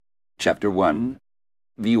Chapter 1.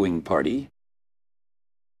 Viewing Party.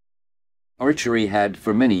 Archery had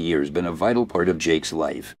for many years been a vital part of Jake's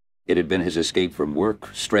life. It had been his escape from work,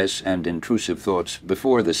 stress, and intrusive thoughts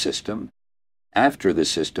before the system. After the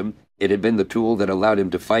system, it had been the tool that allowed him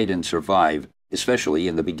to fight and survive, especially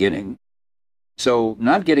in the beginning. So,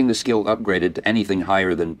 not getting the skill upgraded to anything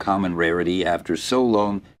higher than common rarity after so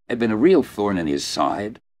long had been a real thorn in his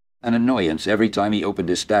side, an annoyance every time he opened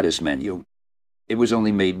his status menu. It was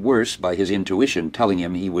only made worse by his intuition telling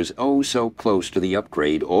him he was oh so close to the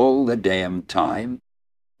upgrade all the damn time.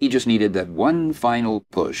 He just needed that one final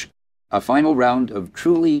push, a final round of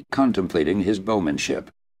truly contemplating his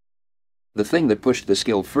bowmanship. The thing that pushed the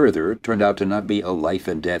skill further turned out to not be a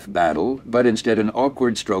life-and-death battle, but instead an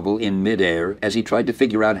awkward struggle in mid-air as he tried to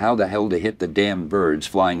figure out how the hell to hit the damn birds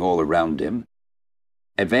flying all around him.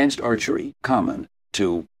 Advanced Archery, Common,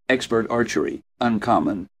 to Expert Archery,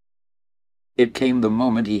 Uncommon. It came the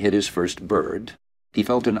moment he hit his first bird. He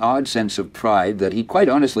felt an odd sense of pride that he quite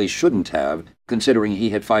honestly shouldn't have, considering he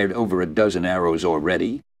had fired over a dozen arrows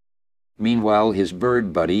already. Meanwhile, his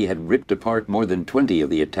bird buddy had ripped apart more than 20 of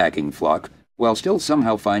the attacking flock, while still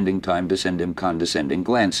somehow finding time to send him condescending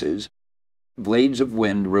glances. Blades of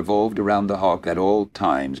wind revolved around the hawk at all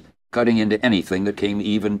times, cutting into anything that came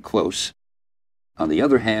even close. On the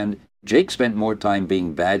other hand, Jake spent more time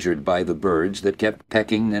being badgered by the birds that kept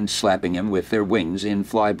pecking and slapping him with their wings in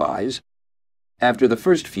flybys. After the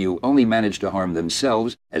first few only managed to harm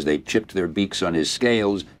themselves as they chipped their beaks on his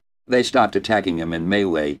scales, they stopped attacking him in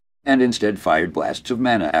melee and instead fired blasts of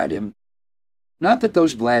mana at him. Not that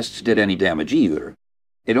those blasts did any damage either.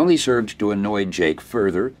 It only served to annoy Jake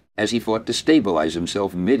further as he fought to stabilize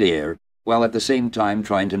himself mid-air while at the same time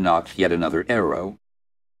trying to knock yet another arrow.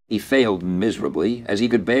 He failed miserably, as he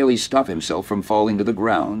could barely stop himself from falling to the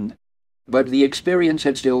ground. But the experience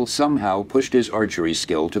had still somehow pushed his archery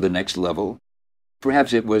skill to the next level.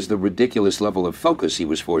 Perhaps it was the ridiculous level of focus he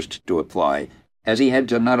was forced to apply, as he had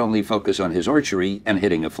to not only focus on his archery and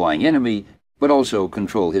hitting a flying enemy, but also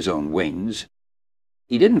control his own wings.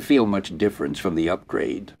 He didn't feel much difference from the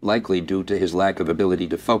upgrade, likely due to his lack of ability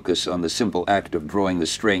to focus on the simple act of drawing the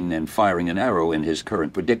string and firing an arrow in his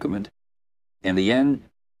current predicament. In the end,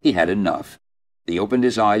 he had enough. He opened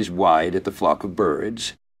his eyes wide at the flock of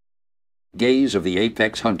birds. Gaze of the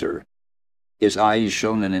apex hunter. His eyes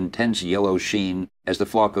shone an intense yellow sheen as the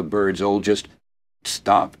flock of birds all just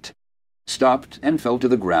stopped and fell to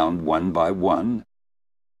the ground one by one.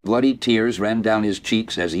 Bloody tears ran down his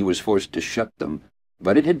cheeks as he was forced to shut them,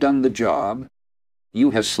 but it had done the job.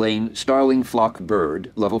 You have slain Starling Flock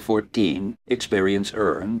Bird, level 14, experience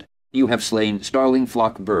earned. You have slain Starling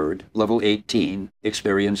Flock Bird, level 18,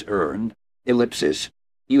 experience earned. Ellipsis.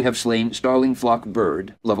 You have slain Starling Flock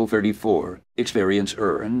Bird, level 34, experience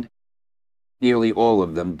earned. Nearly all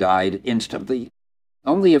of them died instantly.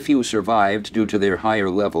 Only a few survived due to their higher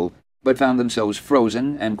level, but found themselves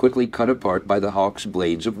frozen and quickly cut apart by the hawk's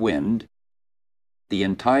blades of wind. The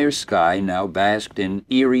entire sky now basked in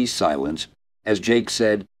eerie silence, as Jake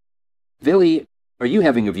said, "Villy, are you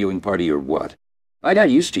having a viewing party or what? I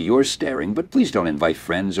got used to your staring, but please don't invite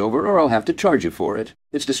friends over or I'll have to charge you for it.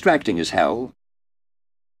 It's distracting as hell."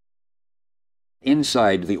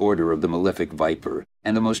 Inside the Order of the Malefic Viper,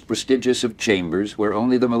 and the most prestigious of chambers where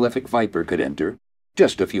only the Malefic Viper could enter,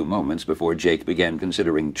 just a few moments before Jake began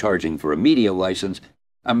considering charging for a media license,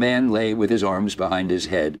 a man lay with his arms behind his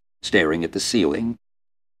head, staring at the ceiling.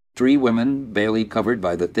 3 women, barely covered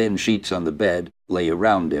by the thin sheets on the bed, lay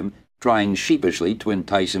around him, trying sheepishly to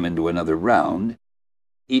entice him into another round.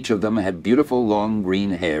 Each of them had beautiful long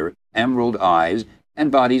green hair, emerald eyes, and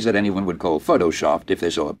bodies that anyone would call photoshopped if they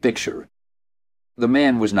saw a picture. The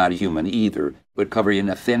man was not human either, but covered in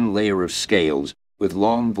a thin layer of scales, with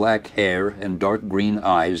long black hair and dark green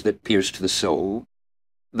eyes that pierced the soul.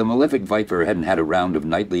 The Malefic Viper hadn't had a round of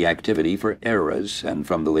nightly activity for eras, and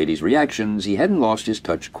from the lady's reactions he hadn't lost his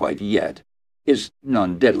touch quite yet. His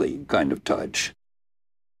non-deadly kind of touch.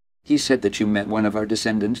 "He said that you met one of our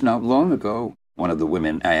descendants not long ago," one of the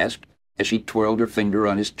women asked, as she twirled her finger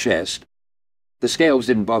on his chest. The scales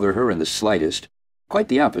didn't bother her in the slightest. Quite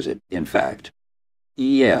the opposite, in fact.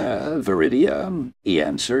 "Yeah, Viridia," he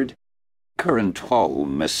answered. "Current hall,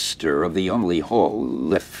 mister, of the only hall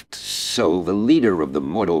left, so the leader of the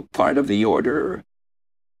mortal part of the order."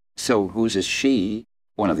 "So whose is she?"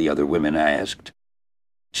 one of the other women asked.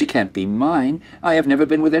 "She can't be mine. I have never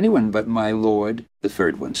been with anyone but my lord," the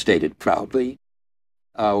third one stated proudly.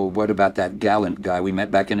 "Oh, what about that gallant guy we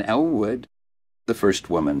met back in Elwood?" The first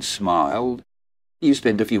woman smiled. "You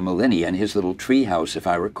spent a few millennia in his little treehouse, if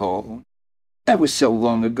I recall." "That was so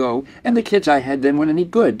long ago, and the kids I had then weren't any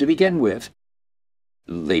good to begin with."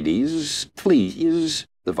 Ladies, please,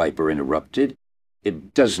 the Viper interrupted.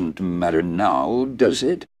 It doesn't matter now, does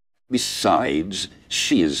it? Besides,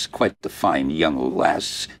 she is quite the fine young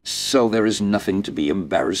lass, so there is nothing to be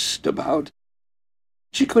embarrassed about.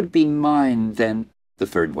 She could be mine, then, the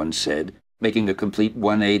third one said, making a complete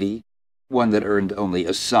 180, one that earned only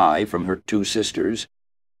a sigh from her two sisters.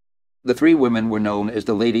 The three women were known as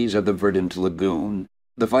the Ladies of the Verdant Lagoon.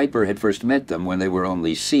 The Viper had first met them when they were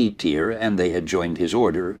only C-tier, and they had joined his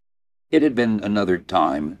order. It had been another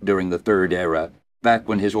time, during the Third Era, back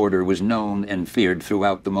when his order was known and feared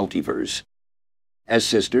throughout the multiverse. As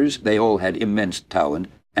sisters, they all had immense talent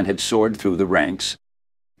and had soared through the ranks.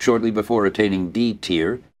 Shortly before attaining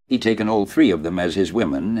D-tier, he'd taken all three of them as his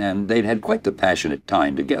women, and they'd had quite the passionate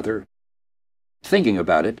time together. Thinking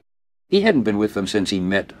about it, he hadn't been with them since he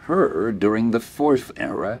met her during the Fourth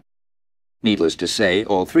Era. Needless to say,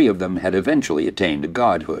 all three of them had eventually attained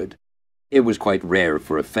godhood. It was quite rare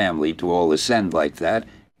for a family to all ascend like that,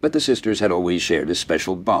 but the sisters had always shared a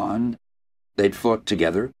special bond. They'd fought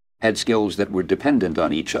together, had skills that were dependent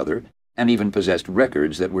on each other, and even possessed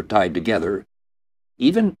records that were tied together.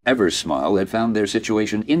 Even Eversmile had found their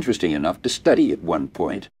situation interesting enough to study at one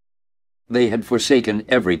point. They had forsaken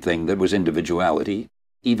everything that was individuality.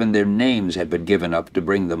 Even their names had been given up to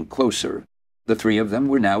bring them closer. The three of them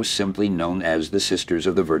were now simply known as the Sisters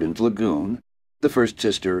of the Verdant Lagoon, the first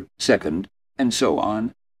sister, second, and so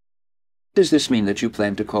on. "Does this mean that you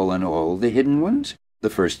plan to call on all the hidden ones?"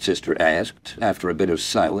 the first sister asked, after a bit of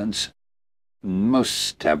silence.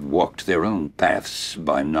 "Most have walked their own paths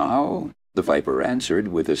by now," the Viper answered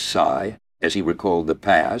with a sigh, as he recalled the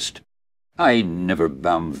past. "I never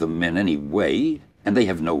bound them in any way, and they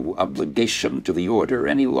have no obligation to the Order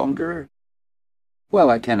any longer." "Well,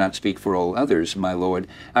 I cannot speak for all others, my lord.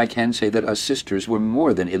 I can say that us sisters were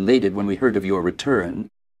more than elated when we heard of your return.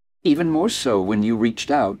 Even more so when you reached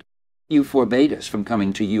out. You forbade us from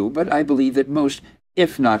coming to you, but I believe that most,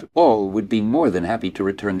 if not all, would be more than happy to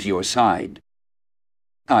return to your side."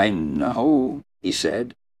 "I know," he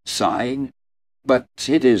said, sighing, "but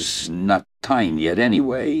it is not time yet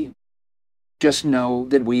anyway." "Just know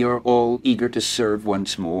that we are all eager to serve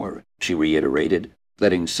once more," she reiterated,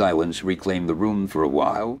 letting silence reclaim the room for a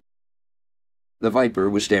while. The Viper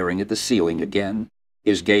was staring at the ceiling again,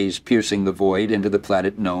 his gaze piercing the void into the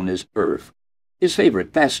planet known as Earth, his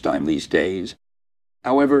favorite pastime these days.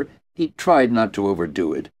 However, he tried not to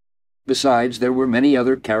overdo it. Besides, there were many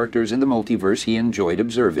other characters in the multiverse he enjoyed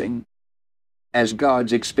observing. As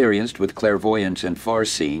gods experienced with clairvoyance and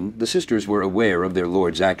far-seeing, the sisters were aware of their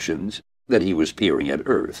lord's actions, that he was peering at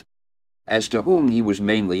Earth. As to whom he was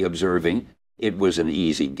mainly observing, it was an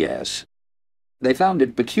easy guess. They found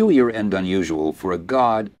it peculiar and unusual for a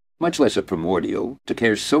god, much less a primordial, to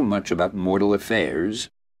care so much about mortal affairs.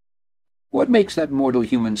 "What makes that mortal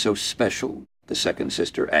human so special?" the second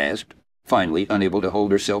sister asked, finally unable to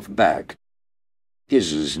hold herself back.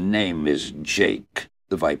 "His name is Jake,"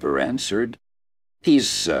 the Viper answered.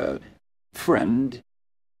 "He's a friend."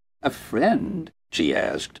 "A friend?" she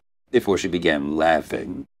asked, before she began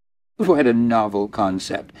laughing. "What a novel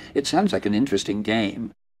concept. It sounds like an interesting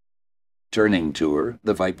game." Turning to her,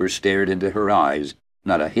 the Viper stared into her eyes,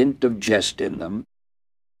 not a hint of jest in them.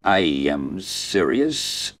 "I am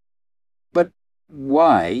serious." "But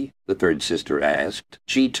why?" the third sister asked,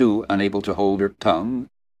 she too unable to hold her tongue.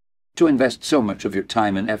 "To invest so much of your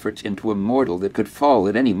time and efforts into a mortal that could fall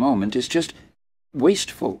at any moment is just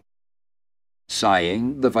wasteful."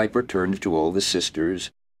 Sighing, the Viper turned to all the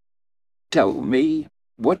sisters. "Tell me,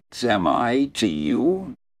 what am I to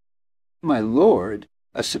you?" "My lord,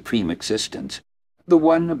 a supreme existence, the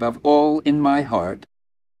one above all in my heart."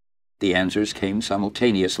 The answers came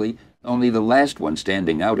simultaneously, only the last one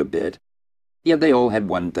standing out a bit. Yet they all had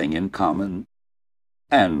one thing in common.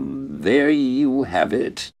 "And there you have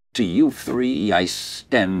it. To you three I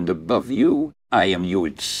stand above you. I am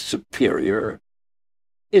your superior."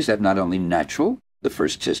 "Is that not only natural?" the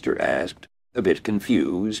first sister asked, a bit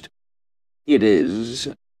confused. "It is,"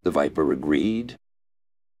 the Viper agreed.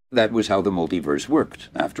 That was how the multiverse worked,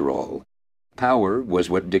 after all. Power was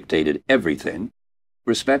what dictated everything.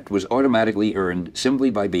 Respect was automatically earned simply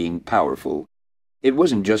by being powerful. It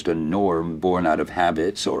wasn't just a norm born out of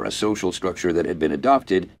habits or a social structure that had been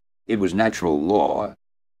adopted. It was natural law.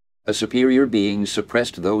 A superior being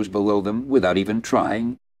suppressed those below them without even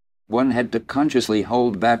trying. One had to consciously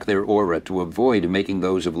hold back their aura to avoid making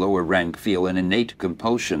those of lower rank feel an innate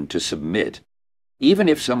compulsion to submit. Even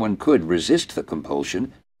if someone could resist the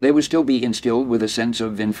compulsion, they would still be instilled with a sense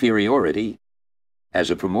of inferiority. As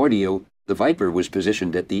a primordial, the Viper was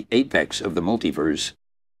positioned at the apex of the multiverse.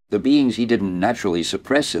 The beings he didn't naturally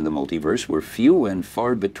suppress in the multiverse were few and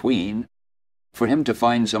far between. For him to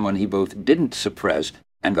find someone he both didn't suppress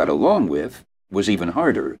and got along with was even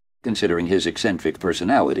harder, considering his eccentric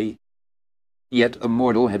personality. Yet a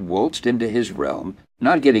mortal had waltzed into his realm,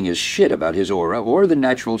 not giving a shit about his aura or the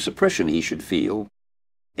natural suppression he should feel.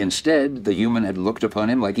 Instead, the human had looked upon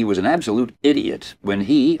him like he was an absolute idiot when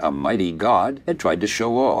he, a mighty god, had tried to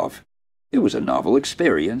show off. It was a novel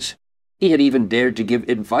experience. He had even dared to give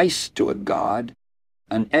advice to a god.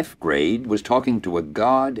 An F grade was talking to a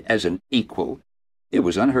god as an equal. It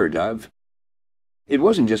was unheard of. It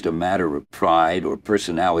wasn't just a matter of pride or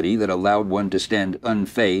personality that allowed one to stand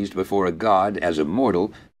unfazed before a god as a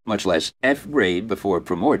mortal, much less F grade before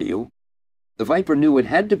primordial. The Viper knew it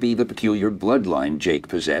had to be the peculiar bloodline Jake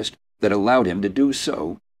possessed that allowed him to do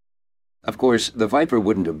so. Of course, the Viper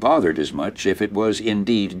wouldn't have bothered as much if it was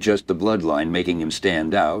indeed just the bloodline making him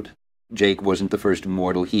stand out. Jake wasn't the first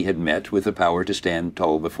mortal he had met with the power to stand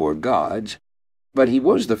tall before gods, but he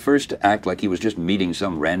was the first to act like he was just meeting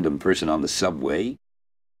some random person on the subway.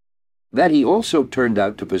 That he also turned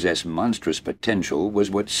out to possess monstrous potential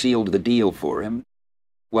was what sealed the deal for him.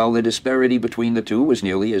 While the disparity between the two was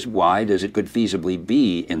nearly as wide as it could feasibly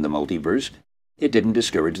be in the multiverse, it didn't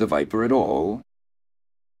discourage the Viper at all.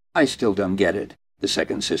 "I still don't get it," the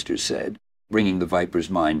second sister said, bringing the Viper's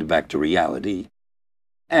mind back to reality.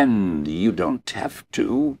 "And you don't have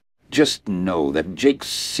to. Just know that Jake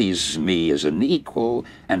sees me as an equal,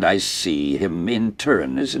 and I see him in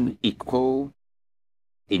turn as an equal."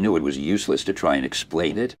 He knew it was useless to try and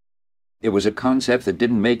explain it. It was a concept that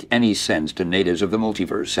didn't make any sense to natives of the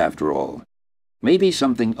multiverse, after all. Maybe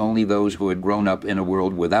something only those who had grown up in a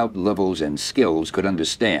world without levels and skills could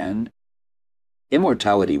understand.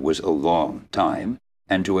 Immortality was a long time,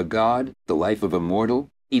 and to a god, the life of a mortal,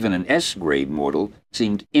 even an S-grade mortal,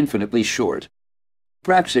 seemed infinitely short.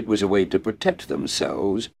 Perhaps it was a way to protect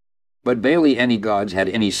themselves, but barely any gods had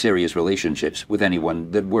any serious relationships with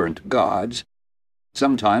anyone that weren't gods.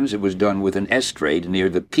 Sometimes it was done with an S-grade near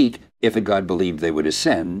the peak if a god believed they would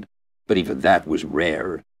ascend, but even that was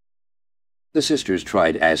rare. The sisters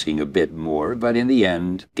tried asking a bit more, but in the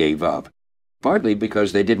end gave up, partly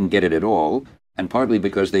because they didn't get it at all, and partly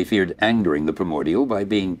because they feared angering the primordial by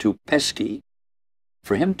being too pesky.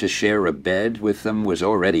 For him to share a bed with them was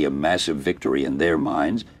already a massive victory in their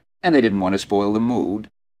minds, and they didn't want to spoil the mood.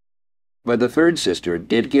 But the third sister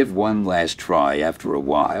did give one last try after a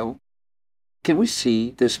while. "Can we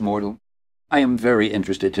see this mortal? I am very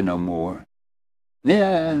interested to know more."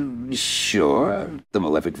 "Yeah, sure," the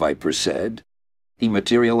malefic Viper said. He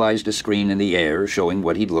materialized a screen in the air showing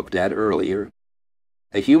what he'd looked at earlier.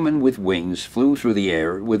 A human with wings flew through the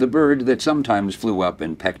air with a bird that sometimes flew up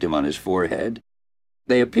and pecked him on his forehead.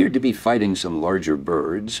 They appeared to be fighting some larger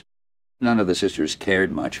birds. None of the sisters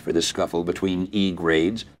cared much for the scuffle between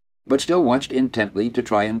E-grades, but still watched intently to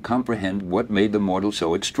try and comprehend what made the mortal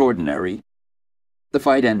so extraordinary. The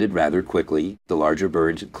fight ended rather quickly, the larger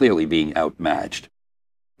birds clearly being outmatched.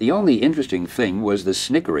 The only interesting thing was the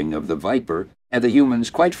snickering of the Viper at the human's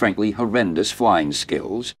quite frankly horrendous flying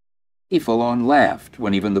skills. He full-on laughed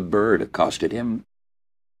when even the bird accosted him.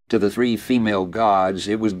 To the three female gods,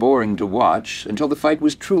 it was boring to watch until the fight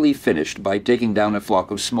was truly finished by taking down a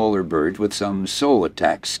flock of smaller birds with some soul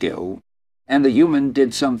attack skill, and the human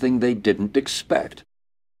did something they didn't expect.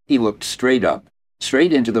 He looked straight up,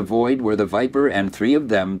 straight into the void where the Viper and three of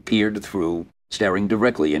them peered through, staring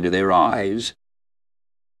directly into their eyes.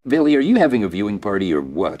 "Billy, are you having a viewing party or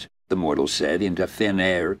what?" the mortal said into thin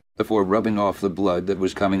air before rubbing off the blood that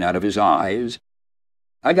was coming out of his eyes.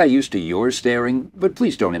 "I got used to your staring, but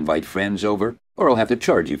please don't invite friends over, or I'll have to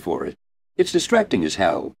charge you for it. It's distracting as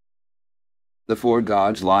hell." The four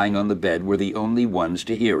gods lying on the bed were the only ones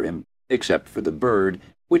to hear him, except for the bird,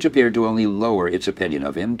 which appeared to only lower its opinion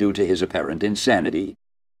of him due to his apparent insanity.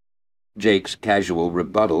 Jake's casual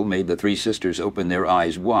rebuttal made the three sisters open their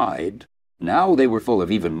eyes wide. Now they were full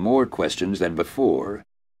of even more questions than before.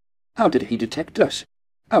 How did he detect us?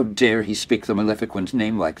 How dare he speak the Maleficent's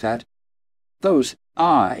name like that? Those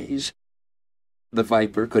eyes! The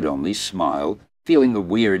Viper could only smile, feeling a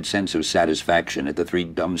weird sense of satisfaction at the three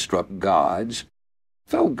dumbstruck gods.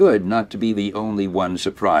 Felt good not to be the only one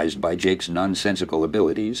surprised by Jake's nonsensical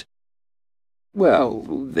abilities. "Well,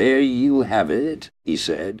 there you have it," he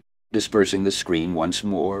said, dispersing the screen once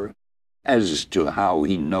more. "As to how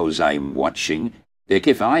he knows I'm watching, heck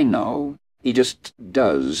if I know. He just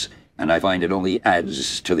does, and I find it only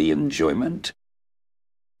adds to the enjoyment."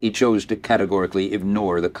 He chose to categorically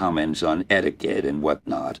ignore the comments on etiquette and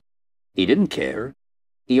whatnot. He didn't care.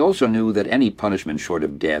 He also knew that any punishment short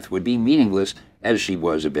of death would be meaningless, as she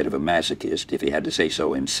was a bit of a masochist, if he had to say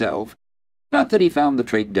so himself. Not that he found the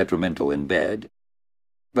trait detrimental in bed.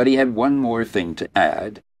 But he had one more thing to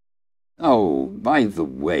add. "Oh, by the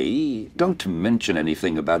way, don't mention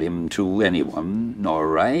anything about him to anyone, all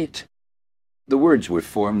right?" The words were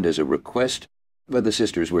formed as a request, but the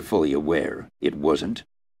sisters were fully aware it wasn't.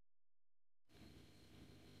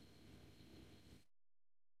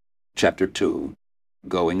 Chapter 2.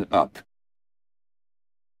 Going Up.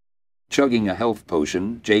 Chugging a health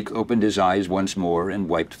potion, Jake opened his eyes once more and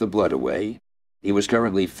wiped the blood away. He was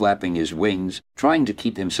currently flapping his wings, trying to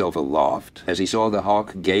keep himself aloft, as he saw the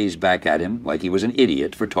hawk gaze back at him like he was an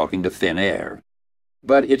idiot for talking to thin air.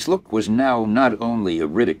 But its look was now not only a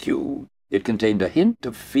ridicule, it contained a hint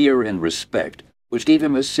of fear and respect, which gave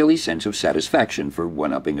him a silly sense of satisfaction for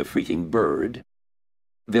one-upping a freaking bird.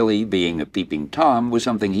 Billy being a peeping Tom was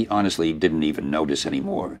something he honestly didn't even notice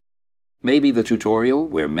anymore. Maybe the tutorial,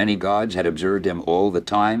 where many gods had observed him all the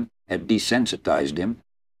time, had desensitized him,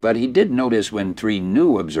 but he did notice when 3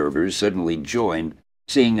 new observers suddenly joined,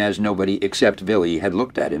 seeing as nobody except Billy had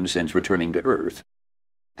looked at him since returning to Earth.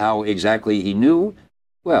 How exactly he knew?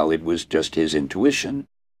 Well, it was just his intuition.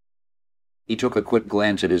 He took a quick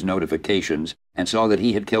glance at his notifications and saw that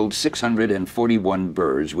he had killed 641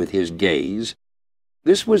 birds with his gaze.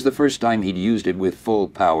 This was the first time he'd used it with full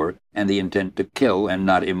power and the intent to kill and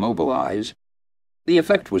not immobilize. The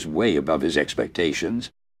effect was way above his expectations.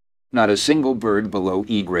 Not a single bird below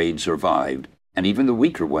E grade survived, and even the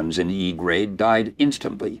weaker ones in E grade died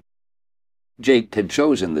instantly. Jake had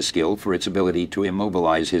chosen the skill for its ability to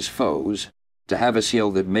immobilize his foes, to have a skill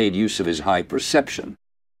that made use of his high perception.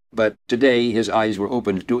 But today his eyes were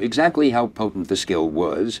opened to exactly how potent the skill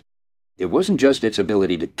was. It wasn't just its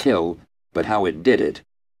ability to kill, but how it did it.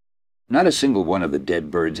 Not a single one of the dead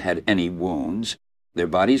birds had any wounds. Their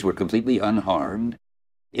bodies were completely unharmed.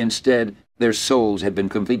 Instead, their souls had been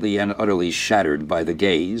completely and utterly shattered by the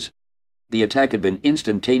gaze. The attack had been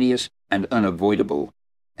instantaneous and unavoidable.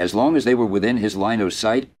 As long as they were within his line of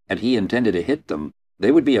sight and he intended to hit them,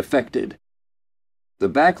 they would be affected. The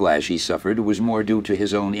backlash he suffered was more due to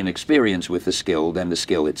his own inexperience with the skill than the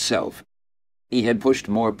skill itself. He had pushed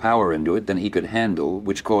more power into it than he could handle,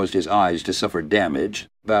 which caused his eyes to suffer damage,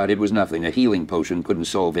 but it was nothing a healing potion couldn't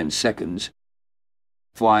solve in seconds.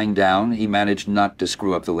 Flying down, he managed not to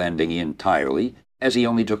screw up the landing entirely, as he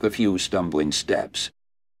only took a few stumbling steps.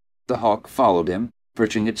 The hawk followed him,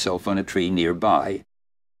 perching itself on a tree nearby.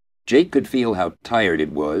 Jake could feel how tired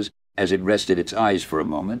it was as it rested its eyes for a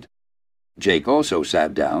moment. Jake also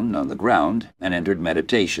sat down on the ground and entered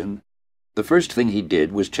meditation. The first thing he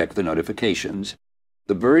did was check the notifications.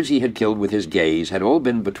 The birds he had killed with his gaze had all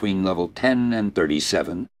been between level 10 and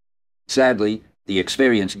 37. Sadly, the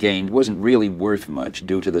experience gained wasn't really worth much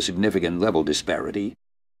due to the significant level disparity.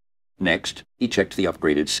 Next, he checked the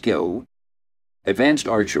upgraded skill. Advanced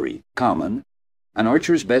Archery, Common. An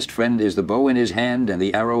archer's best friend is the bow in his hand and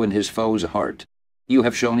the arrow in his foe's heart. You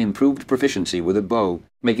have shown improved proficiency with a bow,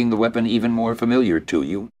 making the weapon even more familiar to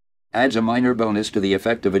you. Adds a minor bonus to the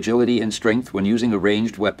effect of agility and strength when using a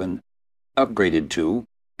ranged weapon. Upgraded to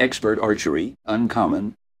Expert Archery,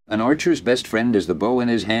 Uncommon. An archer's best friend is the bow in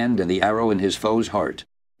his hand and the arrow in his foe's heart.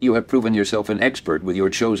 You have proven yourself an expert with your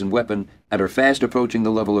chosen weapon and are fast approaching the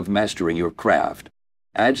level of mastering your craft.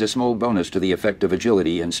 Adds a small bonus to the effect of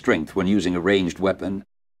agility and strength when using a ranged weapon.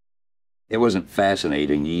 It wasn't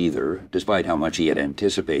fascinating either, despite how much he had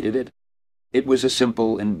anticipated it. It was a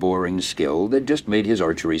simple and boring skill that just made his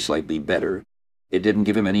archery slightly better. It didn't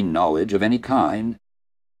give him any knowledge of any kind.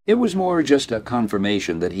 It was more just a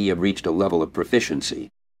confirmation that he had reached a level of proficiency,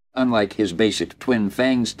 unlike his basic twin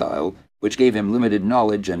fang style, which gave him limited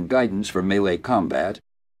knowledge and guidance for melee combat.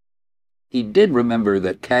 He did remember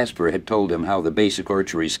that Casper had told him how the basic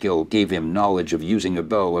archery skill gave him knowledge of using a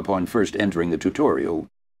bow upon first entering the tutorial,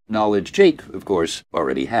 knowledge Jake, of course,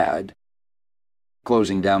 already had.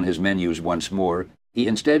 Closing down his menus once more, he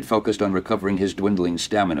instead focused on recovering his dwindling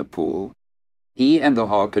stamina pool. He and the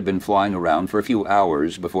hawk had been flying around for a few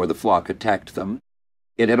hours before the flock attacked them.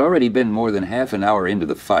 It had already been more than half an hour into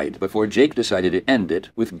the fight before Jake decided to end it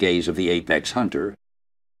with Gaze of the Apex Hunter.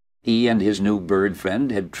 He and his new bird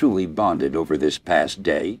friend had truly bonded over this past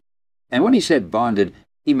day, and when he said bonded,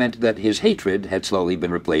 he meant that his hatred had slowly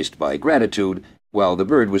been replaced by gratitude, while the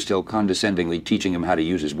bird was still condescendingly teaching him how to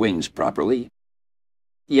use his wings properly.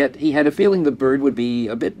 Yet he had a feeling the bird would be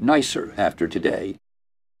a bit nicer after today.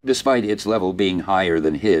 Despite its level being higher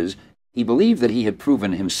than his, he believed that he had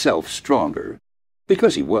proven himself stronger,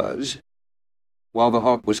 because he was. While the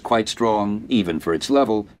hawk was quite strong, even for its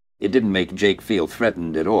level, it didn't make Jake feel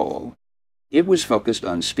threatened at all. It was focused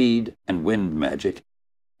on speed and wind magic.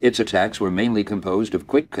 Its attacks were mainly composed of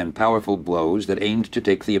quick and powerful blows that aimed to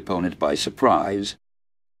take the opponent by surprise.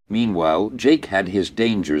 Meanwhile, Jake had his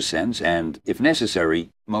danger sense and, if necessary,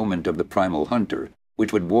 moment of the primal hunter,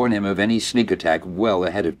 which would warn him of any sneak attack well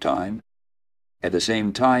ahead of time. At the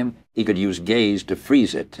same time, he could use gaze to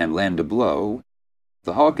freeze it and land a blow.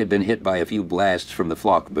 The hawk had been hit by a few blasts from the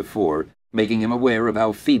flock before, making him aware of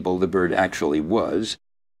how feeble the bird actually was.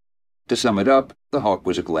 To sum it up, the hawk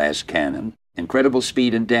was a glass cannon, incredible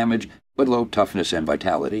speed and damage, but low toughness and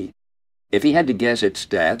vitality. If he had to guess its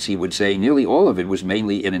stats, he would say nearly all of it was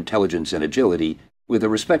mainly in intelligence and agility, with a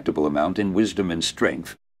respectable amount in wisdom and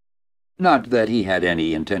strength. Not that he had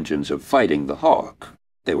any intentions of fighting the hawk.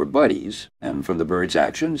 They were buddies, and from the bird's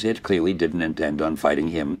actions, it clearly didn't intend on fighting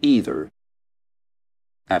him either.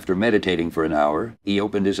 After meditating for an hour, he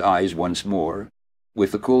opened his eyes once more.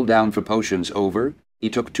 With the cool-down for potions over, he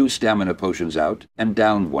took 2 stamina potions out and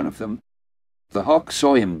downed one of them. The hawk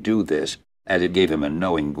saw him do this, as it gave him a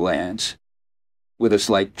knowing glance. With a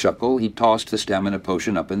slight chuckle, he tossed the stamina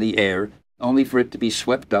potion up in the air, only for it to be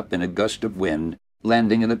swept up in a gust of wind,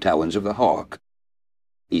 landing in the talons of the hawk.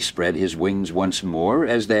 He spread his wings once more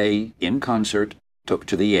as they, in concert, took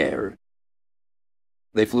to the air.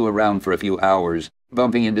 They flew around for a few hours,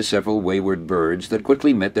 bumping into several wayward birds that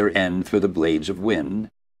quickly met their end through the blades of wind.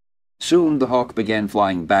 Soon the hawk began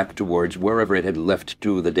flying back towards wherever it had left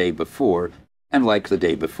to the day before, and like the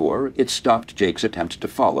day before, it stopped Jake's attempt to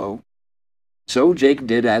follow. So Jake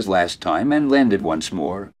did as last time and landed once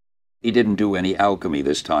more. He didn't do any alchemy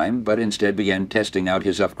this time, but instead began testing out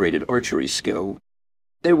his upgraded archery skill.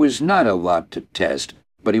 There was not a lot to test,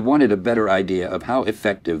 but he wanted a better idea of how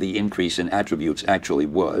effective the increase in attributes actually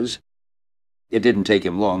was. It didn't take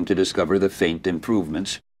him long to discover the faint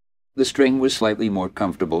improvements. The string was slightly more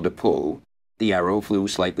comfortable to pull, the arrow flew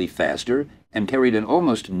slightly faster, and carried an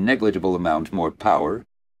almost negligible amount more power.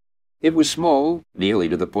 It was small, nearly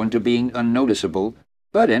to the point of being unnoticeable,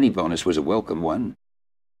 but any bonus was a welcome one.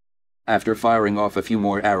 After firing off a few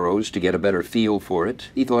more arrows to get a better feel for it,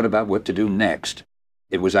 he thought about what to do next.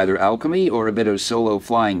 It was either alchemy or a bit of solo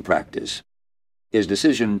flying practice. His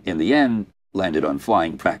decision, in the end, landed on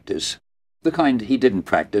flying practice, the kind he didn't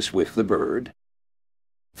practice with the bird.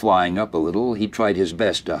 Flying up a little, he tried his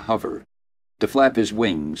best to hover, to flap his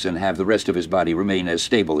wings and have the rest of his body remain as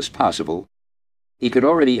stable as possible. He could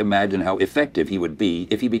already imagine how effective he would be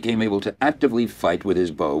if he became able to actively fight with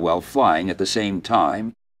his bow while flying at the same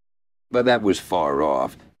time. But that was far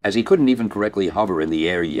off, as he couldn't even correctly hover in the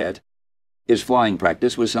air yet. His flying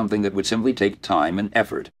practice was something that would simply take time and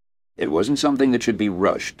effort. It wasn't something that should be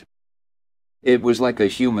rushed. It was like a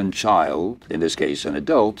human child, in this case an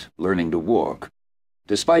adult, learning to walk.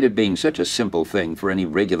 Despite it being such a simple thing for any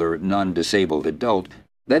regular, non-disabled adult,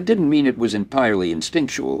 that didn't mean it was entirely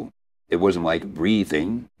instinctual. It wasn't like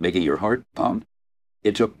breathing, making your heart pump.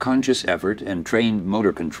 It took conscious effort and trained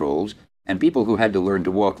motor controls, and people who had to learn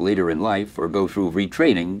to walk later in life or go through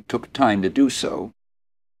retraining took time to do so.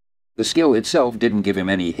 The skill itself didn't give him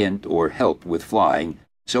any hint or help with flying,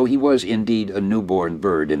 so he was indeed a newborn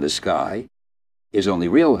bird in the sky. His only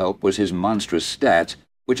real help was his monstrous stats,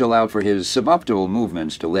 which allowed for his suboptimal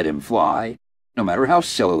movements to let him fly, no matter how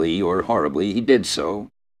sillily or horribly he did so.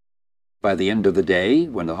 By the end of the day,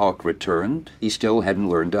 when the hawk returned, he still hadn't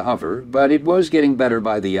learned to hover, but it was getting better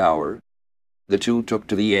by the hour. The two took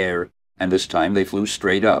to the air, and this time they flew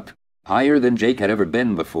straight up, higher than Jake had ever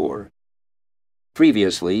been before.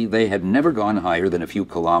 Previously, they had never gone higher than a few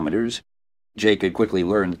kilometers. Jake had quickly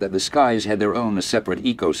learned that the skies had their own separate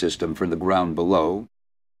ecosystem from the ground below.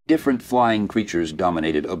 Different flying creatures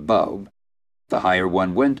dominated above. The higher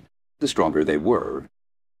one went, the stronger they were.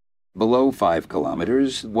 Below 5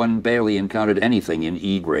 kilometers, one barely encountered anything in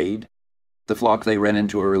E-grade. The flock they ran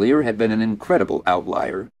into earlier had been an incredible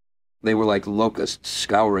outlier. They were like locusts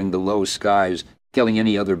scouring the low skies, killing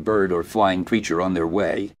any other bird or flying creature on their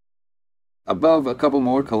way. Above a couple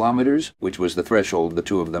more kilometers, which was the threshold the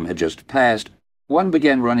two of them had just passed, one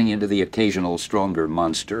began running into the occasional stronger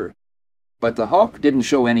monster. But the hawk didn't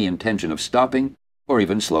show any intention of stopping, or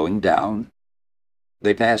even slowing down.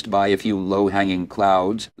 They passed by a few low-hanging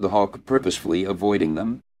clouds, the hawk purposefully avoiding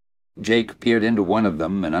them. Jake peered into one of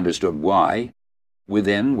them and understood why.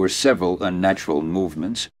 Within were several unnatural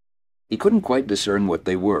movements. He couldn't quite discern what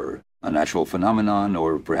they were, a natural phenomenon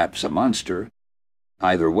or perhaps a monster.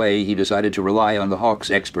 Either way, he decided to rely on the hawk's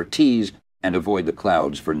expertise and avoid the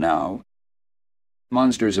clouds for now.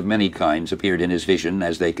 Monsters of many kinds appeared in his vision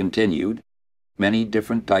as they continued. Many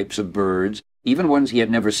different types of birds, even ones he had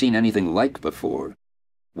never seen anything like before.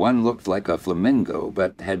 One looked like a flamingo,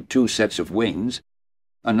 but had 2 sets of wings.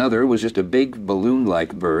 Another was just a big,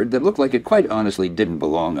 balloon-like bird that looked like it quite honestly didn't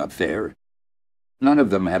belong up there. None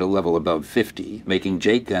of them had a level above 50, making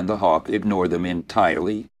Jake and the hawk ignore them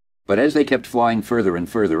entirely, but as they kept flying further and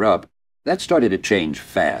further up, that started to change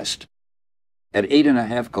fast. At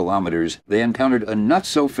 8.5 kilometers, they encountered a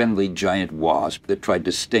not-so-friendly giant wasp that tried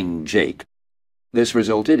to sting Jake. This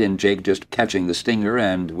resulted in Jake just catching the stinger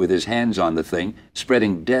and, with his hands on the thing,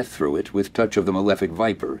 spreading death through it with touch of the malefic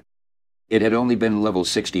viper. It had only been level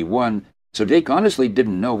 61, so Jake honestly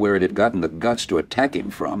didn't know where it had gotten the guts to attack him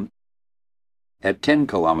from. At 10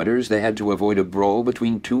 kilometers, they had to avoid a brawl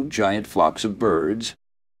between two giant flocks of birds.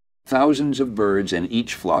 Thousands of birds in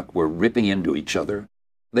each flock were ripping into each other.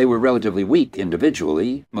 They were relatively weak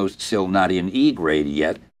individually, most still not in E grade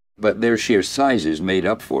yet, but their sheer sizes made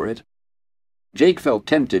up for it. Jake felt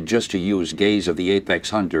tempted just to use Gaze of the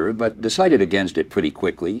Apex Hunter, but decided against it pretty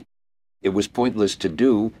quickly. It was pointless to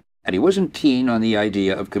do, and he wasn't keen on the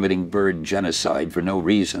idea of committing bird genocide for no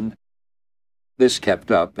reason. This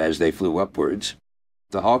kept up as they flew upwards.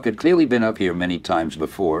 The hawk had clearly been up here many times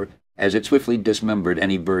before, as it swiftly dismembered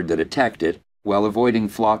any bird that attacked it, while avoiding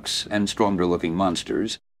flocks and stronger-looking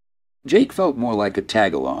monsters. Jake felt more like a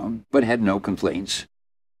tag-along, but had no complaints.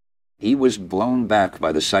 He was blown back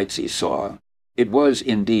by the sights he saw. It was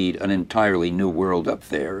indeed an entirely new world up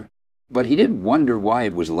there, but he did wonder why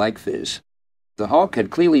it was like this. The hawk had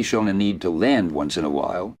clearly shown a need to land once in a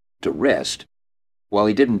while, to rest. While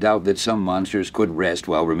he didn't doubt that some monsters could rest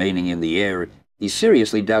while remaining in the air, he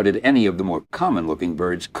seriously doubted any of the more common-looking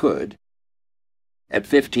birds could. At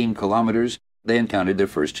 15 kilometers, they encountered their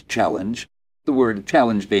first challenge, the word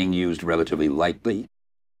challenge being used relatively lightly.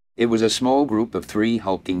 It was a small group of 3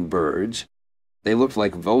 hulking birds. They looked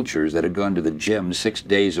like vultures that had gone to the gym 6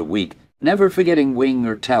 days a week, never forgetting wing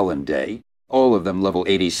or talon day, all of them level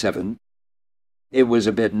 87. It was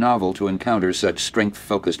a bit novel to encounter such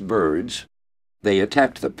strength-focused birds. They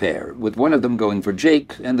attacked the pair, with one of them going for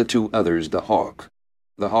Jake and the 2 others the hawk.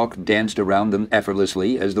 The hawk danced around them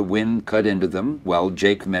effortlessly as the wind cut into them, while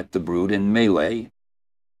Jake met the brood in melee.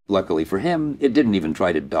 Luckily for him, it didn't even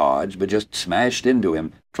try to dodge, but just smashed into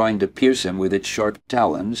him, trying to pierce him with its sharp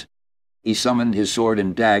talons. He summoned his sword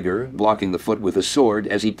and dagger, blocking the foot with a sword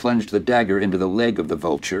as he plunged the dagger into the leg of the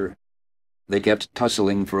vulture. They kept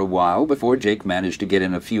tussling for a while before Jake managed to get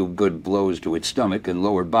in a few good blows to its stomach and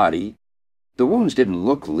lower body. The wounds didn't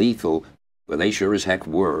look lethal, but they sure as heck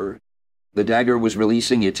were. The dagger was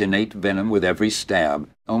releasing its innate venom with every stab,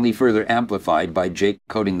 only further amplified by Jake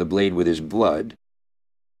coating the blade with his blood.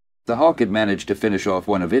 The hawk had managed to finish off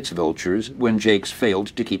one of its vultures when Jake's failed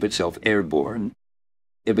to keep itself airborne.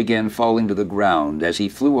 It began falling to the ground as he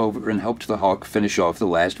flew over and helped the hawk finish off the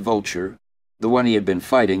last vulture. The one he had been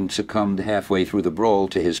fighting succumbed halfway through the brawl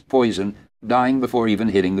to his poison, dying before even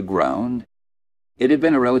hitting the ground. It had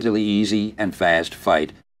been a relatively easy and fast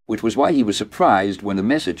fight, which was why he was surprised when the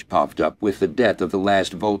message popped up with the death of the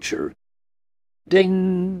last vulture.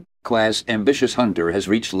 Ding! Class Ambitious Hunter has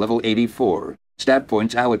reached level 84. Stat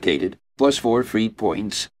points allocated, +4 free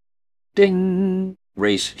points. Ding!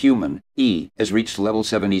 Race Human, E, has reached level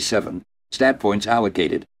 77. Stat points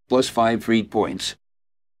allocated, +5 free points.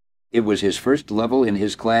 It was his first level in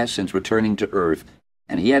his class since returning to Earth,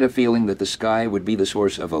 and he had a feeling that the sky would be the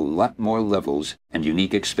source of a lot more levels and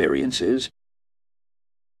unique experiences.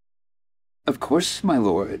 "Of course, my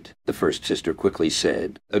lord," the first sister quickly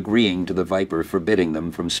said, agreeing to the viper forbidding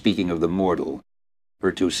them from speaking of the mortal.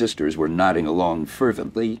 Her 2 sisters were nodding along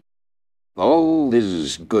fervently. "All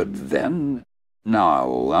is good, then. Now,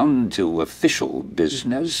 on to official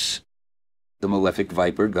business." The malefic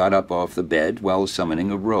viper got up off the bed while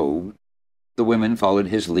summoning a robe. The women followed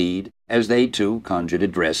his lead, as they too conjured a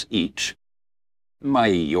dress each.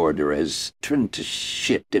 "My order has turned to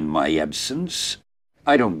shit in my absence.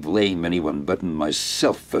 I don't blame anyone but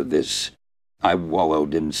myself for this. I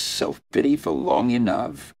wallowed in self-pity for long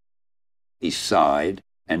enough." He sighed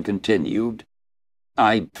and continued,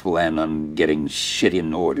 "I plan on getting shit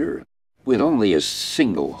in order. With only a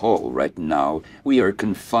single hall right now, we are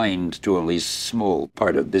confined to only a small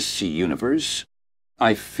part of this universe.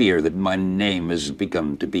 I fear that my name has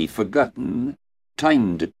begun to be forgotten.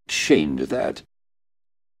 Time to change that."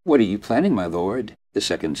 "What are you planning, my lord?" the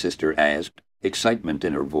second sister asked, excitement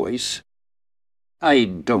in her voice. "I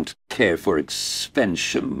don't care for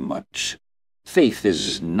expansion much. Faith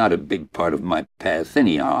is not a big part of my path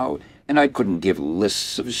anyhow, and I couldn't give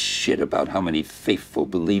less of a shit about how many faithful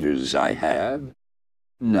believers I have.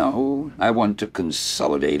 No, I want to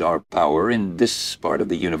consolidate our power in this part of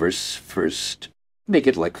the universe first. Make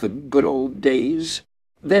it like the good old days.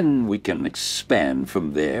 Then we can expand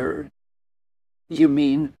from there." "You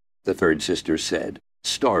mean," the third sister said,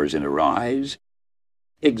 stars in her eyes.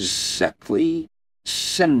 Exactly.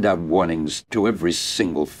 Send out warnings to every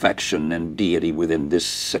single faction and deity within this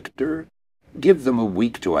sector. Give them a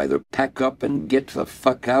week to either pack up and get the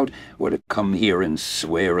fuck out, or to come here and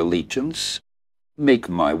swear allegiance. Make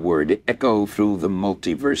my word echo through the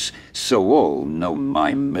multiverse so all know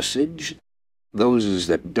my message. Those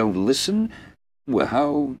that don't listen,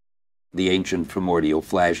 well, the ancient primordial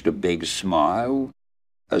flashed a big smile.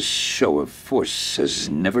 A show of force has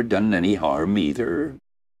never done any harm either.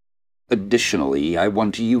 Additionally, I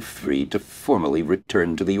want you three to formally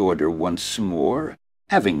return to the Order once more.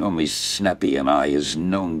 Having only Snappy and I as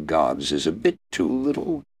known gods is a bit too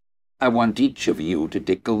little. I want each of you to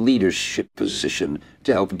take a leadership position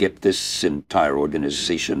to help get this entire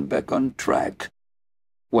organization back on track.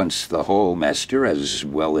 Once the Hall Master, as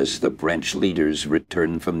well as the branch leaders,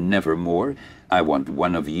 return from Nevermore, I want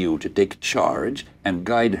one of you to take charge and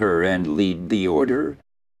guide her and lead the Order.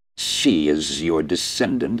 She is your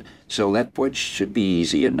descendant, so that part should be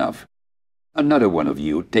easy enough. Another one of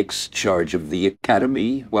you takes charge of the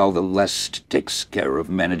Academy, while the rest takes care of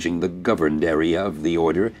managing the governed area of the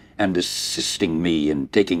Order and assisting me in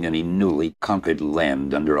taking any newly conquered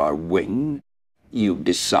land under our wing. You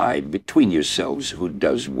decide between yourselves who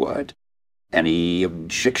does what. Any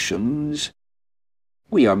objections?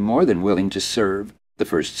 We are more than willing to serve, the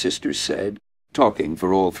first sister said, talking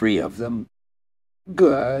for all three of them.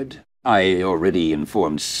 Good. I already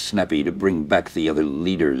informed Snappy to bring back the other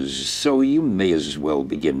leaders, so you may as well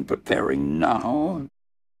begin preparing now.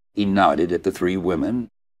 He nodded at the three women.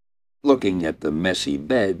 Looking at the messy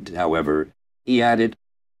bed, however, he added,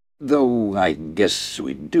 though I guess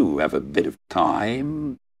we do have a bit of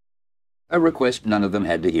time. A request none of them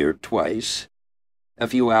had to hear twice. A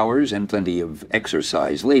few hours and plenty of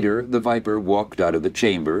exercise later, the Viper walked out of the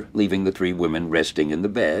chamber, leaving the three women resting in the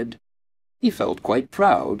bed. He felt quite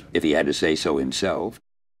proud, if he had to say so himself.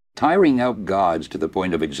 Tiring out gods to the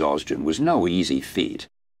point of exhaustion was no easy feat.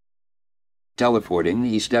 Teleporting,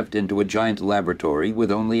 he stepped into a giant laboratory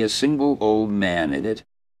with only a single old man in it.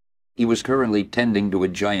 He was currently tending to a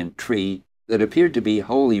giant tree that appeared to be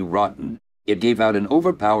wholly rotten. It gave out an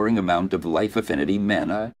overpowering amount of life affinity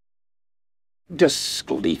mana.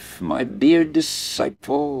 Duskleaf, my dear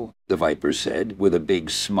disciple, the Viper said, with a big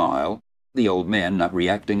smile, the old man not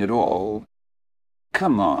reacting at all.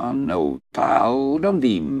 Come on, old pal, don't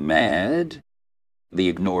be mad. The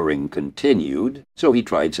ignoring continued, so he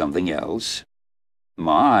tried something else.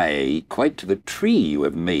 My, quite the tree you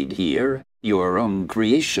have made here. Your own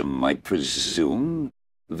creation, I presume.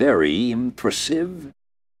 Very impressive.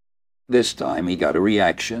 This time he got a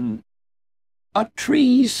reaction. A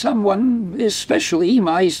tree someone, especially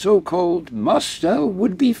my so-called master,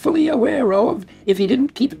 would be fully aware of if he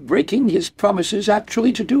didn't keep breaking his promises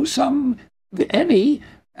actually to do any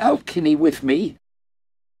alchemy with me.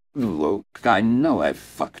 Look, I know I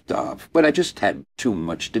fucked up, but I just had too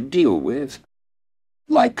much to deal with.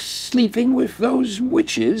 Like sleeping with those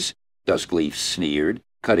witches, Duskleaf sneered,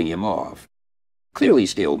 cutting him off. Clearly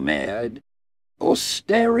still mad. Or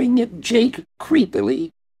staring at Jake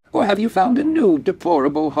creepily. Or have you found a new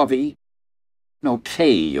deplorable hobby?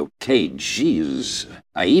 Okay, jeez.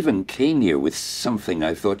 I even came here with something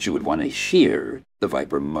I thought you would want to hear, the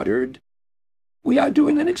Viper muttered. We are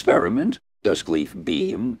doing an experiment, Duskleaf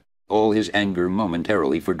beamed, all his anger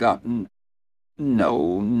momentarily forgotten.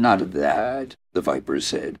 No, not that, the Viper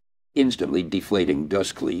said, instantly deflating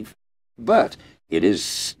Duskleaf. But it is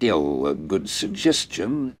still a good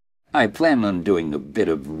suggestion. I plan on doing a bit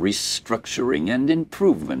of restructuring and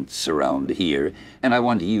improvements around here, and I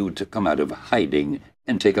want you to come out of hiding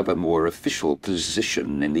and take up a more official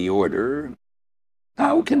position in the Order.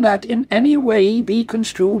 How can that in any way be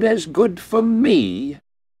construed as good for me?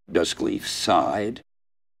 Duskleaf sighed.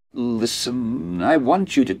 Listen, I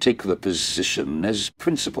want you to take the position as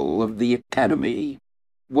principal of the Academy.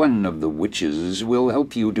 One of the witches will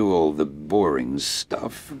help you do all the boring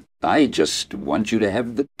stuff. I just want you to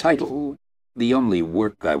have the title. The only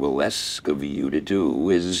work I will ask of you to do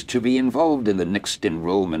is to be involved in the next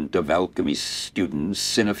enrollment of alchemy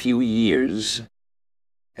students in a few years.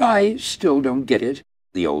 I still don't get it,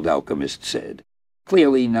 the old alchemist said,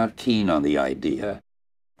 clearly not keen on the idea.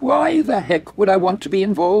 Why the heck would I want to be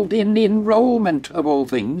involved in enrollment, of all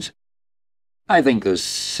things? I think a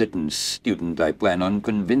certain student I plan on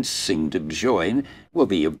convincing to join will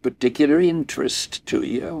be of particular interest to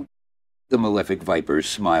you. The malefic Viper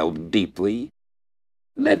smiled deeply.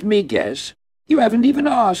 Let me guess. You haven't even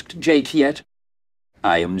asked Jake yet.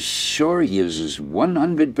 I am sure he is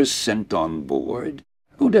 100% on board.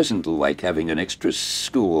 Who doesn't like having an extra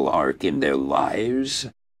school arc in their lives?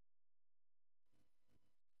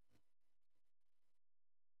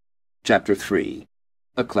 Chapter 3.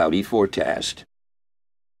 A Cloudy Forecast.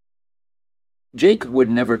 Jake would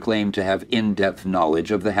never claim to have in-depth knowledge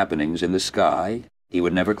of the happenings in the sky. He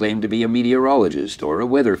would never claim to be a meteorologist or a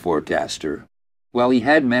weather forecaster. While he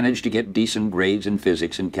had managed to get decent grades in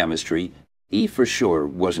physics and chemistry, he for sure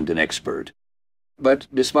wasn't an expert. But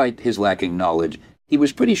despite his lacking knowledge, he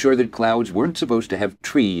was pretty sure that clouds weren't supposed to have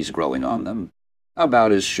trees growing on them.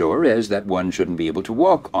 About as sure as that one shouldn't be able to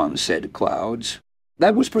walk on said clouds.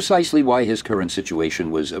 That was precisely why his current situation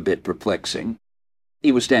was a bit perplexing.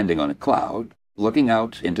 He was standing on a cloud, looking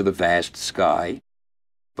out into the vast sky.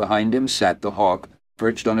 Behind him sat the hawk,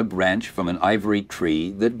 perched on a branch from an ivory tree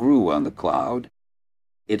that grew on the cloud.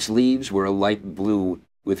 Its leaves were a light blue,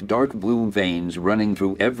 with dark blue veins running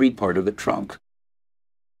through every part of the trunk.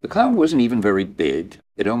 The cloud wasn't even very big.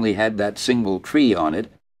 It only had that single tree on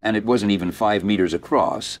it, and it wasn't even 5 meters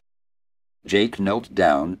across. Jake knelt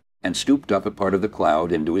down and stooped up a part of the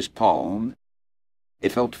cloud into his palm.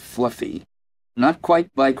 It felt fluffy, not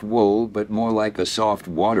quite like wool, but more like a soft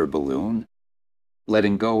water balloon.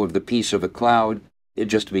 Letting go of the piece of a cloud, it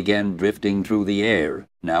just began drifting through the air,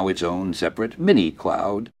 now its own separate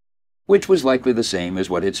mini-cloud, which was likely the same as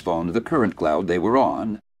what had spawned the current cloud they were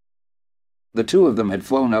on. The two of them had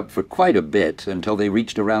flown up for quite a bit until they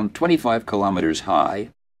reached around 25 kilometers high.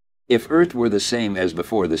 If Earth were the same as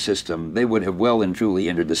before the system, they would have well and truly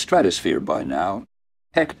entered the stratosphere by now.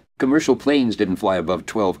 Heck, commercial planes didn't fly above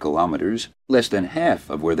 12 kilometers, less than half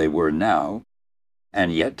of where they were now.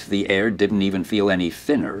 And yet the air didn't even feel any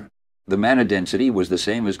thinner. The mana density was the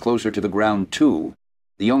same as closer to the ground too.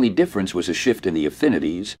 The only difference was a shift in the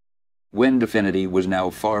affinities. Wind affinity was now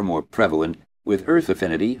far more prevalent, with Earth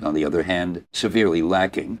affinity, on the other hand, severely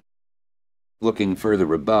lacking. Looking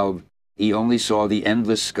further above, he only saw the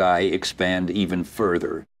endless sky expand even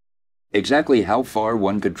further. Exactly how far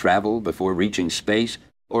one could travel before reaching space,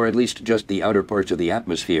 or at least just the outer parts of the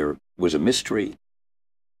atmosphere, was a mystery.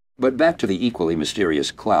 But back to the equally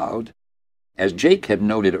mysterious cloud. As Jake had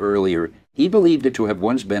noted earlier, he believed it to have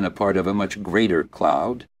once been a part of a much greater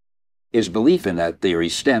cloud. His belief in that theory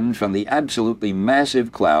stemmed from the absolutely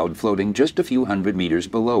massive cloud floating just a few hundred meters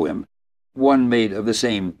below him, one made of the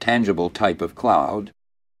same tangible type of cloud.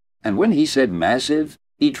 And when he said massive,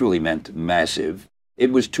 he truly meant massive.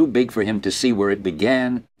 It was too big for him to see where it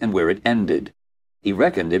began and where it ended. He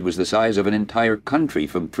reckoned it was the size of an entire country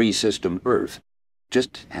from pre-system Earth,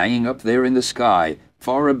 just hanging up there in the sky,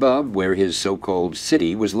 far above where his so-called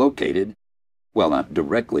city was located. Well, not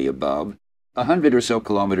directly above, 100 or so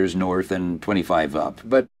kilometers north and 25 up,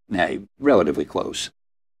 but, hey, relatively close.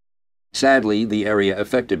 Sadly, the area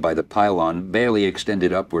affected by the pylon barely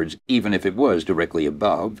extended upwards even if it was directly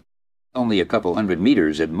above. Only a couple hundred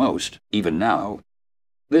meters at most, even now.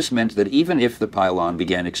 This meant that even if the pylon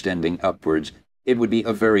began extending upwards, it would be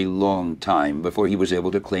a very long time before he was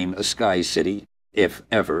able to claim a sky city, if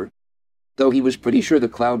ever. Though he was pretty sure the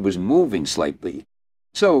cloud was moving slightly,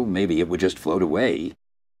 so maybe it would just float away.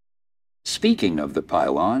 Speaking of the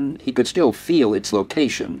pylon, he could still feel its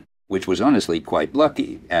location, which was honestly quite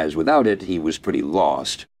lucky, as without it he was pretty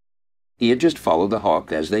lost. He had just followed the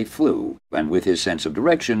hawk as they flew, and with his sense of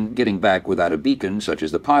direction, getting back without a beacon such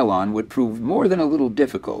as the pylon would prove more than a little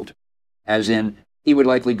difficult. As in, he would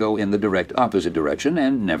likely go in the direct opposite direction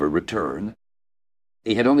and never return.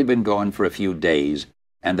 He had only been gone for a few days,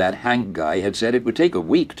 and that Hank guy had said it would take a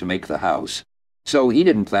week to make the house, so he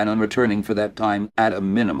didn't plan on returning for that time at a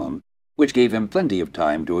minimum, which gave him plenty of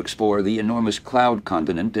time to explore the enormous cloud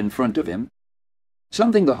continent in front of him.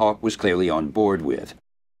 Something the hawk was clearly on board with.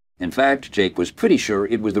 In fact, Jake was pretty sure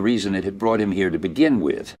it was the reason it had brought him here to begin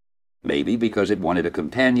with. Maybe because it wanted a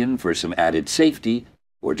companion for some added safety,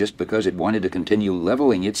 or just because it wanted to continue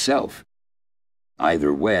leveling itself.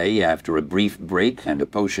 Either way, after a brief break and a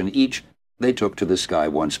potion each, they took to the sky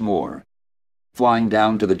once more. Flying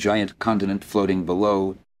down to the giant continent floating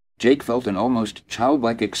below, Jake felt an almost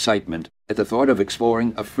childlike excitement at the thought of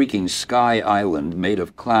exploring a freaking sky island made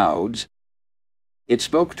of clouds. It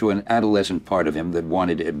spoke to an adolescent part of him that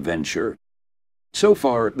wanted adventure. So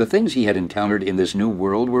far, the things he had encountered in this new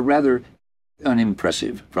world were rather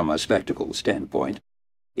unimpressive from a spectacle standpoint.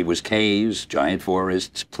 It was caves, giant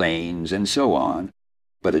forests, plains, and so on.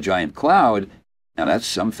 But a giant cloud, now that's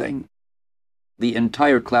something. The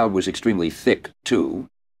entire cloud was extremely thick, too.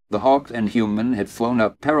 The hawk and human had flown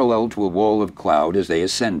up parallel to a wall of cloud as they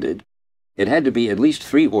ascended. It had to be at least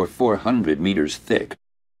 300 or 400 meters thick,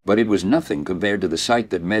 but it was nothing compared to the sight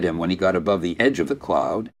that met him when he got above the edge of the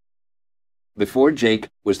cloud. Before Jake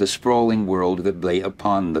was the sprawling world that lay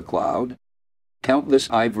upon the cloud. Countless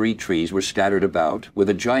ivory trees were scattered about, with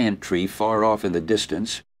a giant tree far off in the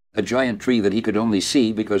distance, a giant tree that he could only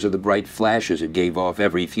see because of the bright flashes it gave off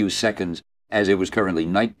every few seconds, as it was currently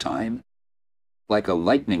nighttime. Like a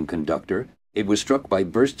lightning conductor, it was struck by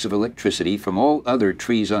bursts of electricity from all other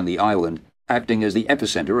trees on the island, acting as the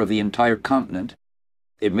epicenter of the entire continent.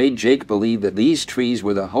 It made Jake believe that these trees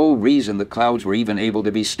were the whole reason the clouds were even able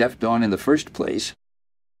to be stepped on in the first place.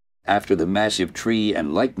 After the massive tree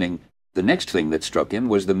and lightning, the next thing that struck him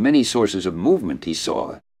was the many sources of movement he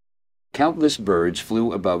saw. Countless birds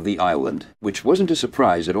flew above the island, which wasn't a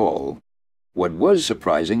surprise at all. What was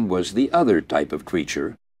surprising was the other type of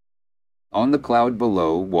creature. On the cloud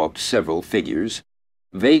below walked several figures,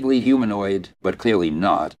 vaguely humanoid, but clearly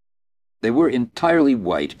not. They were entirely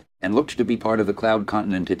white and looked to be part of the cloud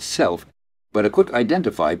continent itself, but a quick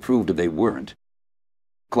identify proved they weren't.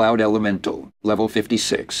 Cloud Elemental, level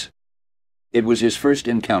 56. It was his first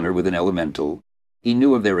encounter with an elemental. He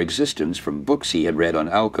knew of their existence from books he had read on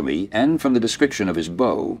alchemy and from the description of his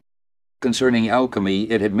bow. Concerning alchemy,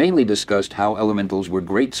 it had mainly discussed how elementals were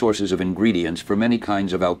great sources of ingredients for many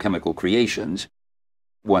kinds of alchemical creations.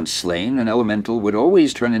 Once slain, an elemental would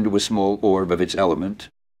always turn into a small orb of its element.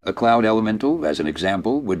 A cloud elemental, as an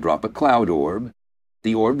example, would drop a cloud orb.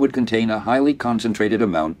 The orb would contain a highly concentrated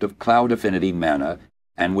amount of cloud affinity mana,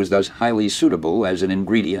 and was thus highly suitable as an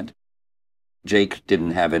ingredient. Jake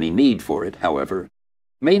didn't have any need for it, however,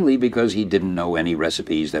 mainly because he didn't know any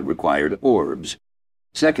recipes that required orbs.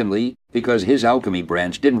 Secondly, because his alchemy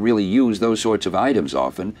branch didn't really use those sorts of items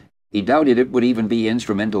often, he doubted it would even be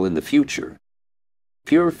instrumental in the future.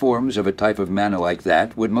 Pure forms of a type of mana like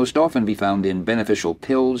that would most often be found in beneficial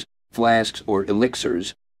pills, flasks, or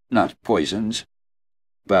elixirs, not poisons.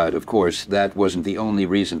 But, of course, that wasn't the only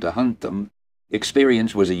reason to hunt them.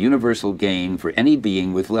 Experience was a universal gain for any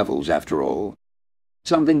being with levels, after all.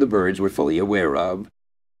 Something the birds were fully aware of.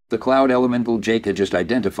 The cloud elemental Jake had just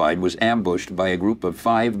identified was ambushed by a group of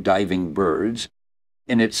 5 diving birds.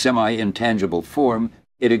 In its semi-intangible form,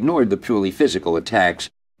 it ignored the purely physical attacks,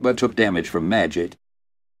 but took damage from magic.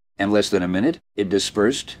 In less than a minute, it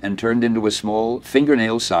dispersed and turned into a small,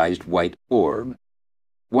 fingernail-sized white orb.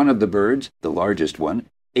 One of the birds, the largest one,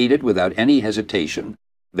 ate it without any hesitation.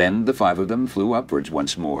 Then the 5 of them flew upwards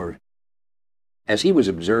once more. As he was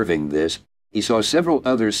observing this, he saw several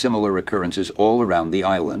other similar occurrences all around the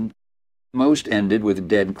island. Most ended with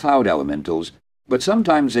dead cloud elementals, but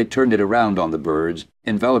sometimes they turned it around on the birds,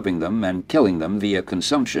 enveloping them and killing them via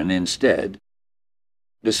consumption instead.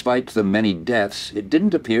 Despite the many deaths, it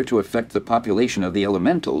didn't appear to affect the population of the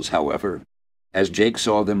elementals, however. As Jake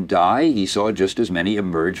saw them die, he saw just as many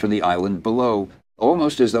emerge from the island below,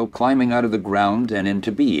 almost as though climbing out of the ground and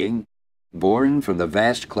into being, born from the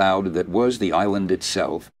vast cloud that was the island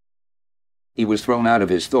itself. He was thrown out of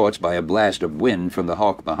his thoughts by a blast of wind from the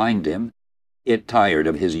hawk behind him. It tired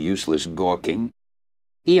of his useless gawking.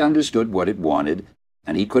 He understood what it wanted,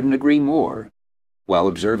 and he couldn't agree more. While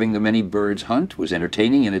observing the many birds hunt was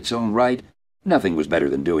entertaining in its own right, nothing was better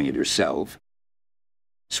than doing it yourself.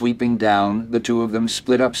 Sweeping down, the 2 of them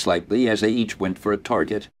split up slightly as they each went for a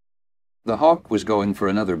target. The hawk was going for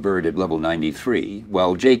another bird at level 93,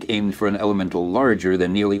 while Jake aimed for an elemental larger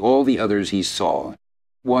than nearly all the others he saw,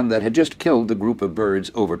 one that had just killed the group of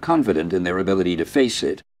birds overconfident in their ability to face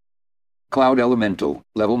it. Cloud Elemental,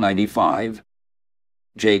 level 95.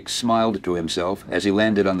 Jake smiled to himself as he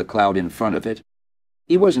landed on the cloud in front of it.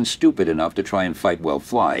 He wasn't stupid enough to try and fight while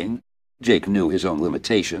flying. Jake knew his own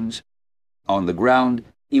limitations. On the ground,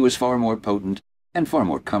 he was far more potent and far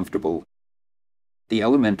more comfortable. The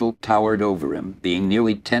elemental towered over him, being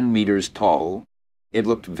nearly 10 meters tall. It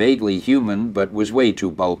looked vaguely human, but was way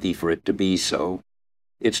too bulky for it to be so.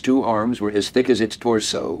 Its 2 arms were as thick as its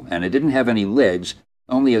torso, and it didn't have any legs,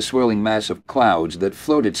 only a swirling mass of clouds that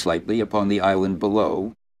floated slightly upon the island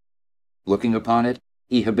below. Looking upon it,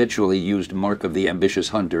 he habitually used Mark of the Ambitious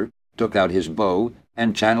Hunter, took out his bow,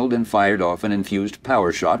 and channeled and fired off an infused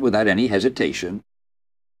power shot without any hesitation.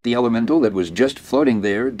 The elemental that was just floating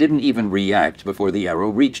there didn't even react before the arrow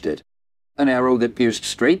reached it, an arrow that pierced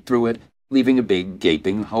straight through it, leaving a big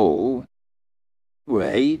gaping hole.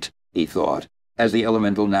 Wait, he thought, as the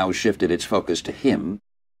elemental now shifted its focus to him.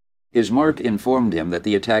 His mark informed him that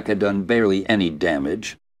the attack had done barely any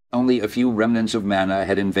damage. Only a few remnants of mana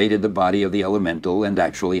had invaded the body of the elemental and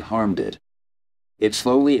actually harmed it. It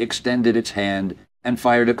slowly extended its hand and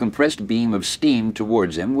fired a compressed beam of steam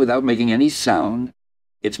towards him without making any sound.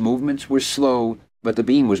 Its movements were slow, but the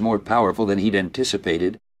beam was more powerful than he'd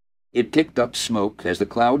anticipated. It kicked up smoke as the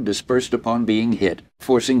cloud dispersed upon being hit,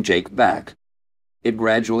 forcing Jake back. It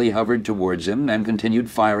gradually hovered towards him and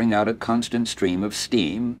continued firing out a constant stream of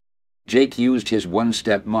steam. Jake used his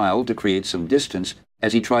one-step mile to create some distance,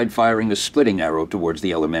 as he tried firing a splitting arrow towards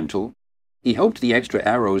the elemental. He hoped the extra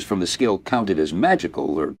arrows from the skill counted as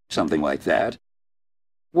magical, or something like that.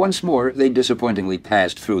 Once more, they disappointingly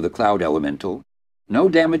passed through the cloud elemental. No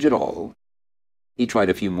damage at all. He tried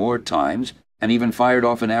a few more times, and even fired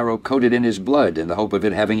off an arrow coated in his blood in the hope of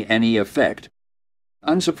it having any effect.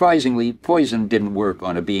 Unsurprisingly, poison didn't work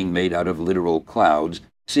on a being made out of literal clouds,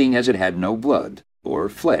 seeing as it had no blood, or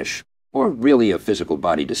flesh, or really a physical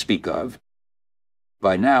body to speak of.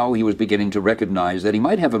 By now, he was beginning to recognize that he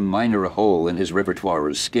might have a minor hole in his repertoire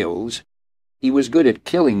of skills. He was good at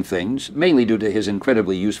killing things, mainly due to his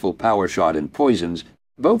incredibly useful power shot and poisons,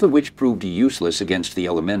 both of which proved useless against the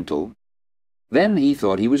elemental. Then he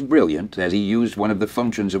thought he was brilliant, as he used one of the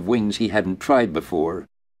functions of wings he hadn't tried before.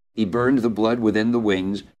 He burned the blood within the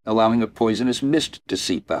wings, allowing a poisonous mist to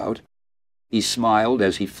seep out. He smiled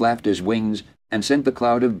as he flapped his wings and sent the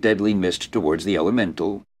cloud of deadly mist towards the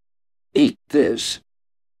elemental. "Eat this!"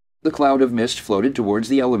 The cloud of mist floated towards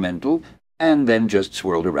the elemental, and then just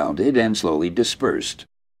swirled around it and slowly dispersed.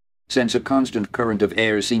 Since a constant current of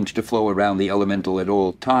air seemed to flow around the elemental at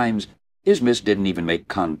all times, his mist didn't even make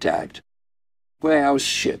contact. Well,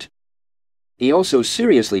 shit. He also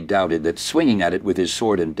seriously doubted that swinging at it with his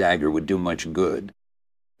sword and dagger would do much good.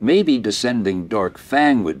 Maybe descending Dark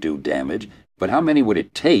Fang would do damage, but how many would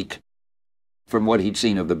it take? From what he'd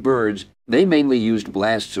seen of the birds, they mainly used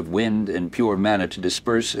blasts of wind and pure mana to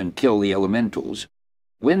disperse and kill the elementals.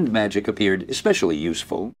 Wind magic appeared especially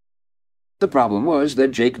useful. The problem was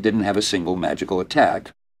that Jake didn't have a single magical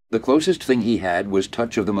attack. The closest thing he had was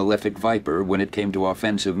Touch of the Malefic Viper when it came to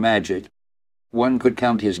offensive magic. One could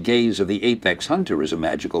count his Gaze of the Apex Hunter as a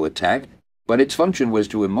magical attack, but its function was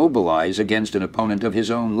to immobilize against an opponent of his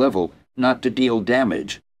own level, not to deal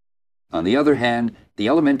damage. On the other hand, the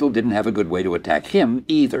elemental didn't have a good way to attack him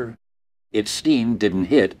either. Its steam didn't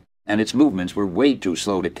hit, and its movements were way too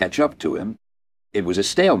slow to catch up to him. It was a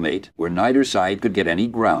stalemate where neither side could get any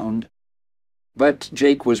ground. But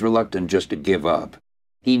Jake was reluctant just to give up.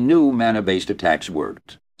 He knew mana-based attacks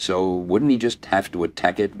worked, so wouldn't he just have to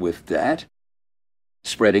attack it with that?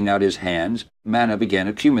 Spreading out his hands, mana began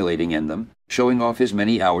accumulating in them, showing off his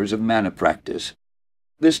many hours of mana practice.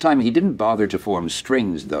 This time he didn't bother to form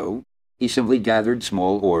strings, though. He simply gathered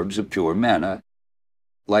small orbs of pure mana.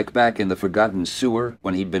 Like back in the Forgotten Sewer,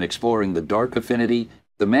 when he'd been exploring the Dark Affinity,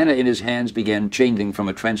 the mana in his hands began changing from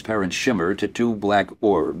a transparent shimmer to 2 black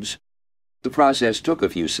orbs. The process took a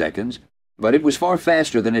few seconds, but it was far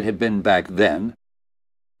faster than it had been back then.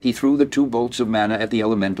 He threw the 2 bolts of mana at the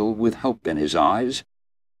elemental with hope in his eyes.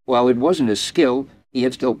 While it wasn't a skill, he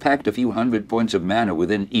had still packed a few 100 points of mana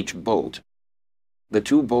within each bolt. The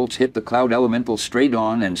 2 bolts hit the cloud elemental straight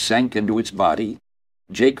on and sank into its body.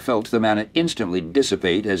 Jake felt the mana instantly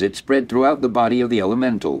dissipate as it spread throughout the body of the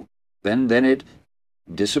elemental. Then it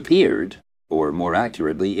disappeared, or more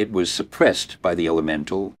accurately, it was suppressed by the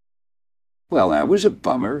elemental. Well, that was a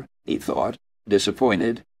bummer, he thought,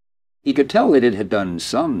 disappointed. He could tell that it had done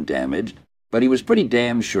some damage, but he was pretty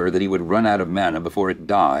damn sure that he would run out of mana before it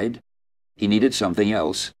died. He needed something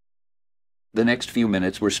else. The next few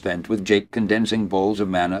minutes were spent with Jake condensing balls of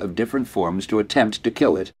mana of different forms to attempt to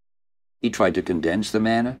kill it. He tried to condense the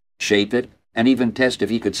mana, shape it, and even test if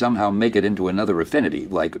he could somehow make it into another affinity,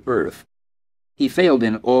 like Earth. He failed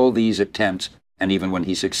in all these attempts, and even when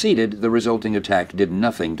he succeeded, the resulting attack did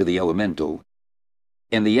nothing to the elemental.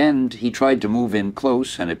 In the end, he tried to move in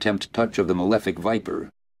close and attempt Touch of the Malefic Viper.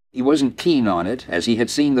 He wasn't keen on it, as he had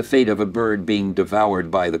seen the fate of a bird being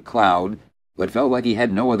devoured by the cloud, but felt like he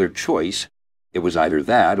had no other choice. It was either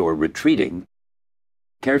that or retreating.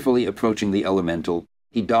 Carefully approaching the elemental,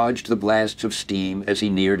 he dodged the blasts of steam as he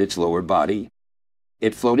neared its lower body.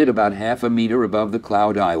 It floated about half a meter above the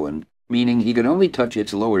cloud island, meaning he could only touch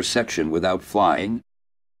its lower section without flying.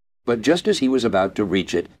 But just as he was about to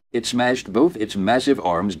reach it, it smashed both its massive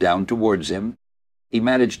arms down towards him. He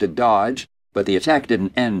managed to dodge, but the attack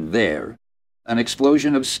didn't end there. An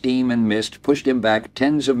explosion of steam and mist pushed him back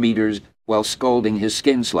tens of meters while scalding his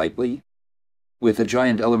skin slightly. With the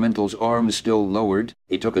giant elemental's arms still lowered,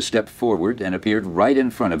 he took a step forward and appeared right in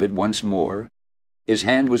front of it once more. His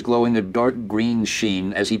hand was glowing a dark green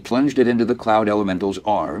sheen as he plunged it into the cloud elemental's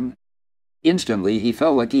arm. Instantly, he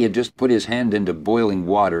felt like he had just put his hand into boiling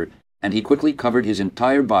water, and he quickly covered his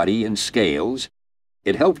entire body in scales.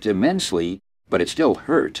 It helped immensely, but it still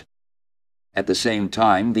hurt. At the same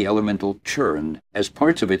time, the elemental churned, as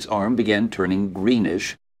parts of its arm began turning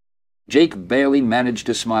greenish. Jake barely managed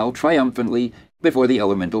to smile triumphantly before the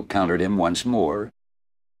elemental countered him once more.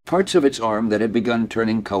 Parts of its arm that had begun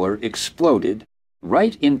turning color exploded,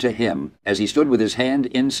 right into him as he stood with his hand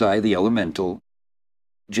inside the elemental.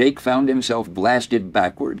 Jake found himself blasted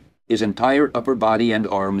backward, his entire upper body and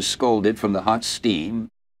arms scalded from the hot steam.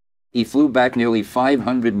 He flew back nearly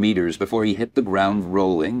 500 meters before he hit the ground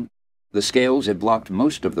rolling. The scales had blocked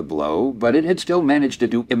most of the blow, but it had still managed to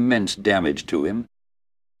do immense damage to him.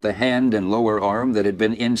 The hand and lower arm that had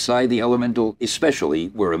been inside the elemental especially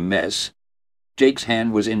were a mess. Jake's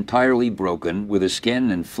hand was entirely broken, with his skin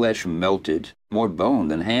and flesh melted, more bone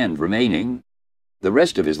than hand remaining. The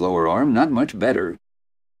rest of his lower arm not much better.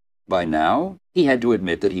 By now, he had to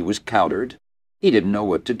admit that he was cowed. He didn't know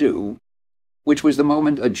what to do. Which was the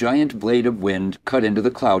moment a giant blade of wind cut into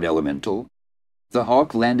the cloud elemental. The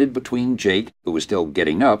hawk landed between Jake, who was still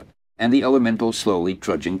getting up, and the elemental slowly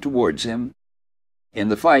trudging towards him. In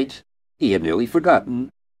the fight, he had nearly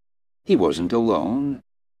forgotten. He wasn't alone.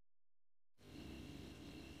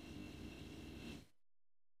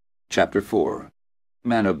 Chapter 4.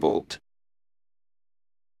 Mana Bolt.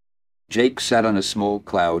 Jake sat on a small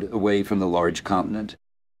cloud away from the large continent.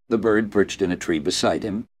 The bird perched in a tree beside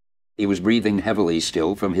him. He was breathing heavily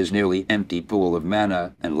still from his nearly empty pool of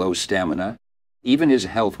mana and low stamina. Even his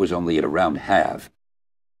health was only at around half.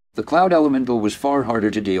 The cloud elemental was far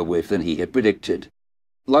harder to deal with than he had predicted.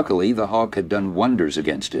 Luckily, the hawk had done wonders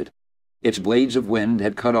against it. Its blades of wind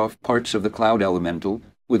had cut off parts of the cloud elemental,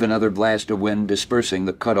 with another blast of wind dispersing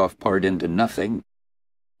the cut-off part into nothing.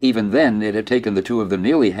 Even then, it had taken the two of them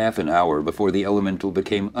nearly half an hour before the elemental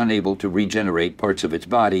became unable to regenerate parts of its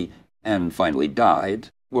body, and finally died,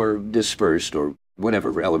 or dispersed, or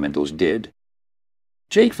whatever elementals did.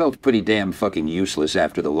 Jake felt pretty damn fucking useless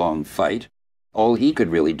after the long fight. All he could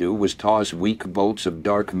really do was toss weak bolts of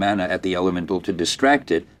dark mana at the elemental to distract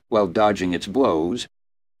it while dodging its blows.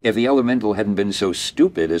 If the elemental hadn't been so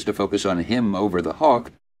stupid as to focus on him over the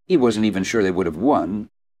hawk, he wasn't even sure they would have won.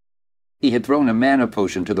 He had thrown a mana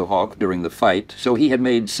potion to the hawk during the fight, so he had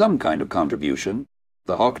made some kind of contribution.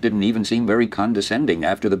 The hawk didn't even seem very condescending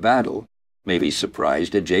after the battle, maybe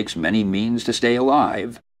surprised at Jake's many means to stay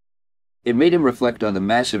alive. It made him reflect on the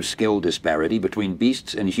massive skill disparity between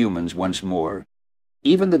beasts and humans once more.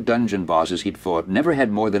 Even the dungeon bosses he'd fought never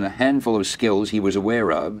had more than a handful of skills he was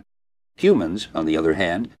aware of. Humans, on the other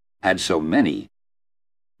hand, had so many.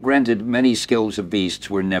 Granted, many skills of beasts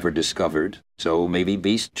were never discovered, so maybe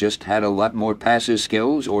beasts just had a lot more passive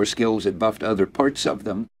skills or skills that buffed other parts of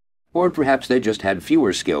them. Or perhaps they just had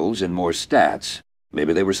fewer skills and more stats.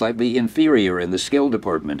 Maybe they were slightly inferior in the skill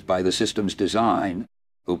department by the system's design.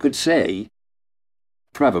 Who could say?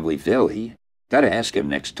 Probably Philly. Gotta ask him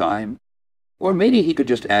next time. Or maybe he could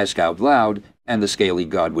just ask out loud, and the scaly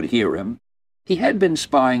god would hear him. He had been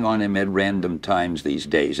spying on him at random times these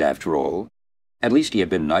days, after all. At least he had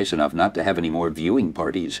been nice enough not to have any more viewing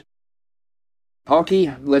parties.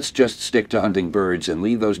 "Hawky, let's just stick to hunting birds and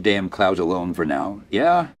leave those damn clouds alone for now,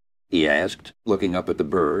 yeah?" he asked, looking up at the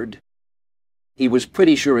bird. He was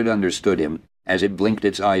pretty sure it understood him, as it blinked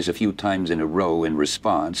its eyes a few times in a row in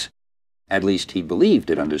response. At least he believed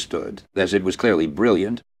it understood, as it was clearly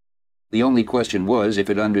brilliant. The only question was if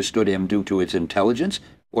it understood him due to its intelligence,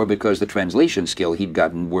 or because the translation skill he'd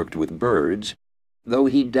gotten worked with birds, though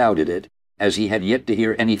he doubted it, as he had yet to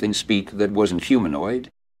hear anything speak that wasn't humanoid.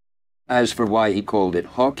 As for why he called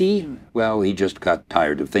it Hawky, well, he just got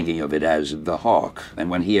tired of thinking of it as the hawk, and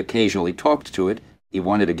when he occasionally talked to it, he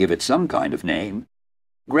wanted to give it some kind of name.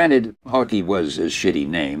 Granted, Hawky was a shitty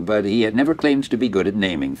name, but he had never claimed to be good at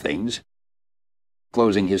naming things.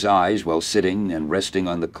 Closing his eyes while sitting and resting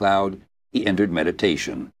on the cloud, he entered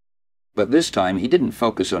meditation. But this time he didn't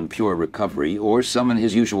focus on pure recovery or summon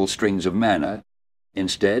his usual strings of mana.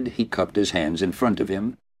 Instead, he cupped his hands in front of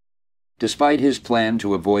him. Despite his plan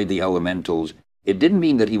to avoid the elementals, it didn't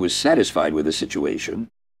mean that he was satisfied with the situation.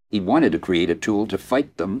 He wanted to create a tool to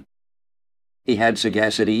fight them. He had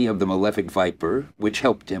sagacity of the malefic viper, which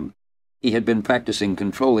helped him. He had been practicing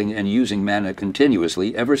controlling and using mana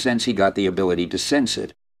continuously ever since he got the ability to sense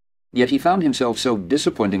it. Yet he found himself so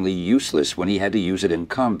disappointingly useless when he had to use it in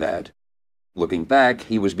combat. Looking back,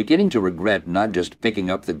 he was beginning to regret not just picking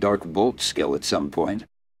up the Dark Bolt skill at some point.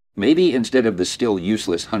 Maybe instead of the still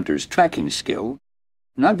useless Hunter's tracking skill.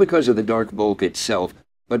 Not because of the Dark Bolt itself,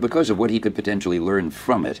 but because of what he could potentially learn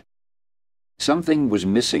from it. Something was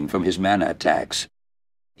missing from his mana attacks.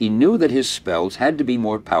 He knew that his spells had to be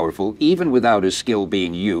more powerful even without his skill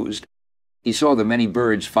being used. He saw the many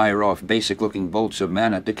birds fire off basic-looking bolts of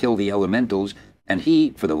mana to kill the elementals, and he,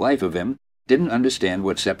 for the life of him, didn't understand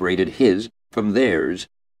what separated his from theirs.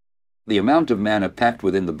 The amount of mana packed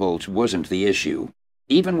within the bolts wasn't the issue.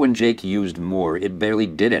 Even when Jake used more, it barely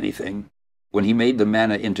did anything. When he made the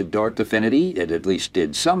mana into Dark Affinity, it at least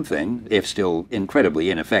did something, if still incredibly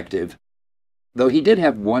ineffective. Though he did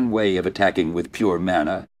have one way of attacking with pure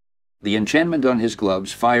mana. The enchantment on his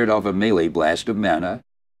gloves fired off a melee blast of mana,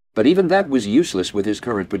 but even that was useless with his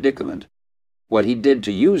current predicament. What he did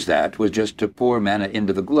to use that was just to pour mana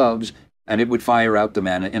into the gloves, and it would fire out the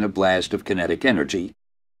mana in a blast of kinetic energy.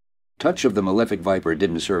 Touch of the Malefic Viper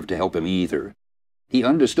didn't serve to help him either. He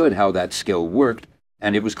understood how that skill worked,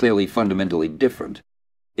 and it was clearly fundamentally different.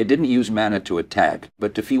 It didn't use mana to attack,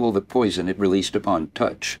 but to fuel the poison it released upon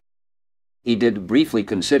touch. He did briefly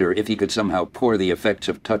consider if he could somehow pour the effects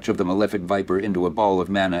of Touch of the Malefic Viper into a ball of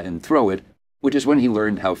mana and throw it, which is when he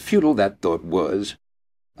learned how futile that thought was.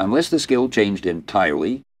 Unless the skill changed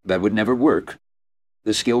entirely, that would never work.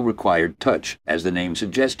 The skill required touch, as the name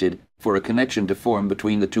suggested, for a connection to form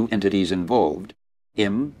between the two entities involved,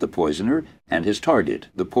 him, the poisoner, and his target,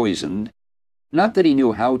 the poisoned. Not that he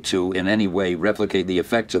knew how to, in any way, replicate the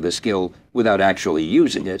effects of the skill without actually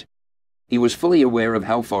using it. He was fully aware of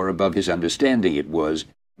how far above his understanding it was,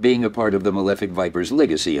 being a part of the Malefic Viper's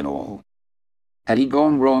legacy and all. Had he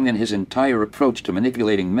gone wrong in his entire approach to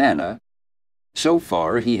manipulating mana? So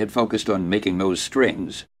far, he had focused on making those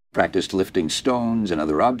strings, practiced lifting stones and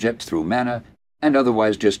other objects through mana, and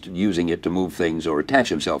otherwise just using it to move things or attach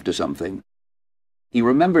himself to something. He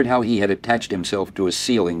remembered how he had attached himself to a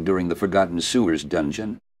ceiling during the Forgotten Sewers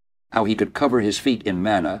dungeon, how he could cover his feet in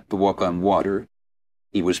mana to walk on water.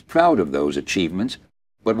 He was proud of those achievements,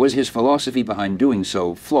 but was his philosophy behind doing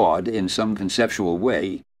so flawed in some conceptual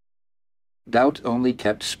way? Doubt only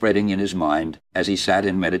kept spreading in his mind as he sat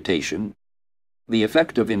in meditation. The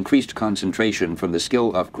effect of increased concentration from the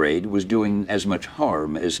skill upgrade was doing as much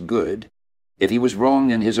harm as good. If he was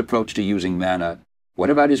wrong in his approach to using mana, what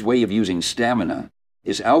about his way of using stamina?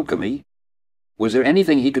 His alchemy? Was there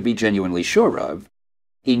anything he could be genuinely sure of?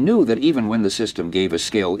 He knew that even when the system gave a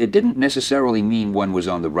skill, it didn't necessarily mean one was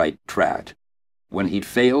on the right track. When he'd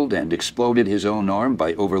failed and exploded his own arm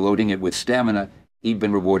by overloading it with stamina, he'd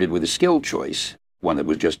been rewarded with a skill choice, one that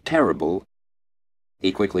was just terrible.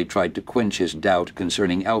 He quickly tried to quench his doubt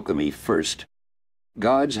concerning alchemy first.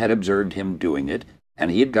 Gods had observed him doing it,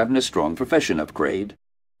 and he had gotten a strong profession upgrade.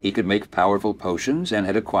 He could make powerful potions and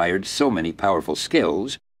had acquired so many powerful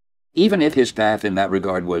skills. Even if his path in that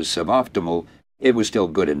regard was suboptimal, it was still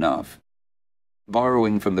good enough.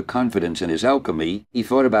 Borrowing from the confidence in his alchemy, he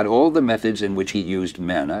thought about all the methods in which he used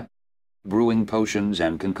mana. Brewing potions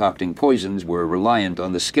and concocting poisons were reliant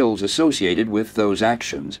on the skills associated with those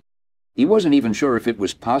actions. He wasn't even sure if it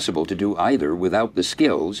was possible to do either without the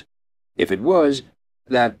skills. If it was,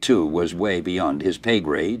 that too was way beyond his pay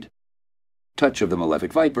grade. Touch of the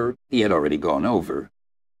Malefic Viper he had already gone over.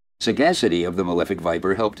 Sagacity of the Malefic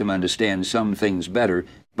Viper helped him understand some things better,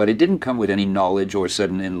 but it didn't come with any knowledge or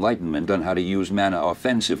sudden enlightenment on how to use mana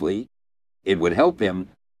offensively. It would help him,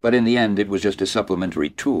 but in the end it was just a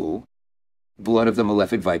supplementary tool. Blood of the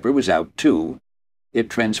Malefic Viper was out too.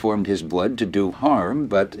 It transformed his blood to do harm,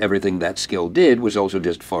 but everything that skill did was also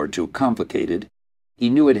just far too complicated.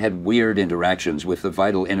 He knew it had weird interactions with the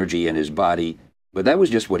vital energy in his body, but that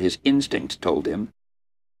was just what his instinct told him.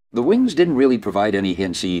 The wings didn't really provide any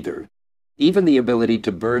hints either. Even the ability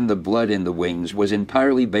to burn the blood in the wings was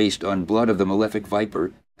entirely based on blood of the Malefic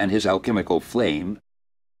Viper and his alchemical flame.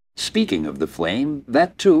 Speaking of the flame,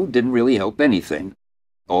 that too didn't really help anything.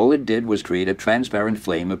 All it did was create a transparent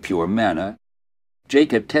flame of pure mana.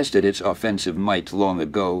 Jake had tested its offensive might long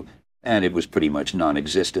ago, and it was pretty much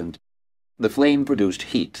non-existent. The flame produced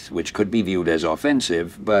heat, which could be viewed as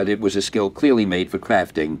offensive, but it was a skill clearly made for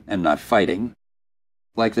crafting and not fighting.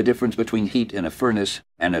 Like the difference between heat in a furnace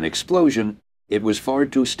and an explosion, it was far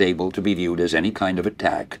too stable to be viewed as any kind of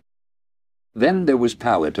attack. Then there was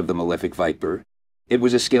Palate of the Malefic Viper. It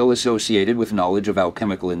was a skill associated with knowledge of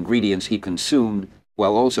alchemical ingredients he consumed,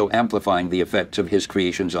 while also amplifying the effects of his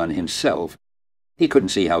creations on himself. He couldn't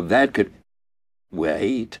see how that could—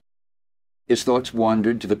 Wait. His thoughts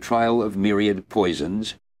wandered to the trial of myriad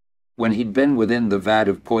poisons. When he'd been within the vat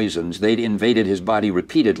of poisons, they'd invaded his body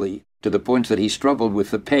repeatedly, to the point that he struggled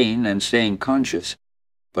with the pain and staying conscious.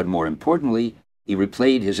 But more importantly, he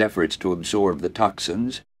replayed his efforts to absorb the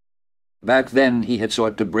toxins. Back then, he had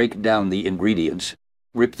sought to break down the ingredients,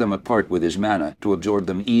 rip them apart with his mana to absorb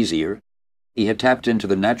them easier. He had tapped into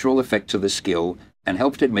the natural effects of the skill and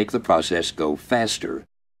helped it make the process go faster,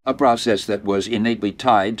 a process that was innately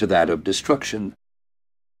tied to that of destruction.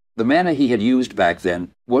 The mana he had used back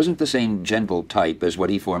then wasn't the same gentle type as what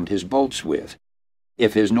he formed his bolts with.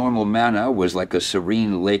 If his normal mana was like a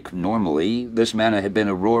serene lake normally, this mana had been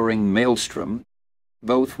a roaring maelstrom.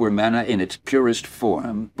 Both were mana in its purest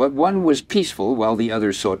form, but one was peaceful while the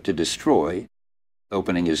other sought to destroy.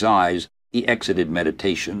 Opening his eyes, he exited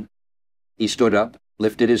meditation. He stood up,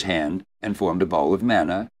 lifted his hand, and formed a ball of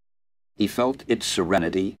mana. He felt its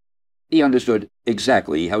serenity. He understood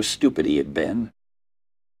exactly how stupid he had been.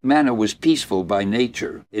 Mana was peaceful by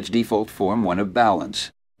nature, its default form one of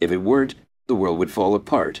balance. If it weren't, the world would fall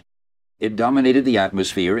apart. It dominated the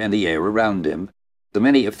atmosphere and the air around him. The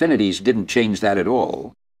many affinities didn't change that at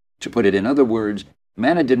all. To put it in other words,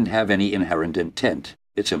 mana didn't have any inherent intent.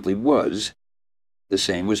 It simply was. The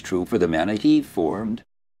same was true for the mana he formed.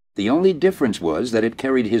 The only difference was that it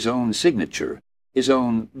carried his own signature, his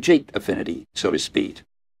own Jake affinity, so to speak.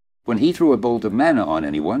 When he threw a bolt of mana on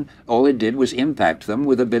anyone, all it did was impact them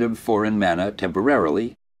with a bit of foreign mana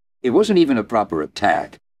temporarily. It wasn't even a proper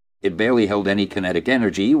attack. It barely held any kinetic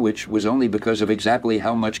energy, which was only because of exactly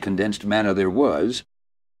how much condensed mana there was.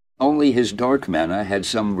 Only his dark mana had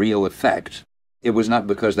some real effect. It was not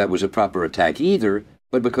because that was a proper attack either,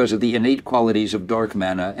 but because of the innate qualities of dark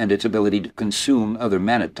mana and its ability to consume other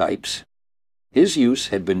mana types. His use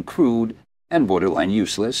had been crude and borderline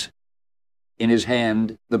useless. In his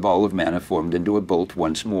hand, the ball of mana formed into a bolt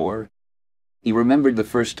once more. He remembered the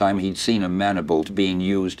first time he'd seen a mana bolt being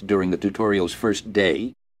used during the tutorial's first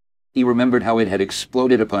day. He remembered how it had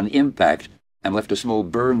exploded upon impact and left a small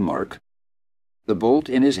burn mark. The bolt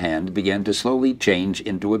in his hand began to slowly change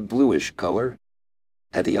into a bluish color.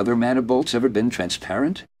 Had the other mana bolts ever been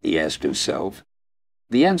transparent? He asked himself.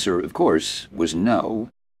 The answer, of course, was no.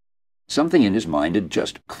 Something in his mind had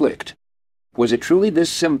just clicked. Was it truly this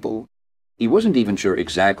simple? He wasn't even sure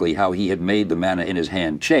exactly how he had made the mana in his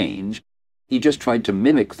hand change. He just tried to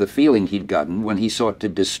mimic the feeling he'd gotten when he sought to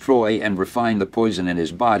destroy and refine the poison in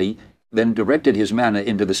his body, then directed his mana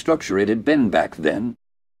into the structure it had been back then.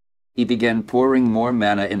 He began pouring more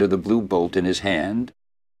mana into the blue bolt in his hand.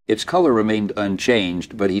 Its color remained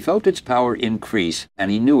unchanged, but he felt its power increase,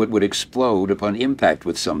 and he knew it would explode upon impact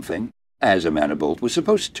with something, as a mana bolt was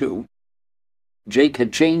supposed to. Jake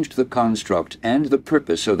had changed the construct and the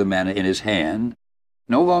purpose of the mana in his hand.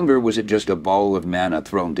 No longer was it just a ball of mana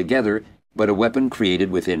thrown together, but a weapon created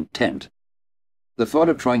with intent. The thought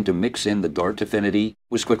of trying to mix in the dart affinity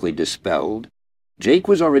was quickly dispelled. Jake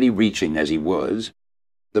was already reaching as he was.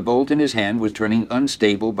 The bolt in his hand was turning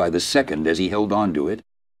unstable by the second as he held on to it,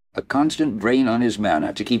 a constant drain on his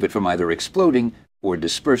mana to keep it from either exploding or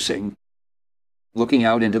dispersing. Looking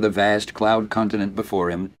out into the vast cloud continent before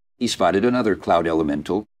him, he spotted another cloud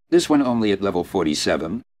elemental, this one only at level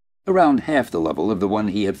 47, around half the level of the one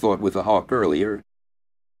he had fought with the hawk earlier.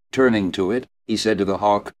 Turning to it, he said to the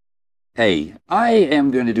hawk, "Hey, I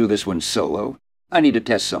am going to do this one solo. I need to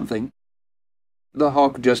test something." The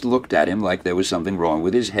hawk just looked at him like there was something wrong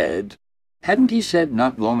with his head. Hadn't he said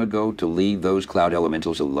not long ago to leave those cloud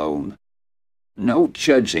elementals alone? "No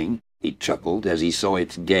judging," he chuckled as he saw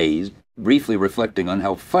its gaze, briefly reflecting on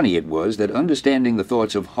how funny it was that understanding the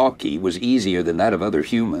thoughts of Hawkeye was easier than that of other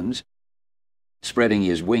humans. Spreading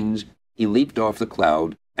his wings, he leaped off the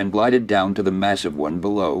cloud and glided down to the massive one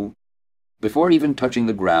below. Before even touching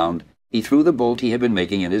the ground, he threw the bolt he had been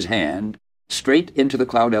making in his hand, straight into the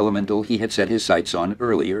cloud elemental he had set his sights on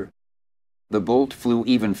earlier. The bolt flew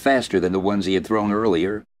even faster than the ones he had thrown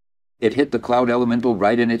earlier. It hit the cloud elemental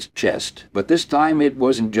right in its chest, but this time it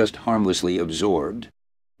wasn't just harmlessly absorbed.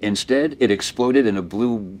 Instead, it exploded in a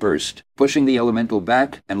blue burst, pushing the elemental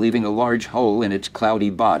back and leaving a large hole in its cloudy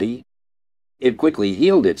body. It quickly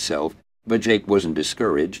healed itself, but Jake wasn't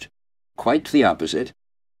discouraged. Quite the opposite.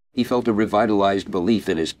 He felt a revitalized belief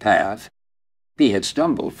in his path. He had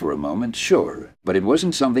stumbled for a moment, sure, but it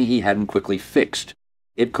wasn't something he hadn't quickly fixed.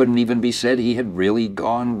 It couldn't even be said he had really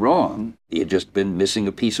gone wrong. He had just been missing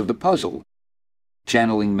a piece of the puzzle.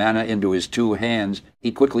 Channeling mana into his two hands,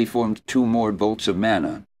 he quickly formed two more bolts of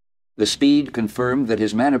mana. The speed confirmed that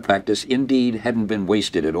his mana practice indeed hadn't been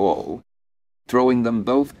wasted at all. Throwing them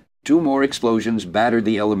both, two more explosions battered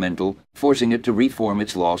the elemental, forcing it to reform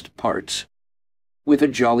its lost parts. With a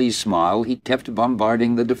jolly smile, he kept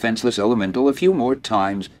bombarding the defenseless elemental a few more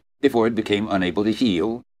times before it became unable to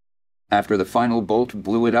heal. After the final bolt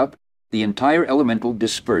blew it up, the entire elemental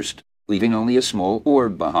dispersed, leaving only a small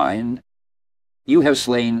orb behind. "You have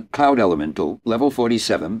slain Cloud Elemental, level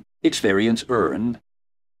 47, experience earned."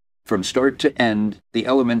 From start to end, the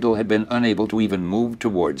elemental had been unable to even move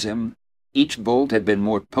towards him. Each bolt had been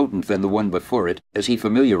more potent than the one before it, as he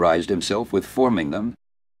familiarized himself with forming them.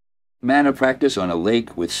 Mana practice on a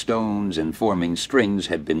lake with stones and forming strings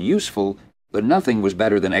had been useful, but nothing was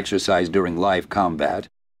better than exercise during live combat.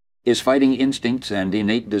 His fighting instincts and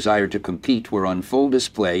innate desire to compete were on full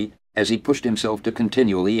display as he pushed himself to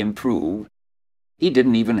continually improve. He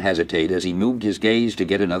didn't even hesitate as he moved his gaze to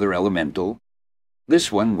get another elemental.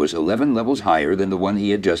 This one was 11 levels higher than the one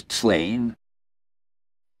he had just slain.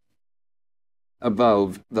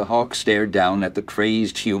 Above, the hawk stared down at the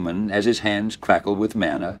crazed human as his hands crackled with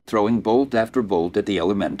mana, throwing bolt after bolt at the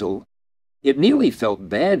elemental. It nearly felt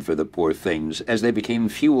bad for the poor things as they became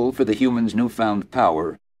fuel for the human's newfound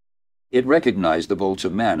power. It recognized the bolts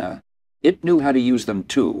of mana. It knew how to use them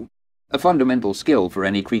too, a fundamental skill for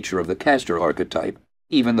any creature of the caster archetype,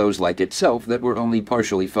 even those like itself that were only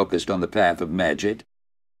partially focused on the path of magic.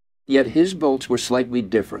 Yet his bolts were slightly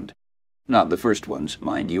different. Not the first ones,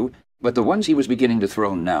 mind you, but the ones he was beginning to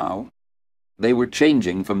throw now. They were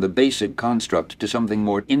changing from the basic construct to something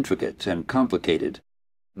more intricate and complicated.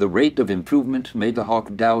 The rate of improvement made the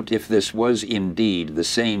hawk doubt if this was indeed the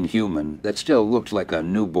same human that still looked like a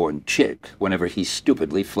newborn chick whenever he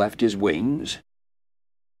stupidly flapped his wings.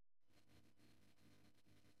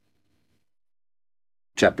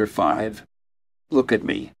 Chapter 5. Look at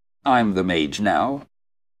me. I'm the mage now.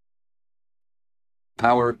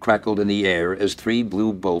 Power crackled in the air as 3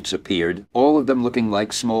 blue bolts appeared, all of them looking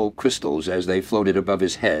like small crystals as they floated above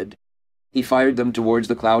his head. He fired them towards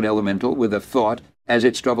the cloud elemental with a thought as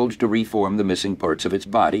it struggled to reform the missing parts of its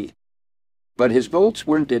body. But his bolts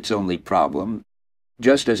weren't its only problem.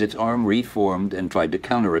 Just as its arm reformed and tried to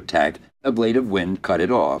counterattack, a blade of wind cut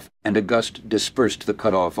it off, and a gust dispersed the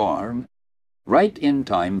cut-off arm. Right in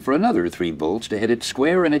time for another 3 bolts to hit it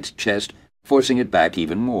square in its chest, forcing it back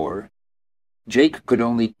even more. Jake could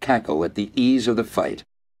only cackle at the ease of the fight.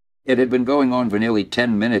 It had been going on for nearly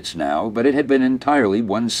 10 minutes now, but it had been entirely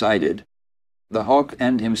one-sided. The hawk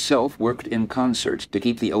and himself worked in concert to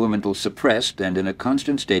keep the elemental suppressed and in a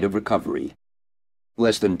constant state of recovery.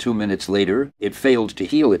 Less than 2 minutes later, it failed to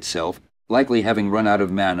heal itself, likely having run out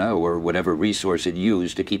of mana or whatever resource it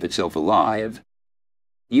used to keep itself alive.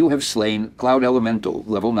 You have slain Cloud Elemental,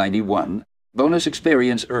 level 91. Bonus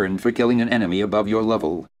experience earned for killing an enemy above your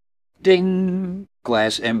level. Ding!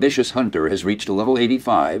 Class Ambitious Hunter has reached level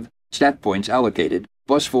 85. Stat points allocated,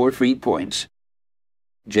 plus 4 free points.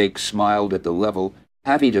 Jake smiled at the level,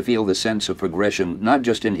 happy to feel the sense of progression not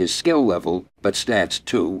just in his skill level, but stats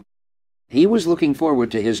too. He was looking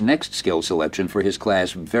forward to his next skill selection for his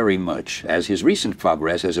class very much, as his recent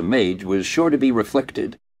progress as a mage was sure to be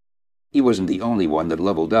reflected. He wasn't the only one that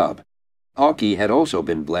leveled up. Hawkeye had also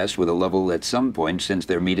been blessed with a level at some point since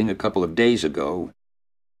their meeting a couple of days ago.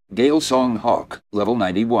 Gale Song Hawk, level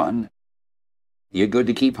 91. You good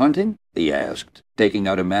to keep hunting? He asked, taking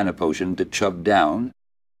out a mana potion to chub down.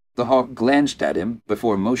 The hawk glanced at him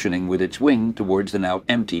before motioning with its wing towards the now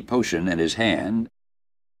empty potion in his hand.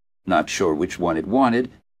 Not sure which one it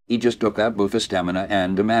wanted, he just took out both a stamina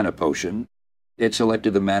and a mana potion. It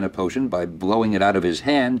selected the mana potion by blowing it out of his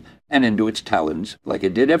hand and into its talons, like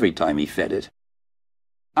it did every time he fed it.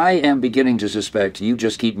 I am beginning to suspect you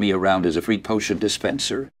just keep me around as a free potion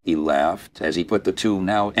dispenser, he laughed as he put the 2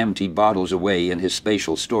 now empty bottles away in his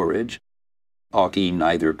spatial storage. Hawkeye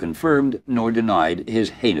neither confirmed nor denied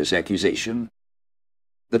his heinous accusation.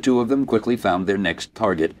 The 2 of them quickly found their next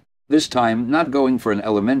target, this time not going for an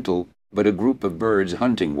elemental, but a group of birds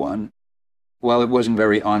hunting one. While it wasn't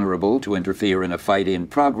very honorable to interfere in a fight in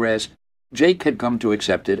progress, Jake had come to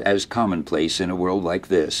accept it as commonplace in a world like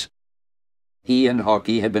this. He and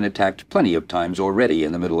Hawkeye had been attacked plenty of times already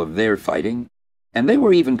in the middle of their fighting, and they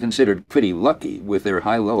were even considered pretty lucky with their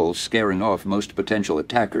high levels scaring off most potential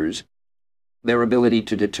attackers. Their ability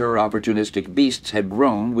to deter opportunistic beasts had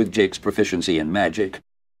grown with Jake's proficiency in magic.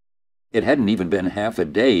 It hadn't even been half a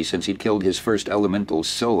day since he'd killed his first elemental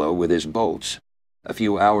solo with his bolts. A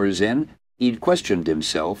few hours in, he'd questioned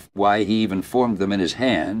himself why he even formed them in his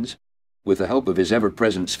hands. With the help of his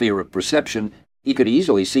ever-present sphere of perception, he could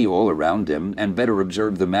easily see all around him and better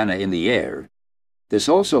observe the mana in the air. This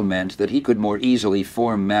also meant that he could more easily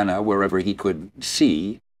form mana wherever he could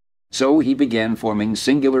see, so he began forming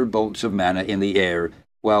singular bolts of mana in the air,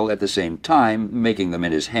 while at the same time making them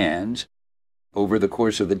in his hands. Over the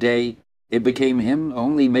course of the day, it became him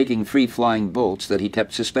only making free-flying bolts that he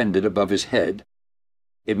kept suspended above his head.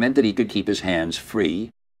 It meant that he could keep his hands free.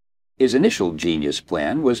 His initial genius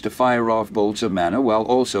plan was to fire off bolts of mana while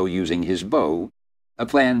also using his bow, a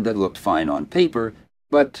plan that looked fine on paper,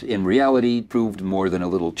 but in reality proved more than a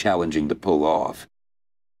little challenging to pull off.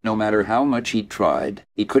 No matter how much he tried,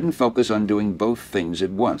 he couldn't focus on doing both things at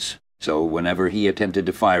once, so whenever he attempted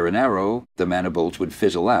to fire an arrow, the mana bolts would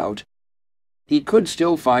fizzle out. He could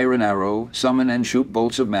still fire an arrow, summon and shoot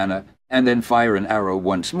bolts of mana, and then fire an arrow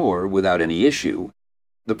once more without any issue.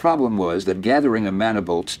 The problem was that gathering a mana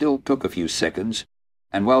bolt still took a few seconds,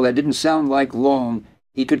 and while that didn't sound like long,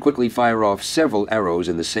 he could quickly fire off several arrows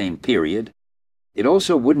in the same period. It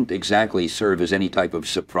also wouldn't exactly serve as any type of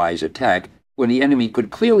surprise attack when the enemy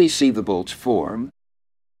could clearly see the bolts form,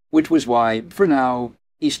 which was why, for now,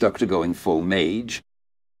 he stuck to going full mage.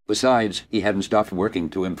 Besides, he hadn't stopped working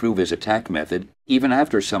to improve his attack method, even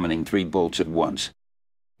after summoning 3 bolts at once.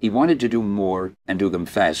 He wanted to do more and do them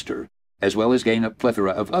faster, as well as gain a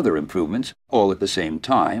plethora of other improvements, all at the same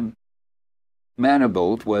time. Mana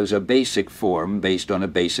Bolt was a basic form based on a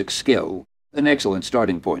basic skill. An excellent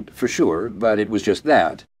starting point, for sure, but it was just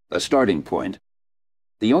that, a starting point.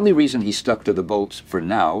 The only reason he stuck to the bolts for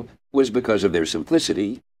now was because of their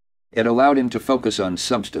simplicity. It allowed him to focus on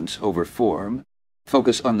substance over form,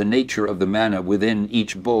 focus on the nature of the mana within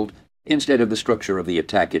each bolt instead of the structure of the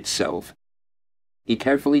attack itself. He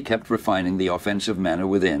carefully kept refining the offensive mana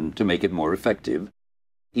within to make it more effective.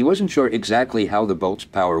 He wasn't sure exactly how the bolt's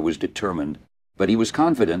power was determined, but he was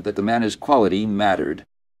confident that the mana's quality mattered.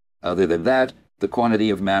 Other than that, the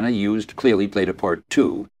quantity of mana used clearly played a part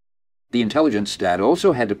too. The intelligence stat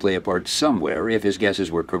also had to play a part somewhere if his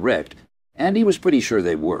guesses were correct, and he was pretty sure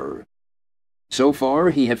they were. So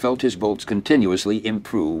far, he had felt his bolts continuously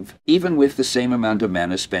improve, even with the same amount of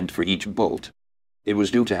mana spent for each bolt. It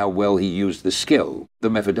was due to how well he used the skill, the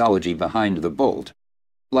methodology behind the bolt.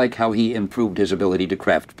 Like how he improved his ability to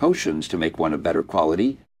craft potions to make one of better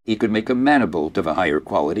quality, he could make a mana bolt of a higher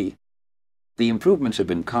quality. The improvements had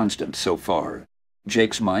been constant so far.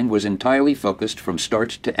 Jake's mind was entirely focused from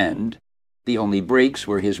start to end. The only breaks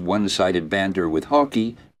were his one-sided banter with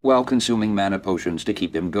Hawkeye while consuming mana potions to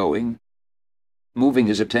keep him going. Moving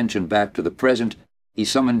his attention back to the present, he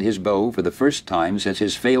summoned his bow for the first time since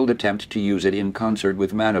his failed attempt to use it in concert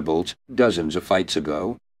with mana bolts dozens of fights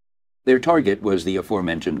ago. Their target was the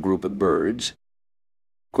aforementioned group of birds.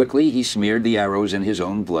 Quickly he smeared the arrows in his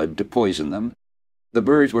own blood to poison them. The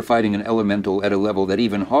birds were fighting an elemental at a level that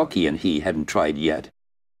even Hawkeye and he hadn't tried yet.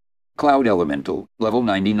 Cloud Elemental, level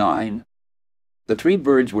 99. The 3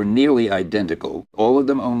 birds were nearly identical, all of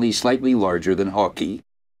them only slightly larger than Hawkeye.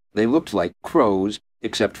 They looked like crows,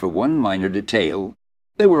 except for one minor detail.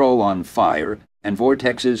 They were all on fire, and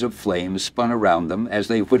vortexes of flame spun around them as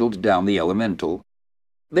they whittled down the elemental.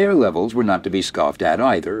 Their levels were not to be scoffed at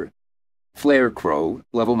either. Flare Crow,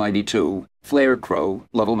 level 92, Flare Crow,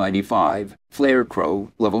 level 95, Flare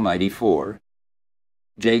Crow, level 94.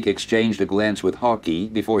 Jake exchanged a glance with Hawkeye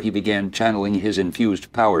before he began channeling his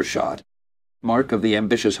infused power shot. Mark of the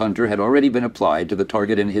Ambitious Hunter had already been applied to the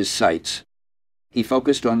target in his sights. He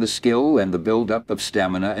focused on the skill and the build-up of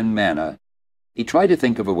stamina and mana. He tried to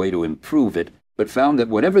think of a way to improve it, but found that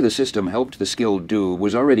whatever the system helped the skill do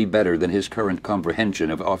was already better than his current comprehension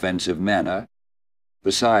of offensive mana.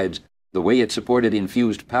 Besides, the way it supported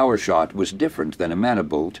infused power shot was different than a mana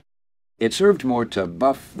bolt. It served more to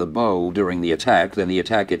buff the bow during the attack than the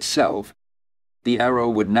attack itself. The arrow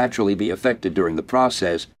would naturally be affected during the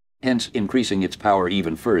process, hence increasing its power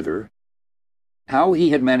even further. How he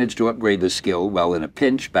had managed to upgrade the skill while in a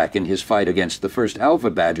pinch back in his fight against the first Alpha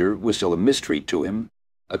Badger was still a mystery to him.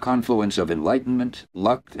 A confluence of enlightenment,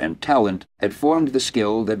 luck, and talent had formed the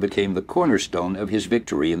skill that became the cornerstone of his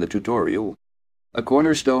victory in the tutorial. A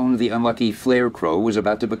cornerstone the unlucky Flare Crow was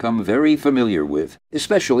about to become very familiar with,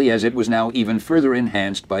 especially as it was now even further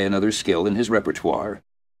enhanced by another skill in his repertoire.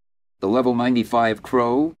 The level 95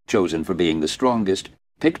 Crow, chosen for being the strongest,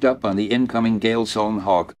 picked up on the incoming Gale-Song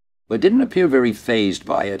Hawk, but didn't appear very fazed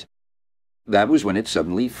by it. That was when it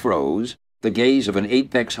suddenly froze, the gaze of an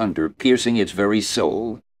apex hunter piercing its very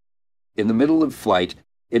soul. In the middle of flight,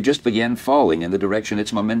 it just began falling in the direction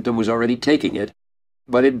its momentum was already taking it,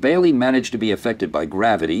 but it barely managed to be affected by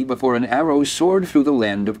gravity before an arrow soared through the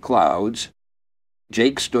land of clouds.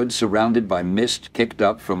 Jake stood surrounded by mist kicked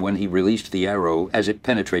up from when he released the arrow as it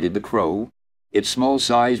penetrated the crow. Its small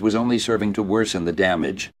size was only serving to worsen the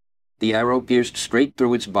damage. The arrow pierced straight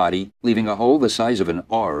through its body, leaving a hole the size of an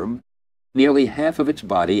arm. Nearly half of its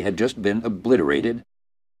body had just been obliterated.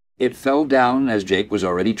 It fell down as Jake was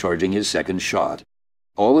already charging his second shot.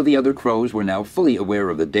 All of the other crows were now fully aware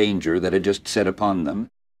of the danger that had just set upon them.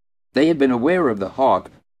 They had been aware of the hawk,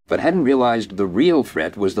 but hadn't realized the real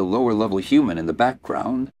threat was the lower-level human in the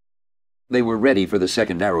background. They were ready for the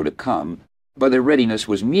second arrow to come, but their readiness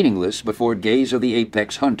was meaningless before gaze of the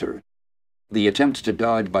apex hunter. The attempt to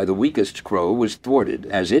dodge by the weakest crow was thwarted,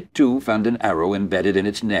 as it too found an arrow embedded in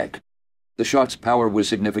its neck. The shot's power was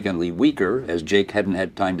significantly weaker, as Jake hadn't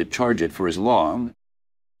had time to charge it for as long.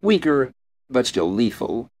 Weaker, but still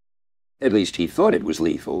lethal. At least he thought it was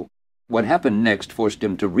lethal. What happened next forced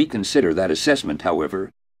him to reconsider that assessment,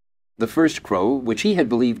 however. The first crow, which he had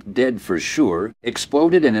believed dead for sure,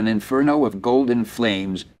 exploded in an inferno of golden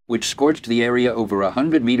flames, which scorched the area over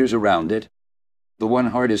 100 meters around it. The one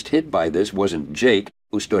hardest hit by this wasn't Jake,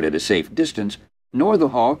 who stood at a safe distance, nor the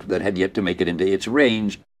hawk that had yet to make it into its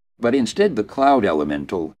range, but instead the cloud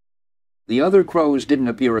elemental. The other crows didn't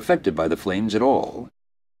appear affected by the flames at all.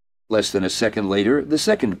 Less than a second later, the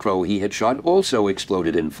second crow he had shot also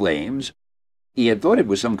exploded in flames. He had thought it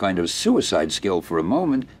was some kind of suicide skill for a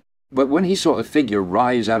moment, but when he saw a figure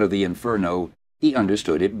rise out of the inferno, he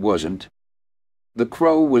understood it wasn't. The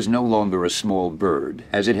crow was no longer a small bird,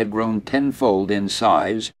 as it had grown tenfold in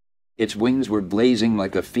size. Its wings were blazing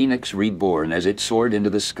like a phoenix reborn as it soared into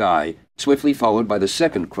the sky, swiftly followed by the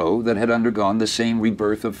second crow that had undergone the same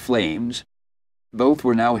rebirth of flames. Both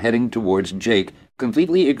were now heading towards Jake,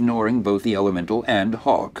 completely ignoring both the elemental and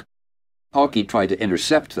Hawk. Hawky tried to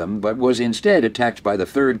intercept them, but was instead attacked by the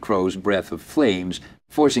third crow's breath of flames,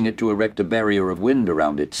 forcing it to erect a barrier of wind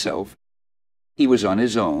around itself. He was on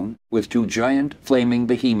his own, with two giant, flaming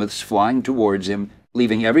behemoths flying towards him,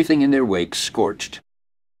 leaving everything in their wake scorched.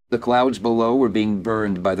 The clouds below were being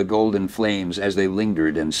burned by the golden flames as they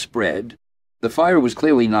lingered and spread. The fire was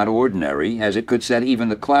clearly not ordinary, as it could set even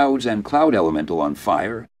the clouds and cloud elemental on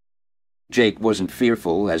fire. Jake wasn't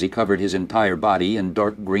fearful as he covered his entire body in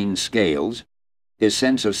dark green scales. His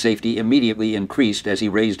sense of safety immediately increased as he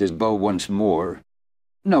raised his bow once more.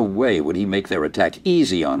 No way would he make their attack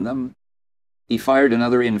easy on them. He fired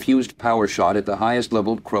another infused power shot at the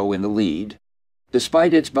highest-leveled crow in the lead.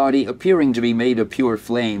 Despite its body appearing to be made of pure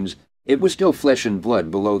flames, it was still flesh and blood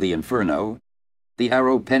below the inferno. The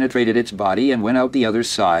arrow penetrated its body and went out the other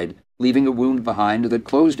side, leaving a wound behind that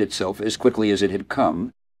closed itself as quickly as it had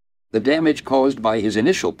come. The damage caused by his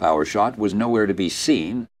initial power shot was nowhere to be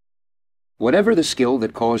seen. Whatever the skill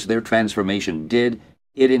that caused their transformation did,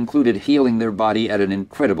 it included healing their body at an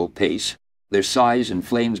incredible pace, their size and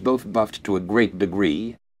flames both buffed to a great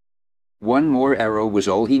degree. One more arrow was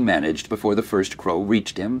all he managed before the first crow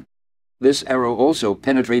reached him. This arrow also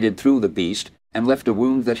penetrated through the beast and left a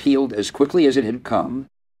wound that healed as quickly as it had come.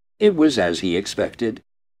 It was as he expected.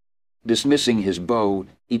 Dismissing his bow,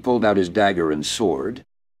 he pulled out his dagger and sword.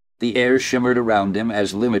 The air shimmered around him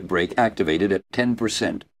as Limit Break activated at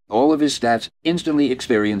 10%, all of his stats instantly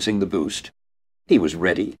experiencing the boost. He was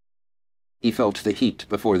ready. He felt the heat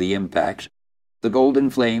before the impact. The golden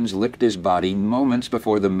flames licked his body moments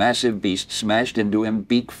before the massive beast smashed into him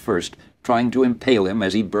beak first, trying to impale him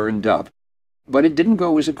as he burned up. But it didn't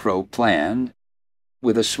go as a crow planned.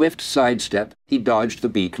 With a swift sidestep, he dodged the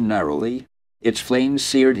beak narrowly. Its flames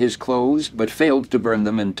seared his clothes, but failed to burn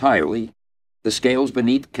them entirely. The scales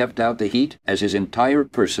beneath kept out the heat as his entire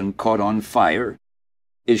person caught on fire.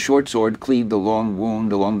 His short sword cleaved the long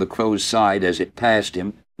wound along the crow's side as it passed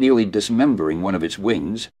him, nearly dismembering one of its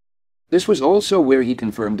wings. This was also where he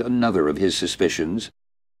confirmed another of his suspicions.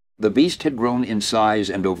 The beast had grown in size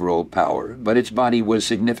and overall power, but its body was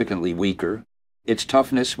significantly weaker. Its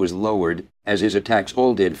toughness was lowered, as his attacks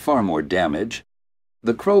all did far more damage.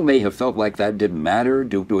 The crow may have felt like that didn't matter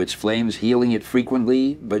due to its flames healing it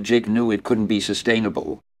frequently, but Jake knew it couldn't be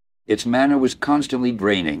sustainable. Its mana was constantly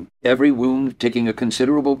draining, every wound taking a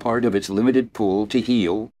considerable part of its limited pool to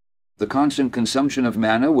heal. The constant consumption of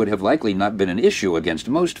mana would have likely not been an issue against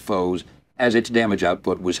most foes, as its damage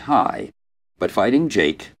output was high. But fighting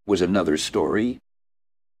Jake was another story.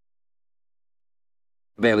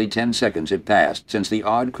 Barely 10 seconds had passed since the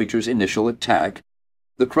odd creature's initial attack.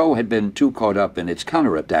 The crow had been too caught up in its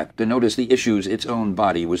counterattack to notice the issues its own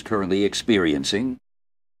body was currently experiencing.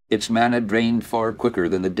 Its mana drained far quicker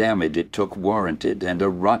than the damage it took warranted, and a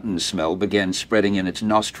rotten smell began spreading in its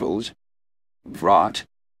nostrils. Rot.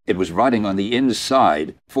 It was rotting on the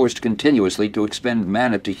inside, forced continuously to expend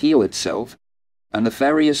mana to heal itself. A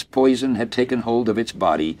nefarious poison had taken hold of its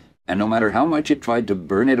body, and no matter how much it tried to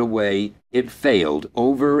burn it away, it failed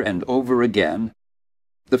over and over again.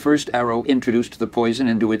 The first arrow introduced the poison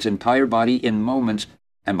into its entire body in moments,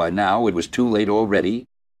 and by now it was too late already.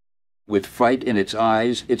 With fright in its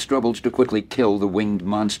eyes, it struggled to quickly kill the winged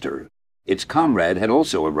monster. Its comrade had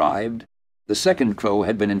also arrived. The second crow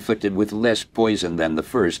had been inflicted with less poison than the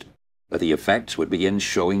first, but the effects would begin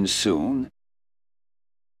showing soon.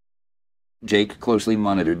 Jake closely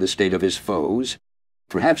monitored the state of his foes.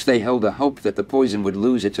 Perhaps they held a hope that the poison would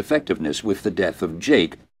lose its effectiveness with the death of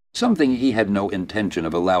Jake, something he had no intention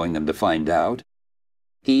of allowing them to find out.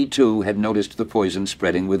 He, too, had noticed the poison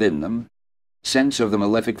spreading within them. Sense of the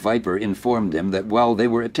malefic viper informed him that while they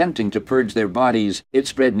were attempting to purge their bodies, it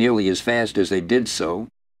spread nearly as fast as they did so.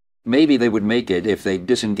 Maybe they would make it if they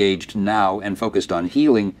disengaged now and focused on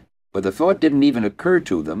healing, but the thought didn't even occur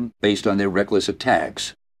to them based on their reckless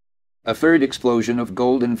attacks. A third explosion of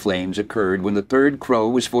golden flames occurred when the third crow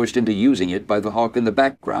was forced into using it by the hawk in the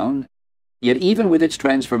background. Yet even with its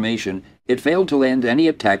transformation, it failed to land any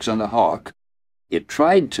attacks on the hawk. It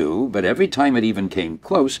tried to, but every time it even came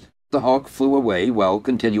close, the hawk flew away while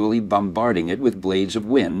continually bombarding it with blades of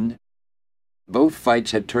wind. Both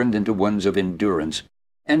fights had turned into ones of endurance,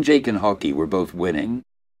 and Jake and Hawkeye were both winning.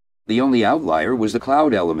 The only outlier was the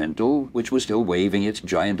cloud elemental, which was still waving its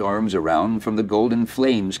giant arms around from the golden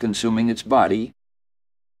flames consuming its body.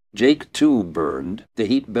 Jake, too, burned, the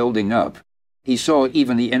heat building up. He saw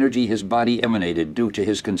even the energy his body emanated due to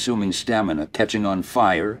his consuming stamina catching on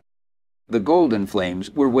fire. The golden flames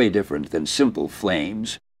were way different than simple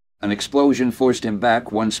flames. An explosion forced him back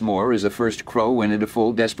once more as the first crow went into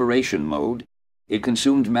full desperation mode. It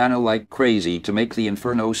consumed mana like crazy to make the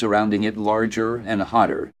inferno surrounding it larger and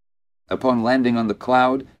hotter. Upon landing on the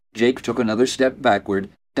cloud, Jake took another step backward,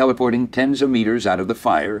 teleporting tens of meters out of the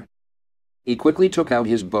fire. He quickly took out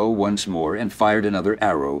his bow once more and fired another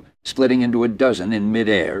arrow, splitting into a dozen in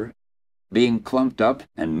mid-air. Being clumped up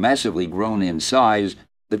and massively grown in size,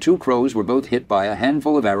 the two crows were both hit by a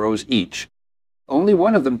handful of arrows each. Only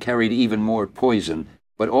one of them carried even more poison,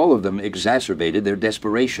 but all of them exacerbated their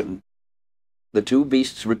desperation. The two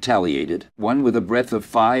beasts retaliated, one with a breath of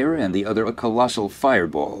fire and the other a colossal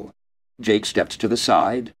fireball. Jake stepped to the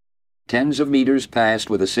side. Tens of meters passed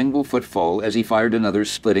with a single footfall as he fired another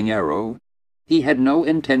splitting arrow. He had no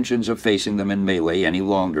intentions of facing them in melee any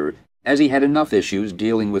longer, as he had enough issues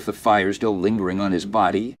dealing with the fire still lingering on his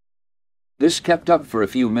body. This kept up for a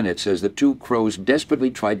few minutes as the two crows desperately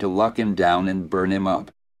tried to lock him down and burn him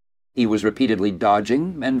up. He was repeatedly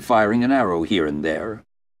dodging and firing an arrow here and there.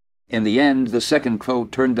 In the end, the second crow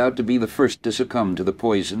turned out to be the first to succumb to the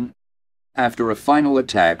poison. After a final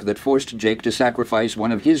attack that forced Jake to sacrifice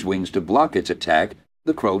one of his wings to block its attack,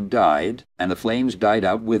 the crow died, and the flames died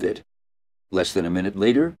out with it. Less than a minute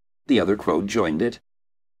later, the other crow joined it.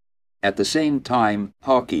 At the same time,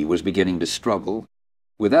 Hawkeye was beginning to struggle.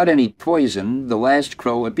 Without any poison, the last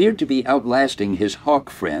crow appeared to be outlasting his hawk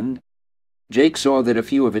friend. Jake saw that a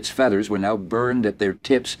few of its feathers were now burned at their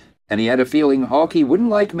tips, and he had a feeling Hawkeye wouldn't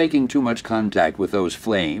like making too much contact with those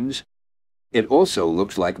flames. It also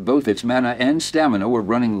looked like both its mana and stamina were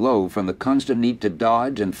running low from the constant need to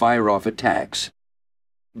dodge and fire off attacks.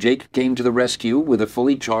 Jake came to the rescue with a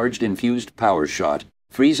fully charged infused power shot,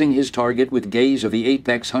 freezing his target with gaze of the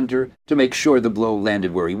apex hunter to make sure the blow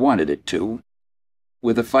landed where he wanted it to.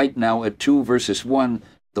 With the fight now at 2 versus 1,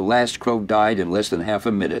 the last crow died in less than half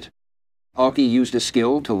a minute. Hawkeye used a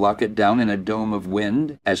skill to lock it down in a dome of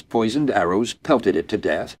wind as poisoned arrows pelted it to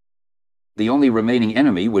death. The only remaining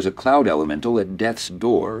enemy was a cloud elemental at death's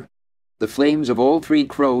door. The flames of all 3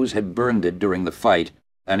 crows had burned it during the fight,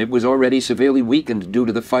 and it was already severely weakened due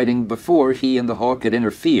to the fighting before he and the hawk had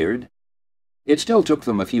interfered. It still took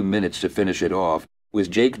them a few minutes to finish it off, with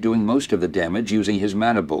Jake doing most of the damage using his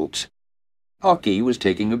mana bolts. Hawkeye was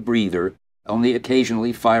taking a breather, only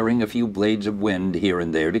occasionally firing a few blades of wind here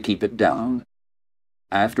and there to keep it down.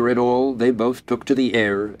 After it all, they both took to the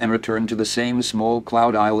air and returned to the same small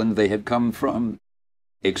cloud island they had come from.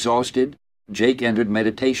 Exhausted, Jake entered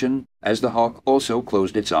meditation as the hawk also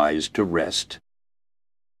closed its eyes to rest.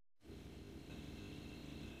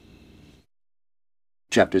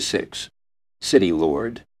 Chapter 6. City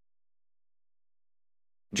Lord.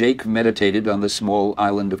 Jake meditated on the small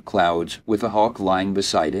island of clouds, with the hawk lying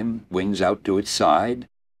beside him, wings out to its side.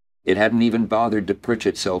 It hadn't even bothered to perch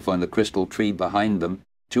itself on the crystal tree behind them,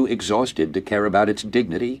 too exhausted to care about its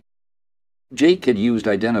dignity. Jake had used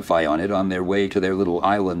Identify on it on their way to their little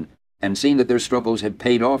island, and seen that their struggles had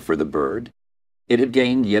paid off for the bird. It had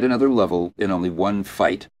gained yet another level in only one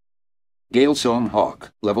fight. Galesong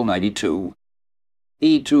Hawk, level 92.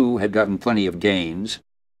 He, too, had gotten plenty of gains,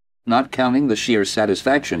 not counting the sheer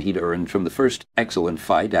satisfaction he'd earned from the first excellent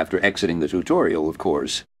fight after exiting the tutorial, of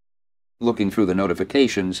course. Looking through the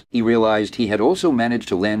notifications, he realized he had also managed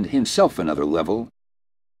to land himself another level.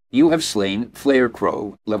 You have slain Flare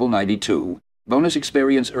Crow, level 92. Bonus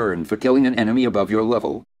experience earned for killing an enemy above your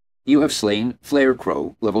level. You have slain Flare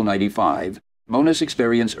Crow, level 95. Bonus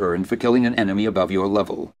experience earned for killing an enemy above your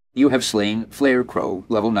level. You have slain Flare Crow,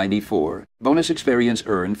 level 94. Bonus experience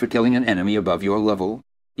earned for killing an enemy above your level.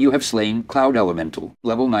 You have slain Cloud Elemental,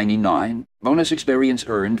 level 99. Bonus experience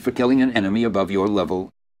earned for killing an enemy above your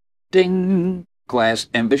level. Ding! Class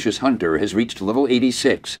Ambitious Hunter has reached level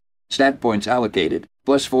 86. Stat points allocated,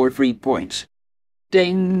 +4 free points.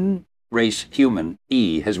 Ding! Race Human,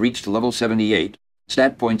 E, has reached level 78.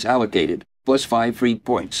 Stat points allocated, +5 free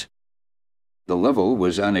points. The level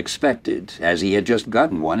was unexpected, as he had just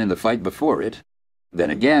gotten one in the fight before it. Then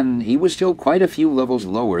again, he was still quite a few levels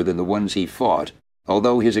lower than the ones he fought,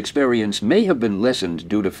 although his experience may have been lessened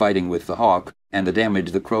due to fighting with the hawk and the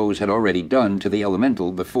damage the crows had already done to the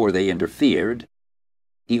elemental before they interfered.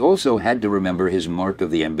 He also had to remember his mark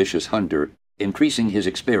of the Ambitious Hunter, increasing his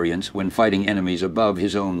experience when fighting enemies above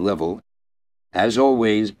his own level. As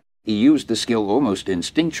always, He used the skill almost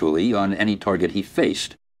instinctually on any target he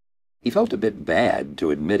faced. He felt a bit bad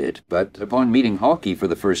to admit it, but upon meeting Hawkeye for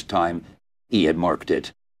the first time, he had marked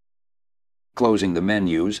it. Closing the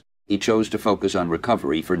menus, he chose to focus on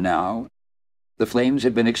recovery for now. The flames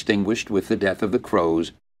had been extinguished with the death of the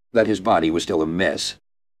crows, but his body was still a mess.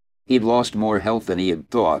 He'd lost more health than he had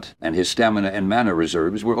thought, and his stamina and mana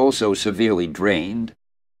reserves were also severely drained.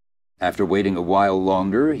 After waiting a while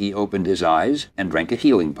longer, he opened his eyes and drank a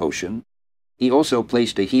healing potion. He also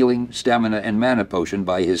placed a healing, stamina, and mana potion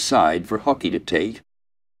by his side for Hawkeye to take.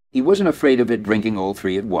 He wasn't afraid of it drinking all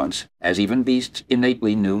three at once, as even beasts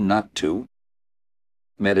innately knew not to.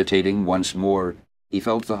 Meditating once more, he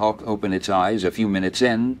felt the hawk open its eyes a few minutes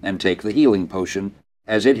in and take the healing potion,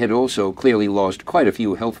 as it had also clearly lost quite a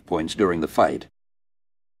few health points during the fight.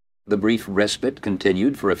 The brief respite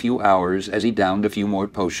continued for a few hours as he downed a few more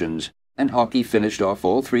potions, and Hawkeye finished off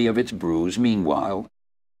all three of its brews meanwhile.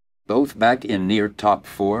 Both back in near top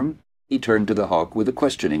form, he turned to the hawk with a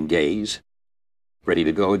questioning gaze. "Ready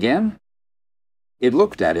to go again?" It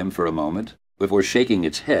looked at him for a moment, before shaking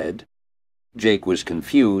its head. Jake was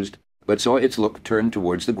confused, but saw its look turn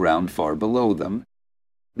towards the ground far below them.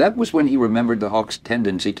 That was when he remembered the hawk's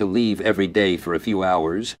tendency to leave every day for a few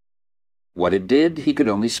hours. What it did, he could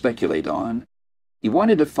only speculate on. He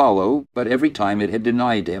wanted to follow, but every time it had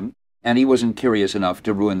denied him, and he wasn't curious enough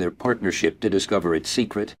to ruin their partnership to discover its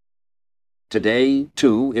secret. Today,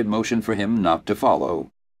 too, it motioned for him not to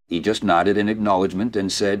follow. He just nodded in acknowledgement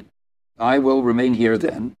and said, "I will remain here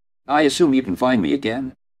then. I assume you can find me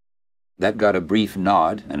again." That got a brief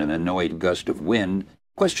nod and an annoyed gust of wind,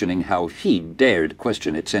 questioning how he dared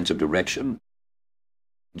question its sense of direction.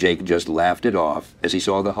 Jake just laughed it off as he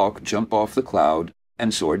saw the hawk jump off the cloud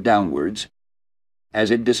and soar downwards.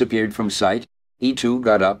 As it disappeared from sight, he too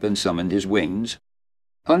got up and summoned his wings.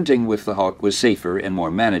 Hunting with the hawk was safer and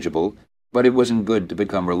more manageable, but it wasn't good to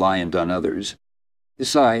become reliant on others.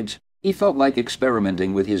 Besides, he felt like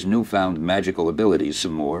experimenting with his newfound magical abilities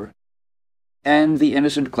some more. And the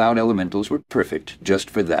innocent cloud elementals were perfect just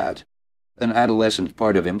for that. An adolescent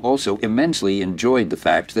part of him also immensely enjoyed the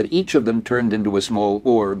fact that each of them turned into a small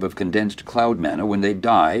orb of condensed cloud mana when they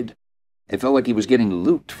died. It felt like he was getting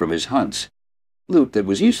loot from his hunts. Loot that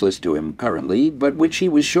was useless to him currently, but which he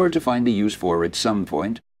was sure to find a use for at some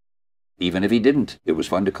point. Even if he didn't, it was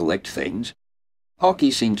fun to collect things. Hawkeye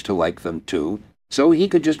seemed to like them too, so he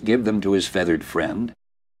could just give them to his feathered friend.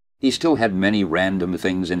 He still had many random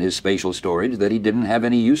things in his spatial storage that he didn't have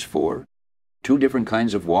any use for. 2 different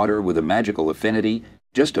kinds of water with a magical affinity,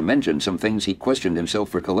 just to mention some things he questioned himself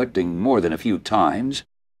for collecting more than a few times.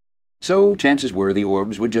 So chances were the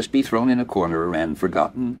orbs would just be thrown in a corner and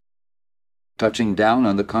forgotten. Touching down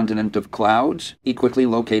on the continent of clouds, he quickly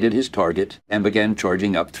located his target and began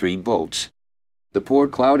charging up 3 bolts. The poor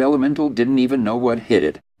cloud elemental didn't even know what hit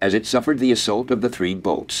it, as it suffered the assault of the 3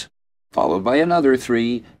 bolts, followed by another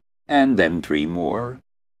 3, and then 3 more.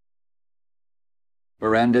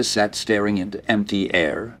 Miranda sat staring into empty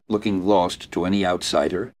air, looking lost to any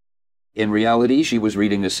outsider. In reality, she was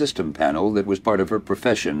reading a system panel that was part of her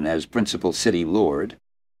profession as Principal City Lord.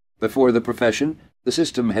 Before the profession, the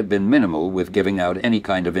system had been minimal with giving out any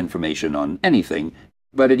kind of information on anything,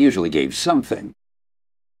 but it usually gave something.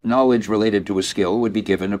 Knowledge related to a skill would be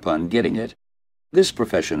given upon getting it. This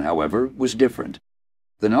profession, however, was different.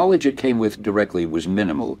 The knowledge it came with directly was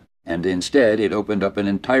minimal, and instead it opened up an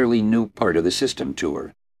entirely new part of the system to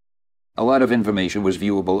her. A lot of information was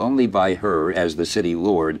viewable only by her as the city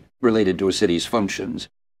lord, related to a city's functions.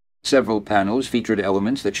 Several panels featured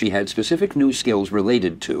elements that she had specific new skills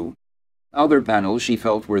related to. Other panels she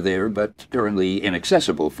felt were there but currently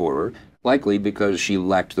inaccessible for her, likely because she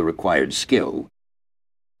lacked the required skill.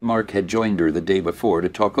 Mark had joined her the day before to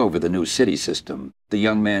talk over the new city system, the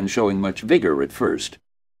young man showing much vigor at first.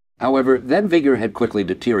 However, that vigor had quickly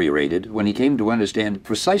deteriorated when he came to understand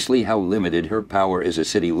precisely how limited her power as a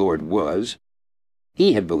city lord was.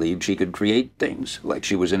 He had believed she could create things, like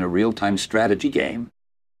she was in a real-time strategy game.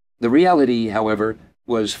 The reality, however,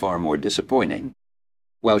 was far more disappointing.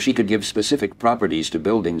 While she could give specific properties to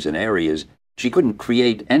buildings and areas, she couldn't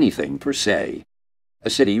create anything per se. A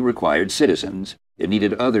city required citizens. It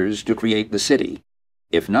needed others to create the city.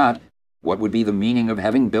 If not, what would be the meaning of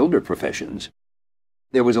having builder professions?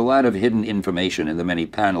 There was a lot of hidden information in the many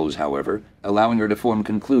panels, however, allowing her to form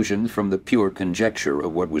conclusions from the pure conjecture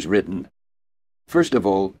of what was written. First of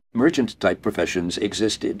all, merchant-type professions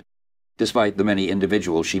existed. Despite the many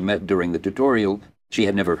individuals she met during the tutorial, she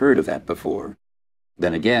had never heard of that before.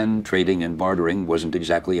 Then again, trading and bartering wasn't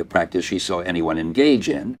exactly a practice she saw anyone engage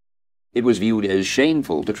in. It was viewed as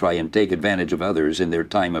shameful to try and take advantage of others in their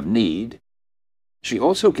time of need. She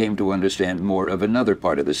also came to understand more of another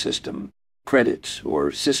part of the system, credits,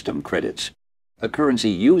 or system credits, a currency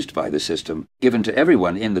used by the system, given to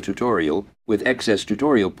everyone in the tutorial, with excess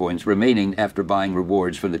tutorial points remaining after buying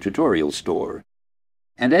rewards from the tutorial store.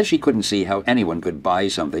 And as she couldn't see how anyone could buy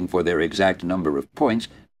something for their exact number of points,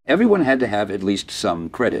 everyone had to have at least some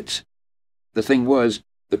credits. The thing was,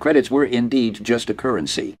 the credits were indeed just a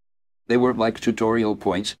currency. They were like tutorial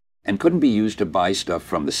points and couldn't be used to buy stuff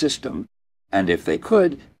from the system, and if they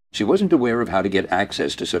could, she wasn't aware of how to get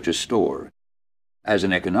access to such a store. As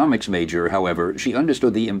an economics major, however, she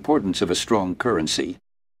understood the importance of a strong currency.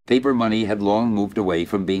 Paper money had long moved away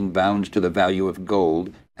from being bound to the value of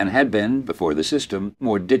gold and had been, before the system,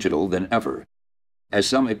 more digital than ever. As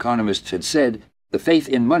some economists had said, the faith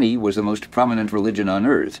in money was the most prominent religion on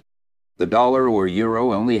earth. The dollar or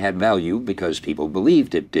euro only had value because people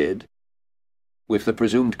believed it did. With the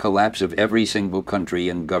presumed collapse of every single country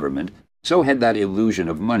and government, so had that illusion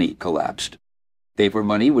of money collapsed. Paper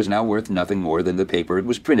money was now worth nothing more than the paper it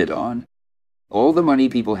was printed on. All the money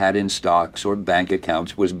people had in stocks or bank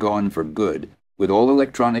accounts was gone for good, with all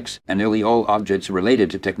electronics and nearly all objects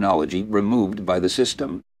related to technology removed by the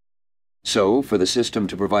system. So, for the system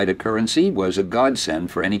to provide a currency was a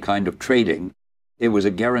godsend for any kind of trading. It was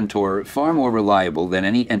a guarantor far more reliable than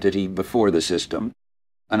any entity before the system,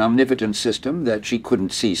 an omnipotent system that she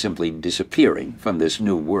couldn't see simply disappearing from this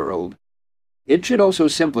new world. It should also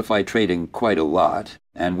simplify trading quite a lot,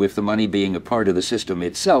 and with the money being a part of the system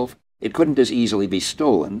itself, it couldn't as easily be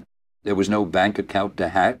stolen. There was no bank account to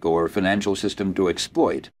hack or financial system to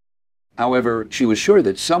exploit. However, she was sure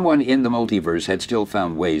that someone in the multiverse had still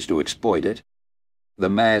found ways to exploit it. The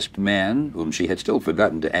masked man, whom she had still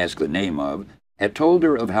forgotten to ask the name of, had told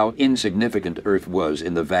her of how insignificant Earth was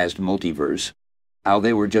in the vast multiverse, how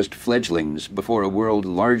they were just fledglings before a world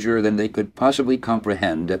larger than they could possibly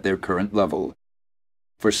comprehend at their current level.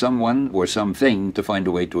 For someone or something to find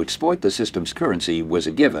a way to exploit the system's currency was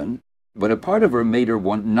a given, but a part of her made her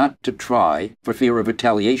want not to try for fear of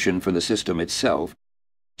retaliation from the system itself.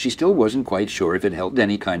 She still wasn't quite sure if it held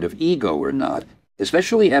any kind of ego or not,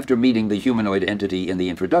 especially after meeting the humanoid entity in the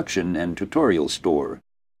introduction and tutorial store.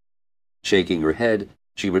 Shaking her head,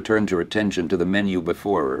 she returned her attention to the menu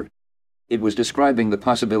before her. It was describing the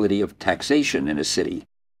possibility of taxation in a city.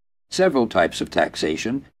 Several types of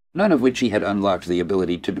taxation, none of which she had unlocked the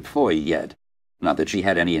ability to deploy yet. Not that she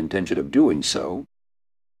had any intention of doing so.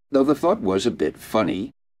 Though the thought was a bit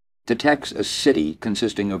funny. To tax a city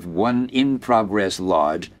consisting of one in-progress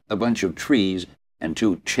lodge, a bunch of trees, and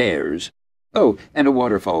 2 chairs. Oh, and a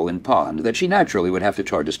waterfall and pond that she naturally would have to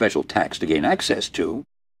charge a special tax to gain access to.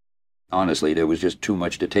 Honestly, there was just too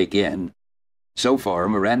much to take in. So far,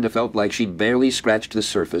 Miranda felt like she'd barely scratched the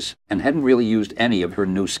surface and hadn't really used any of her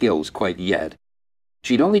new skills quite yet.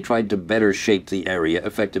 She'd only tried to better shape the area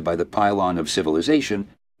affected by the pylon of civilization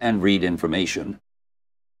and read information.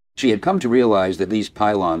 She had come to realize that these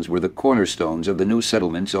pylons were the cornerstones of the new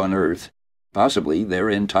settlements on Earth, possibly their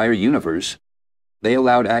entire universe. They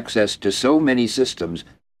allowed access to so many systems,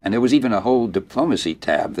 and there was even a whole diplomacy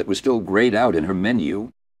tab that was still grayed out in her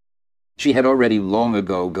menu. She had already long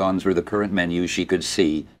ago gone through the current menus she could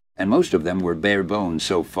see, and most of them were bare bones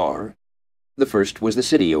so far. The first was the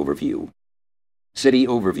city overview. City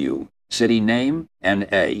overview. City name,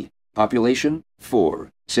 N.A. Population,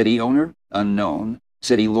 4. City owner, unknown.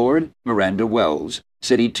 City lord, Miranda Wells.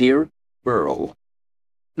 City tier, Earl.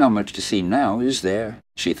 Not much to see now, is there?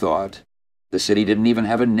 She thought. The city didn't even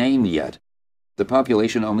have a name yet. The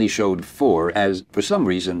population only showed 4 as, for some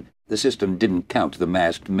reason, the system didn't count the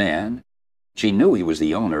masked man. She knew he was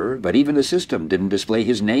the owner, but even the system didn't display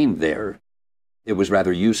his name there. It was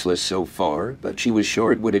rather useless so far, but she was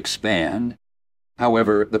sure it would expand.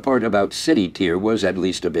 However, the part about city tier was at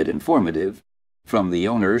least a bit informative. From the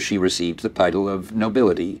owner she received the title of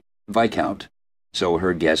nobility, Viscount, so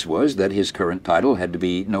her guess was that his current title had to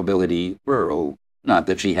be nobility Earl, not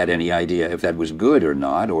that she had any idea if that was good or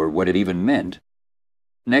not, or what it even meant.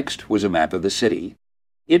 Next was a map of the city.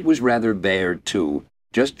 It was rather bare, too,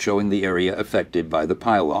 just showing the area affected by the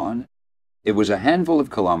pylon. It was a handful of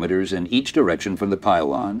kilometers in each direction from the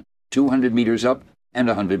pylon, 200 meters up and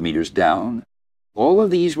 100 meters down. All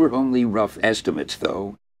of these were only rough estimates,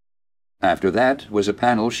 though. After that was a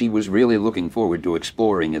panel she was really looking forward to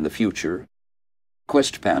exploring in the future.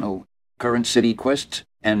 Quest panel. Current city quests,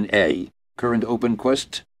 N.A. Current open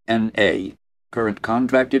quests, N.A. Current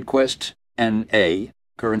contracted quests, N.A.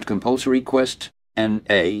 Current compulsory quests,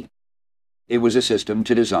 N.A. It was a system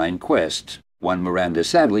to design quests, one Miranda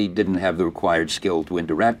sadly didn't have the required skill to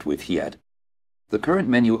interact with yet. The current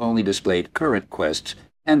menu only displayed current quests,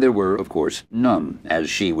 And there were, of course, none, as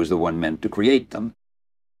she was the one meant to create them.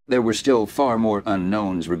 There were still far more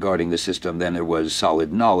unknowns regarding the system than there was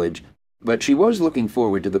solid knowledge, but she was looking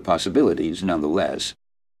forward to the possibilities nonetheless.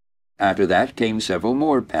 After that came several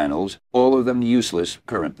more panels, all of them useless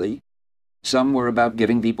currently. Some were about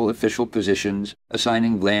giving people official positions,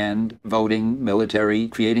 assigning land, voting, military,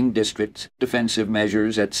 creating districts, defensive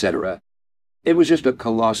measures, etc. It was just a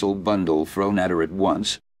colossal bundle thrown at her at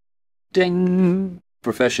once. Ding!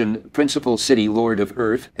 Profession Principal City Lord of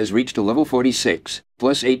Earth has reached a level 46,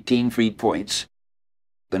 plus 18 free points.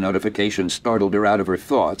 The notification startled her out of her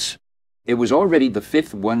thoughts. It was already the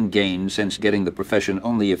fifth one gained since getting the profession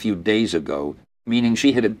only a few days ago, meaning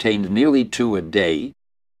she had obtained nearly 2 a day.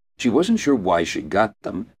 She wasn't sure why she got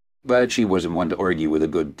them, but she wasn't one to argue with a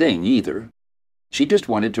good thing either. She just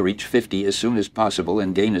wanted to reach 50 as soon as possible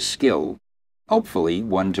and gain a skill, hopefully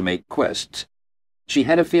one to make quests. She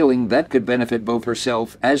had a feeling that could benefit both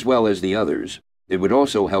herself as well as the others. It would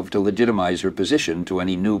also help to legitimize her position to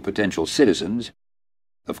any new potential citizens.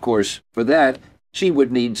 Of course, for that, she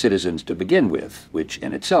would need citizens to begin with, which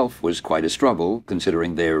in itself was quite a struggle,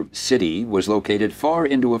 considering their city was located far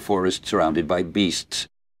into a forest surrounded by beasts.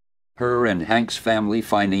 Her and Hank's family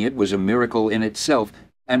finding it was a miracle in itself,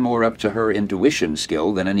 and more up to her intuition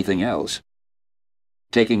skill than anything else.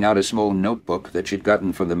 Taking out a small notebook that she'd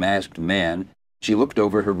gotten from the masked man, she looked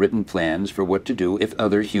over her written plans for what to do if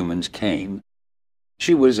other humans came.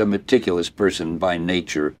 She was a meticulous person by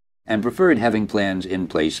nature, and preferred having plans in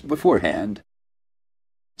place beforehand.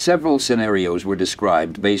 Several scenarios were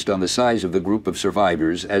described based on the size of the group of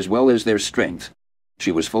survivors as well as their strength.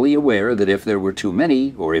 She was fully aware that if there were too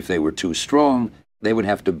many, or if they were too strong, they would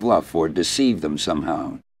have to bluff or deceive them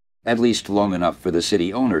somehow, at least long enough for the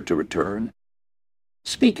city owner to return.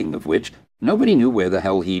 Speaking of which, nobody knew where the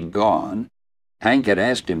hell he'd gone. Hank had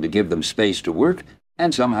asked him to give them space to work,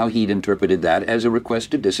 and somehow he'd interpreted that as a request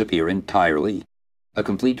to disappear entirely. A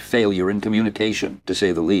complete failure in communication, to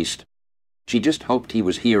say the least. She just hoped he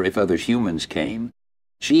was here if other humans came.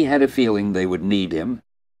 She had a feeling they would need him.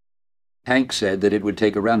 Hank said that it would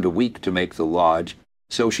take around a week to make the lodge,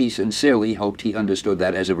 so she sincerely hoped he understood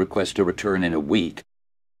that as a request to return in a week.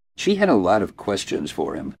 She had a lot of questions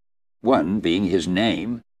for him, one being his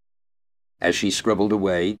name. As she scribbled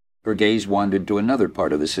away, her gaze wandered to another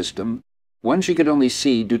part of the system, one she could only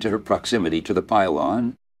see due to her proximity to the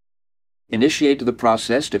pylon. Initiate the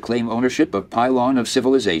process to claim ownership of Pylon of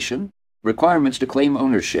Civilization. Requirements to claim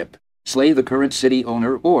ownership. Slay the current city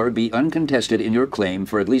owner or be uncontested in your claim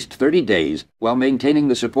for at least 30 days while maintaining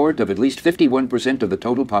the support of at least 51% of the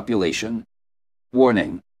total population.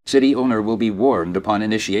 Warning. City owner will be warned upon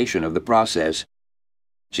initiation of the process.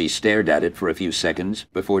 She stared at it for a few seconds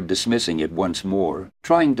before dismissing it once more,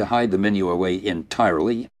 trying to hide the menu away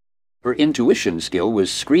entirely. Her intuition skill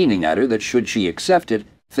was screaming at her that should she accept it,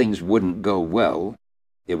 things wouldn't go well.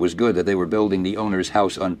 It was good that they were building the owner's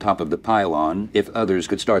house on top of the pylon, if others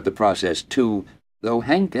could start the process too, though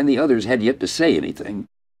Hank and the others had yet to say anything.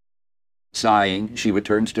 Sighing, she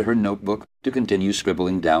returns to her notebook to continue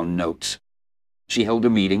scribbling down notes. She held a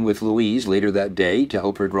meeting with Louise later that day to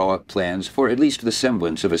help her draw up plans for at least the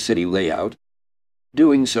semblance of a city layout.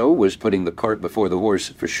 Doing so was putting the cart before the horse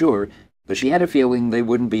for sure, but she had a feeling they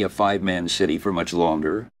wouldn't be a 5-man city for much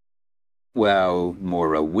longer. Well,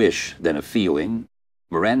 more a wish than a feeling.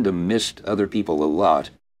 Miranda missed other people a lot,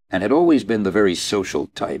 and had always been the very social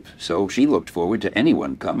type, so she looked forward to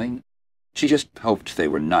anyone coming. She just hoped they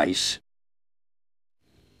were nice.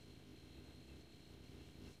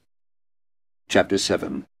 Chapter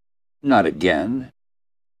 7. Not Again.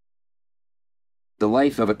 The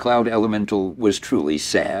life of a cloud elemental was truly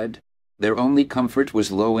sad. Their only comfort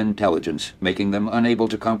was low intelligence, making them unable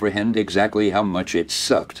to comprehend exactly how much it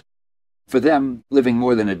sucked. For them, living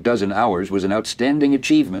more than a dozen hours was an outstanding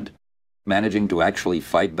achievement. Managing to actually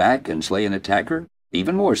fight back and slay an attacker,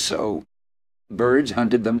 even more so. Birds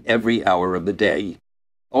hunted them every hour of the day.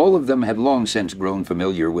 All of them had long since grown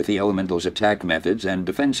familiar with the elemental's attack methods and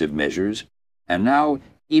defensive measures, and now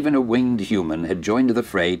even a winged human had joined the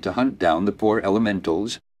fray to hunt down the poor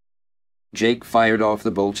elementals. Jake fired off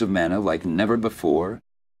the bolts of mana like never before,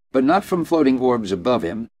 but not from floating orbs above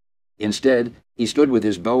him. Instead, he stood with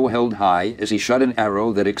his bow held high as he shot an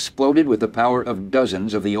arrow that exploded with the power of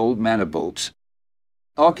dozens of the old mana bolts.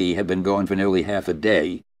 Aki had been gone for nearly half a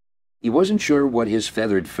day. He wasn't sure what his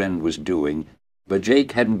feathered friend was doing, but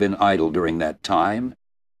Jake hadn't been idle during that time.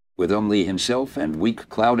 With only himself and weak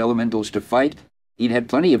cloud elementals to fight, he'd had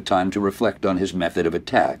plenty of time to reflect on his method of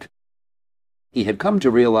attack. He had come to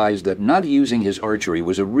realize that not using his archery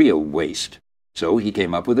was a real waste, so he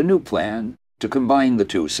came up with a new plan, to combine the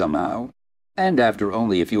two somehow. and after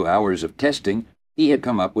only a few hours of testing, he had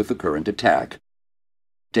come up with the current attack.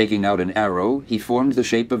 Taking out an arrow, he formed the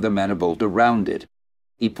shape of the mana bolt around it.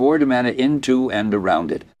 He poured mana into and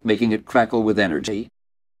around it, making it crackle with energy.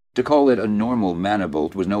 To call it a normal mana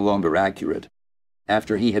bolt was no longer accurate.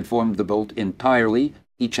 After he had formed the bolt entirely,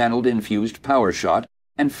 he channeled infused power shot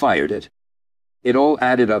and fired it. It all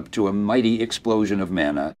added up to a mighty explosion of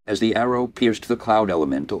mana as the arrow pierced the cloud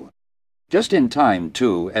elemental. Just in time,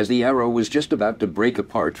 too, as the arrow was just about to break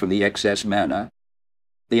apart from the excess mana.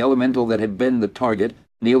 The elemental that had been the target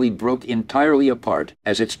nearly broke entirely apart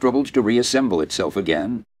as it struggled to reassemble itself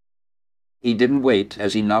again. He didn't wait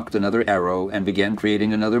as he knocked another arrow and began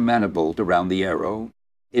creating another mana bolt around the arrow.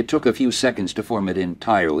 It took a few seconds to form it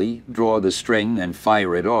entirely, draw the string, and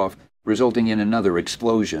fire it off, resulting in another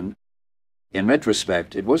explosion. In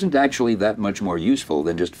retrospect, it wasn't actually that much more useful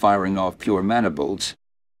than just firing off pure mana bolts.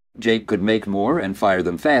 Jake could make more and fire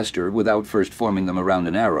them faster without first forming them around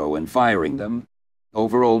an arrow and firing them.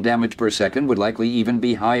 Overall damage per second would likely even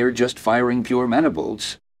be higher just firing pure mana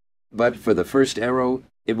bolts. But for the first arrow,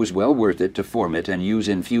 it was well worth it to form it and use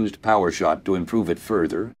infused power shot to improve it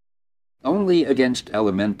further. Only against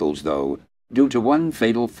elementals, though, due to one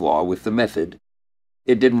fatal flaw with the method.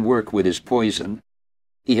 It didn't work with his poison.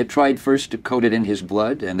 He had tried first to coat it in his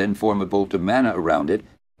blood and then form a bolt of mana around it,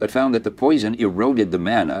 but found that the poison eroded the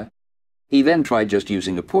mana. He then tried just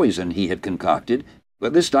using a poison he had concocted,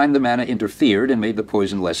 but this time the mana interfered and made the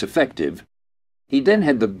poison less effective. He then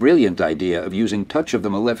had the brilliant idea of using Touch of the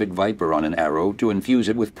Malefic Viper on an arrow to infuse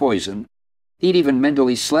it with poison. He'd even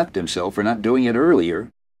mentally slapped himself for not doing it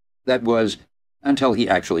earlier. That was, until he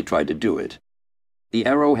actually tried to do it. The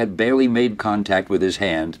arrow had barely made contact with his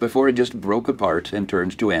hand before it just broke apart and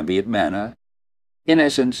turned to ambient mana. In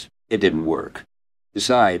essence, it didn't work.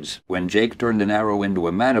 Besides, when Jake turned an arrow into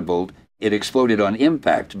a mana bolt, it exploded on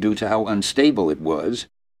impact due to how unstable it was.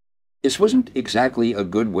 This wasn't exactly a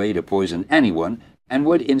good way to poison anyone, and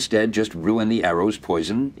would instead just ruin the arrow's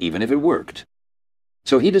poison, even if it worked.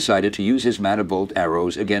 So he decided to use his mana bolt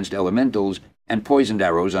arrows against elementals and poisoned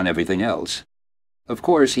arrows on everything else. Of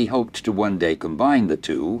course, he hoped to one day combine the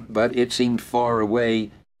two, but it seemed far away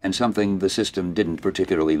and something the system didn't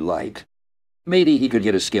particularly like. Maybe he could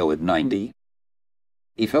get a skill at 90.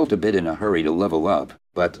 He felt a bit in a hurry to level up,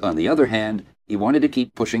 but on the other hand, he wanted to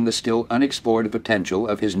keep pushing the still unexplored potential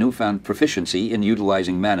of his newfound proficiency in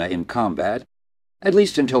utilizing mana in combat, at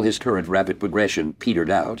least until his current rapid progression petered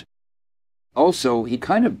out. Also, he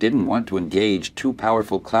kind of didn't want to engage two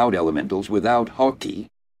powerful cloud elementals without Hawkeye.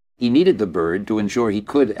 He needed the bird to ensure he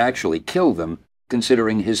could actually kill them,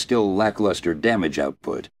 considering his still lackluster damage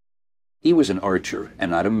output. He was an archer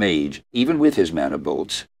and not a mage, even with his mana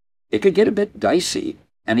bolts. It could get a bit dicey,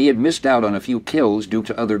 and he had missed out on a few kills due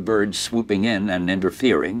to other birds swooping in and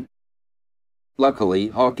interfering. Luckily,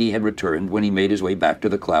 Hawkeye had returned when he made his way back to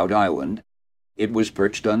the Cloud Island. It was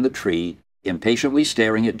perched on the tree, impatiently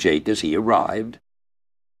staring at Jake as he arrived.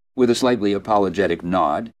 With a slightly apologetic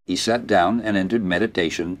nod, he sat down and entered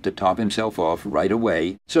meditation to top himself off right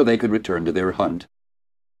away so they could return to their hunt.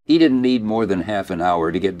 He didn't need more than half an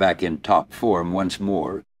hour to get back in top form once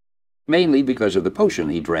more, mainly because of the potion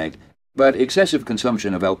he drank, but excessive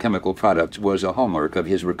consumption of alchemical products was a hallmark of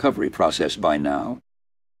his recovery process by now.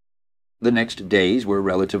 The next days were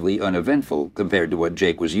relatively uneventful compared to what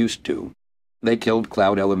Jake was used to. They killed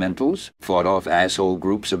cloud elementals, fought off asshole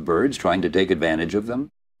groups of birds trying to take advantage of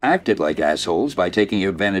them, acted like assholes by taking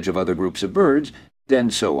advantage of other groups of birds,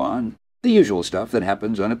 then so on. The usual stuff that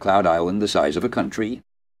happens on a cloud island the size of a country.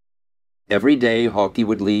 Every day Hawkeye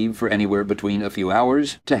would leave for anywhere between a few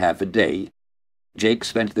hours to half a day. Jake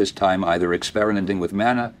spent this time either experimenting with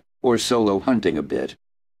mana or solo hunting a bit.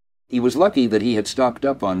 He was lucky that he had stocked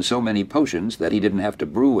up on so many potions that he didn't have to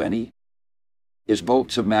brew any. His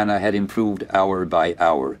bolts of mana had improved hour by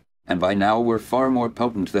hour, and by now were far more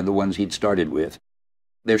potent than the ones he'd started with.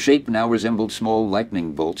 Their shape now resembled small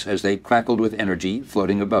lightning bolts as they crackled with energy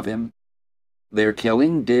floating above him. Their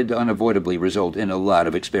killing did unavoidably result in a lot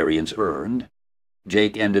of experience earned.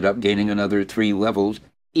 Jake ended up gaining another 3 levels,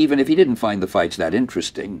 even if he didn't find the fights that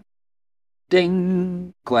interesting.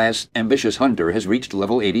 Ding! Class Ambitious Hunter has reached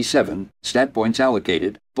level 87, stat points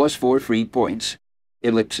allocated, plus 4 free points.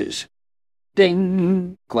 Ellipsis.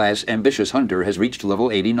 Ding! Class Ambitious Hunter has reached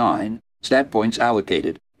level 89, stat points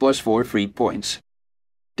allocated, plus 4 free points.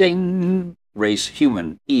 Ding! Race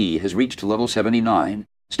Human E has reached level 79,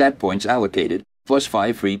 stat points allocated, plus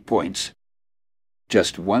 5 free points.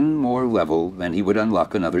 Just one more level, and he would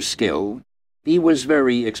unlock another skill. He was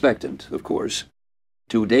very expectant, of course.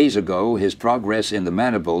 2 days ago, his progress in the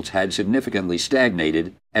mana bolts had significantly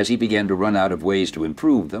stagnated as he began to run out of ways to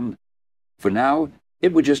improve them. For now,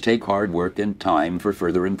 it would just take hard work and time for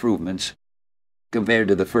further improvements. Compared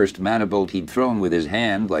to the first mana bolt he'd thrown with his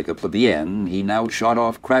hand like a plebeian, he now shot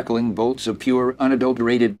off crackling bolts of pure,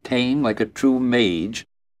 unadulterated pain like a true mage.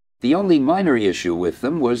 The only minor issue with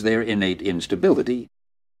them was their innate instability.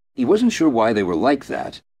 He wasn't sure why they were like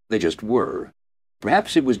that. They just were.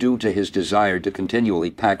 Perhaps it was due to his desire to continually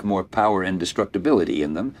pack more power and destructibility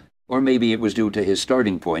in them, or maybe it was due to his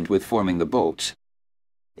starting point with forming the bolts.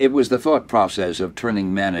 It was the thought process of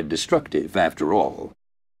turning mana destructive, after all.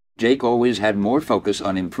 Jake always had more focus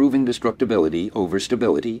on improving destructibility over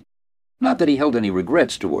stability. Not that he held any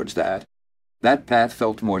regrets towards that. That path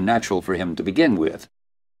felt more natural for him to begin with.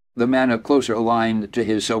 The mana closer aligned to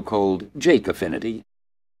his so-called Jake affinity.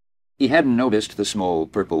 He hadn't noticed the small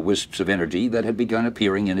purple wisps of energy that had begun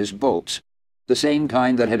appearing in his bolts, the same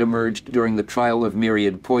kind that had emerged during the trial of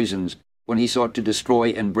myriad poisons when he sought to destroy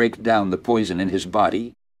and break down the poison in his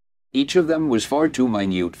body. Each of them was far too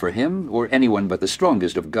minute for him or anyone but the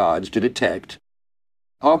strongest of gods to detect.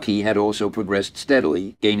 Hawkeye had also progressed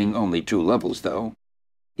steadily, gaining only 2 levels, though.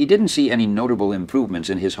 He didn't see any notable improvements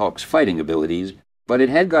in his hawk's fighting abilities, but it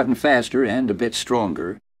had gotten faster and a bit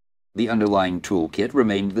stronger. The underlying toolkit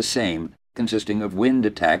remained the same, consisting of wind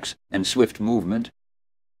attacks and swift movement.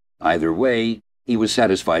 Either way, he was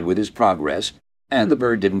satisfied with his progress, and the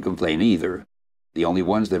bird didn't complain either. The only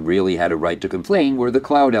ones that really had a right to complain were the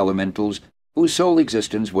cloud elementals, whose sole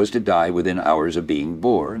existence was to die within hours of being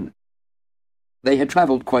born. They had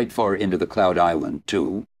traveled quite far into the Cloud Island,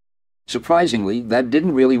 too. Surprisingly, that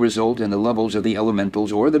didn't really result in the levels of the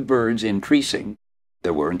elementals or the birds increasing.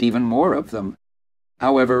 There weren't even more of them.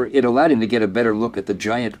 However, it allowed him to get a better look at the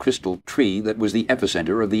giant crystal tree that was the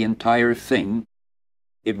epicenter of the entire thing.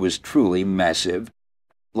 It was truly massive.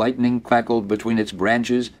 Lightning crackled between its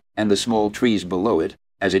branches and the small trees below it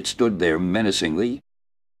as it stood there menacingly.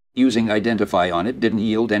 Using Identify on it didn't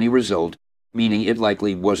yield any result, meaning it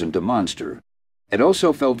likely wasn't a monster. It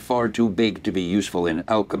also felt far too big to be useful in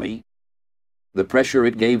alchemy. The pressure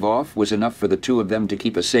it gave off was enough for the 2 of them to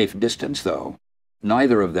keep a safe distance, though.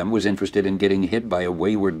 Neither of them was interested in getting hit by a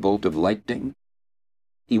wayward bolt of lightning.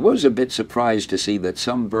 He was a bit surprised to see that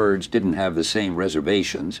some birds didn't have the same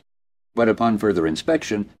reservations, but upon further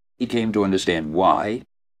inspection, he came to understand why.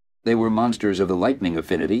 They were monsters of the lightning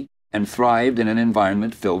affinity, and thrived in an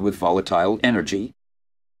environment filled with volatile energy.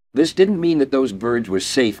 This didn't mean that those birds were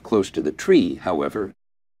safe close to the tree, however.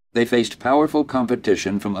 They faced powerful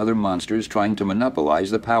competition from other monsters trying to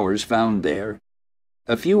monopolize the powers found there.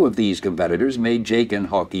 A few of these competitors made Jake and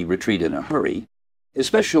Hawkeye retreat in a hurry,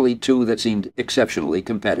 especially 2 that seemed exceptionally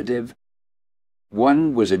competitive.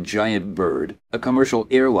 One was a giant bird, a commercial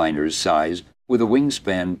airliner's size, with a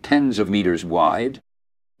wingspan tens of meters wide.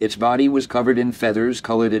 Its body was covered in feathers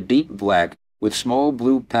colored a deep black, with small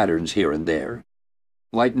blue patterns here and there.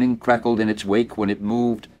 Lightning crackled in its wake when it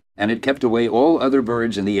moved, and it kept away all other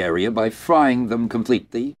birds in the area by frying them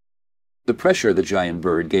completely. The pressure the giant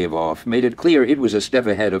bird gave off made it clear it was a step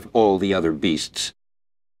ahead of all the other beasts.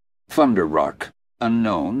 Thunder Rock,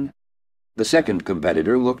 unknown. The second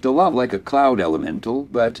competitor looked a lot like a cloud elemental,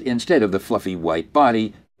 but instead of the fluffy white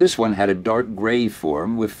body, this one had a dark gray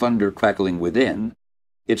form with thunder crackling within.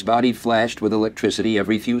 Its body flashed with electricity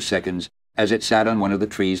every few seconds as it sat on one of the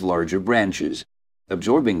tree's larger branches,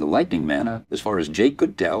 absorbing the lightning mana as far as Jake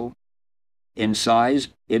could tell. In size,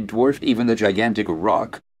 it dwarfed even the gigantic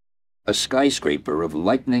rock, a skyscraper of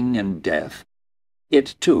lightning and death.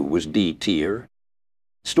 It, too, was D-tier.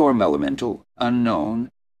 Storm Elemental,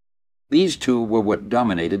 unknown. These 2 were what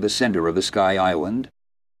dominated the center of the Sky Island.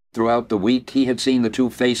 Throughout the week, he had seen the 2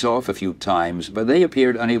 face off a few times, but they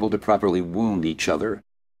appeared unable to properly wound each other.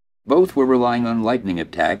 Both were relying on lightning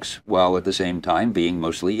attacks, while at the same time being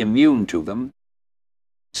mostly immune to them.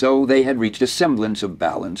 So they had reached a semblance of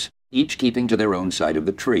balance, each keeping to their own side of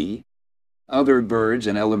the tree. Other birds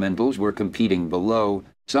and elementals were competing below,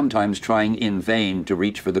 sometimes trying in vain to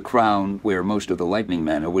reach for the crown where most of the lightning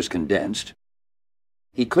mana was condensed.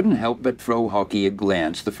 He couldn't help but throw Hawkeye a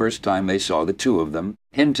glance the first time they saw the 2 of them,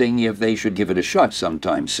 hinting if they should give it a shot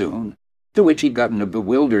sometime soon, to which he'd gotten a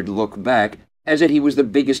bewildered look back, as if he was the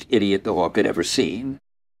biggest idiot the hawk had ever seen.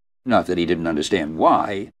 Not that he didn't understand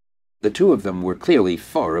why. The 2 of them were clearly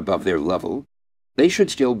far above their level. They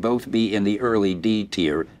should still both be in the early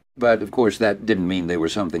D-tier, but of course that didn't mean they were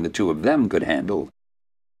something the 2 of them could handle.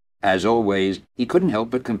 As always, he couldn't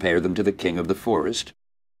help but compare them to the king of the forest.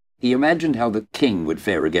 He imagined how the king would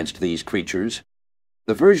fare against these creatures.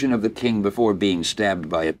 The version of the king before being stabbed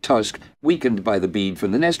by a tusk, weakened by the bead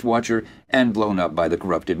from the Nest Watcher, and blown up by the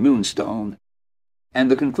corrupted moonstone. And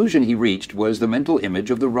the conclusion he reached was the mental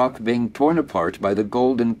image of the rock being torn apart by the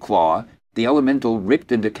golden claw, The elemental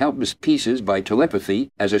ripped into countless pieces by telepathy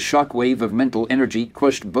as a shockwave of mental energy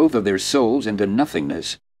crushed both of their souls into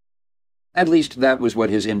nothingness. At least that was what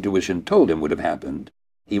his intuition told him would have happened.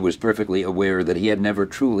 He was perfectly aware that he had never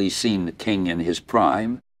truly seen King in his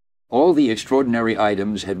prime. All the extraordinary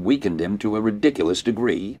items had weakened him to a ridiculous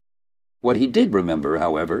degree. What he did remember,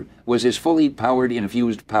 however, was his fully powered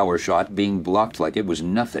infused power shot being blocked like it was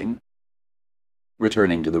nothing.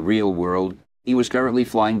 Returning to the real world, he was currently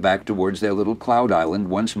flying back towards their little cloud island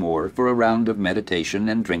once more for a round of meditation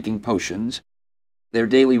and drinking potions. Their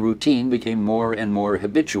daily routine became more and more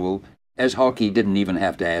habitual, as Hawkeye didn't even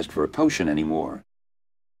have to ask for a potion anymore.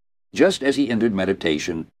 Just as he entered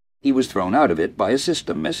meditation, he was thrown out of it by a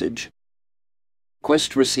system message.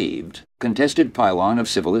 Quest received. Contested pylon of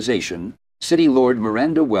civilization. City Lord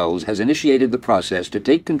Miranda Wells has initiated the process to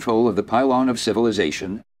take control of the pylon of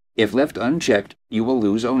civilization. If left unchecked, you will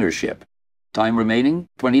lose ownership. Time remaining,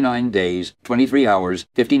 29 days, 23 hours,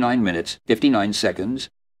 59 minutes, 59 seconds.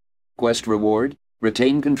 Quest reward,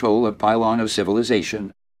 retain control of pylon of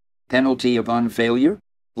civilization. Penalty upon failure,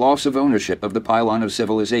 loss of ownership of the pylon of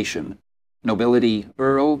civilization. Nobility,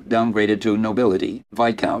 Earl, downgraded to nobility,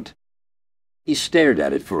 Viscount. He stared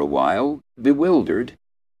at it for a while, bewildered.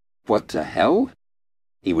 What the hell?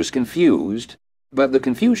 He was confused, but the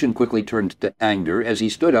confusion quickly turned to anger as he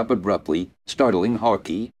stood up abruptly, startling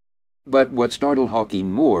Hawkeye. But what startled Hawkeye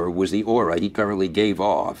more was the aura he currently gave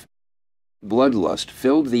off. Bloodlust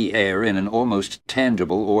filled the air in an almost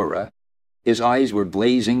tangible aura. His eyes were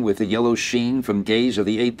blazing with the yellow sheen from gaze of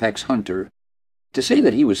the apex hunter. To say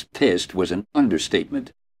that he was pissed was an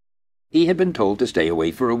understatement. He had been told to stay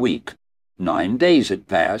away for a week. 9 days had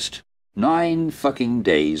passed. 9 fucking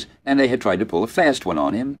days, and they had tried to pull a fast one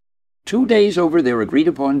on him. 2 days over their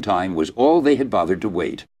agreed-upon time was all they had bothered to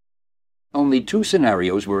wait. Only 2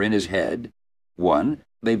 scenarios were in his head. One,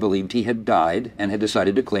 they believed he had died and had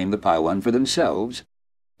decided to claim the pylon for themselves.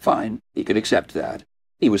 Fine, he could accept that.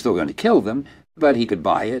 He was still going to kill them, but he could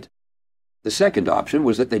buy it. The second option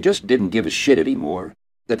was that they just didn't give a shit anymore,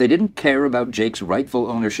 that they didn't care about Jake's rightful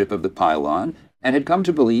ownership of the pylon, and had come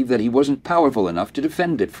to believe that he wasn't powerful enough to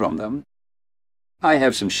defend it from them. I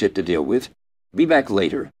have some shit to deal with. Be back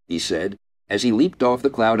later, he said, as he leaped off the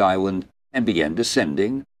cloud island and began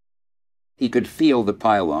descending. He could feel the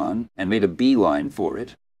pylon and made a beeline for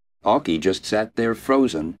it. Hawkeye just sat there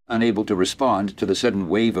frozen, unable to respond to the sudden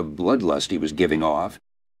wave of bloodlust he was giving off.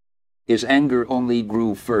 His anger only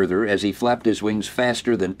grew further as he flapped his wings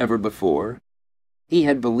faster than ever before. He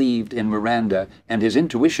had believed in Miranda, and his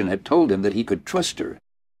intuition had told him that he could trust her.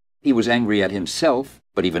 He was angry at himself,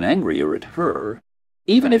 but even angrier at her.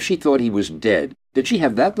 Even if she thought he was dead, did she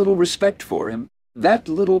have that little respect for him, that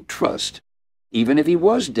little trust? Even if he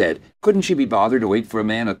was dead, couldn't she be bothered to wait for a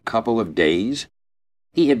man a couple of days?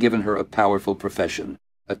 He had given her a powerful profession,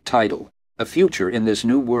 a title, a future in this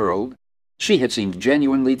new world. She had seemed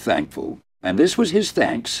genuinely thankful, and this was his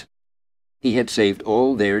thanks. He had saved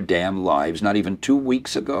all their damn lives not even 2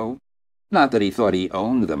 weeks ago. Not that he thought he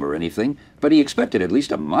owned them or anything, but he expected at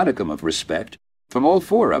least a modicum of respect from all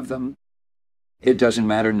 4 of them. It doesn't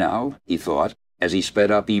matter now, he thought, as he sped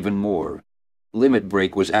up even more. Limit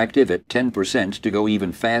brake was active at 10% to go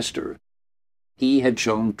even faster. He had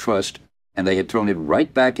shown trust, and they had thrown it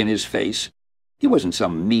right back in his face. He wasn't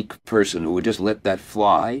some meek person who would just let that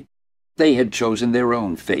fly. They had chosen their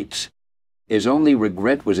own fates. His only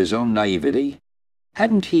regret was his own naivety.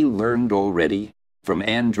 Hadn't he learned already, from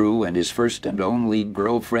Andrew and his first and only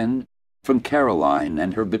girlfriend, from Caroline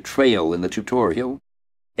and her betrayal in the tutorial?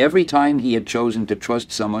 Every time he had chosen to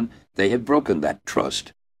trust someone, they had broken that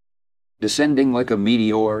trust. Descending like a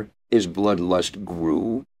meteor, his bloodlust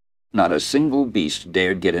grew. Not a single beast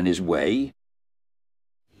dared get in his way.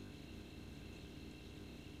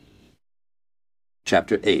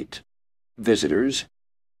 Chapter 8. Visitors.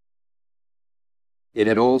 It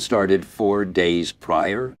had all started 4 days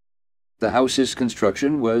prior. The house's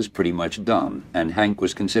construction was pretty much done, and Hank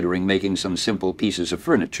was considering making some simple pieces of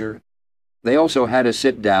furniture. They also had a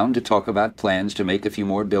sit-down to talk about plans to make a few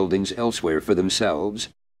more buildings elsewhere for themselves.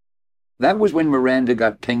 That was when Miranda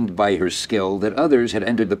got pinged by her skill that others had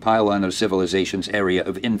entered the pylon of civilization's area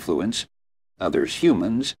of influence, others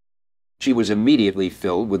humans. She was immediately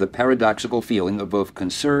filled with a paradoxical feeling of both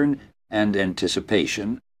concern and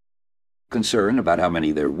anticipation. Concern about how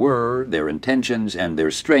many there were, their intentions, and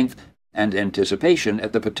their strength, and anticipation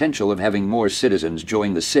at the potential of having more citizens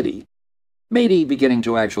join the city, maybe beginning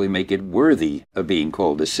to actually make it worthy of being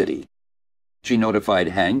called a city. She notified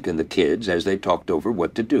Hank and the kids as they talked over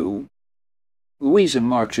what to do. Louise and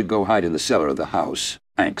Mark should go hide in the cellar of the house,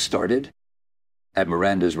 Hank started. At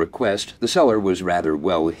Miranda's request, the cellar was rather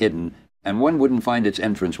well hidden, and one wouldn't find its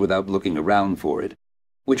entrance without looking around for it,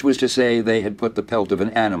 which was to say they had put the pelt of an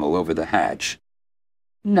animal over the hatch.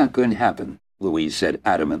 "Not going to happen," Louise said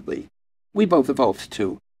adamantly. "We both evolved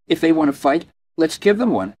too. If they want to fight, let's give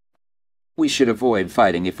them one." "We should avoid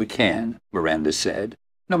fighting if we can," Miranda said,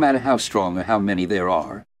 "no matter how strong or how many there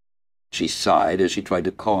are." She sighed as she tried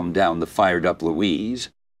to calm down the fired-up Louise.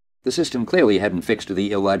 The system clearly hadn't fixed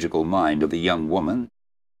the illogical mind of the young woman.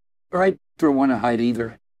 "I'd throw one to hide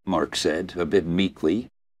either," Mark said, a bit meekly.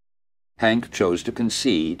 Hank chose to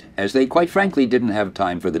concede, as they quite frankly didn't have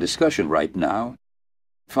time for the discussion right now.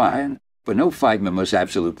 "Fine, but no fight was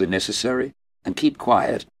absolutely necessary, and keep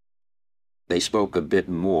quiet." They spoke a bit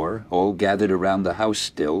more, all gathered around the house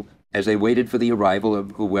still, as they waited for the arrival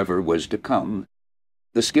of whoever was to come.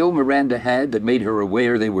 The skill Miranda had that made her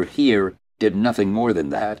aware they were here did nothing more than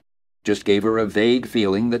that, just gave her a vague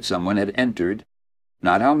feeling that someone had entered.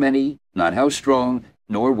 Not how many, not how strong,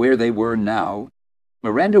 nor where they were now.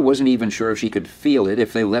 Miranda wasn't even sure if she could feel it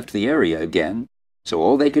if they left the area again, so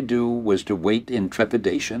all they could do was to wait in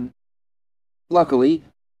trepidation. Luckily,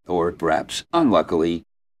 or perhaps unluckily,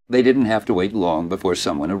 they didn't have to wait long before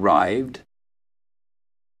someone arrived.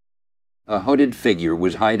 A hooded figure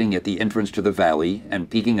was hiding at the entrance to the valley and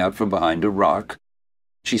peeking out from behind a rock.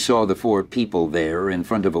 She saw the 4 people there in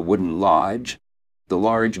front of a wooden lodge, the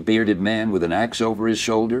large bearded man with an axe over his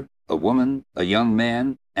shoulder, a woman, a young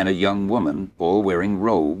man, and a young woman, all wearing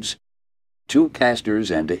robes. 2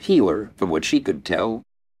 casters and a healer, from what she could tell.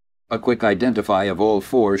 A quick identify of all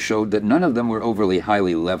 4 showed that none of them were overly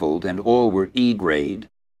highly leveled, and all were E-grade.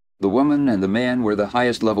 The woman and the man were the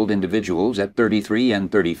highest-leveled individuals at 33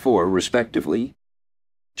 and 34, respectively.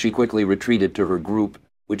 She quickly retreated to her group,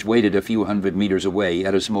 which waited a few hundred meters away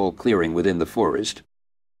at a small clearing within the forest.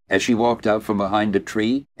 As she walked out from behind a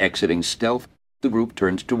tree, exiting stealth, the group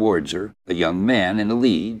turned towards her, a young man in the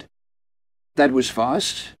lead. "That was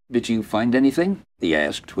fast. Did you find anything?" he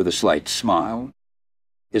asked, with a slight smile.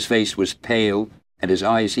 His face was pale, and his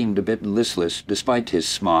eyes seemed a bit listless despite his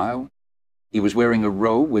smile. He was wearing a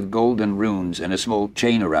robe with golden runes and a small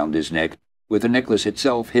chain around his neck, with the necklace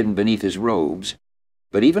itself hidden beneath his robes.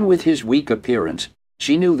 But even with his weak appearance,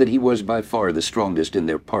 she knew that he was by far the strongest in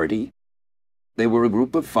their party. They were a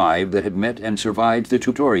group of 5 that had met and survived the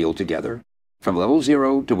tutorial together, from level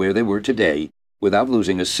 0 to where they were today, without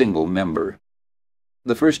losing a single member.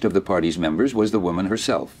 The first of the party's members was the woman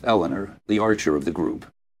herself, Eleanor, the archer of the group.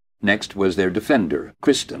 Next was their defender,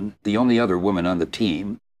 Kristen, the only other woman on the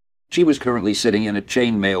team. She was currently sitting in a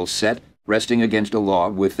chainmail set, resting against a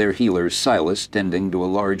log with their healer Silas tending to a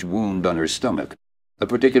large wound on her stomach, a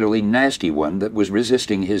particularly nasty one that was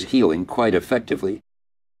resisting his healing quite effectively.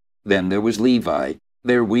 Then there was Levi,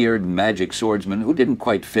 their weird magic swordsman who didn't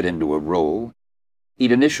quite fit into a role.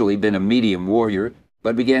 He'd initially been a medium warrior,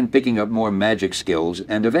 but began picking up more magic skills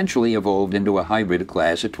and eventually evolved into a hybrid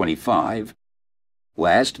class at 25.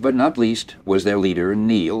 Last but not least was their leader,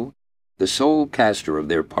 Neil, the sole caster of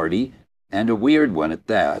their party, and a weird one at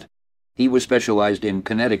that. He was specialized in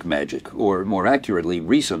kinetic magic, or more accurately,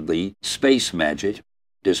 recently, space magic.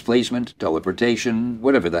 Displacement, teleportation,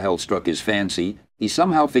 whatever the hell struck his fancy, he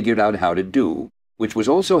somehow figured out how to do, which was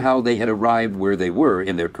also how they had arrived where they were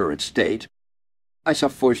in their current state. "I saw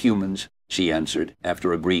 4 humans," she answered,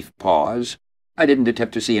 after a brief pause. "I didn't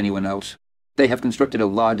detect to see anyone else. They have constructed a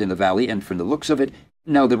lodge in the valley, and from the looks of it,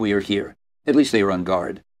 now that we are here, at least they are on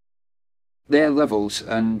guard." "Their levels,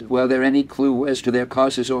 and were there any clue as to their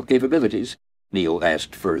causes or capabilities?" Neil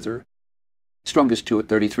asked further. "Strongest 2 at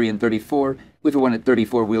 33 and 34, with the one at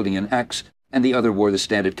 34 wielding an axe, and the other wore the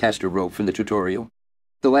standard caster robe from the tutorial.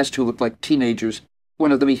 The last 2 looked like teenagers,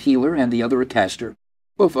 one of them a healer and the other a caster,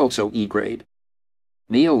 both also E-grade."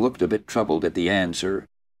 Neil looked a bit troubled at the answer.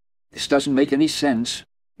 "This doesn't make any sense.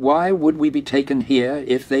 Why would we be taken here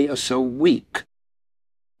if they are so weak?"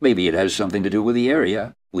 "Maybe it has something to do with the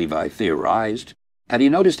area," Levi theorized. "Have you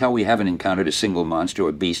noticed how we haven't encountered a single monster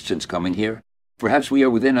or beast since coming here? Perhaps we are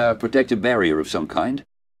within a protective barrier of some kind."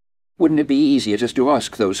 "Wouldn't it be easier just to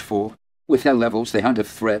ask those 4? With their levels, they aren't a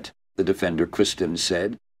threat," the defender Kristen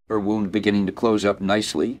said, her wound beginning to close up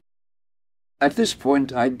nicely. "At this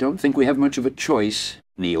point, I don't think we have much of a choice,"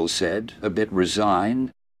 Neil said, a bit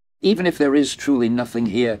resigned. "Even if there is truly nothing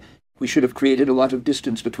here, we should have created a lot of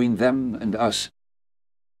distance between them and us."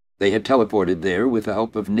 They had teleported there with the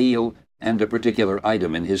help of Neil and a particular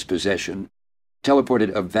item in his possession.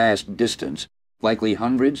 Teleported a vast distance, likely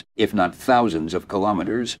hundreds, if not thousands of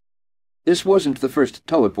kilometers. This wasn't the first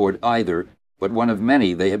teleport either, but one of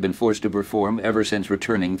many they had been forced to perform ever since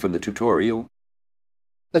returning from the tutorial.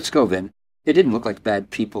 "Let's go then. It didn't look like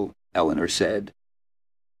bad people," Eleanor said.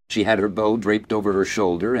 She had her bow draped over her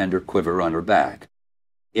shoulder and her quiver on her back.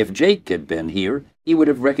 If Jake had been here, he would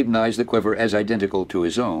have recognized the quiver as identical to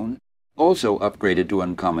his own, also upgraded to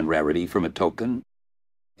uncommon rarity from a token.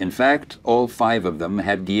 In fact, all 5 of them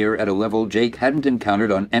had gear at a level Jake hadn't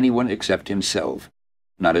encountered on anyone except himself.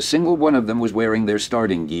 Not a single one of them was wearing their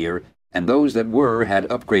starting gear, and those that were had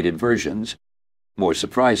upgraded versions. More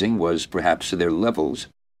surprising was perhaps their levels.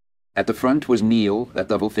 At the front was Neil at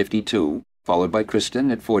level 52, followed by Kristen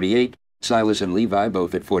at 48, Silas and Levi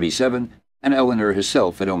both at 47, and Eleanor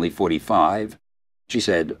herself at only 45. She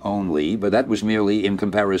said only, but that was merely in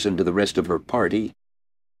comparison to the rest of her party.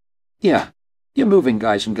 "Yeah, you're moving,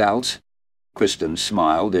 guys and gals." Kristen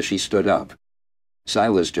smiled as she stood up.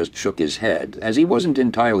 Silas just shook his head, as he wasn't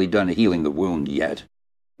entirely done healing the wound yet.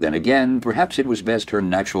 Then again, perhaps it was best her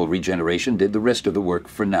natural regeneration did the rest of the work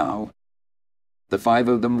for now. The 5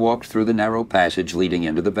 of them walked through the narrow passage leading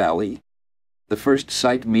into the valley. The first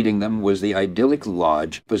sight meeting them was the idyllic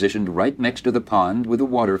lodge positioned right next to the pond with a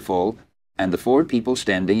waterfall, and the 4 people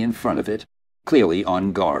standing in front of it, clearly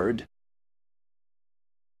on guard.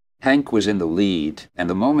 Hank was in the lead, and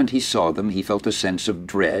the moment he saw them he felt a sense of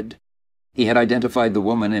dread. He had identified the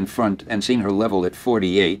woman in front and seen her level at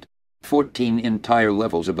 48, 14 entire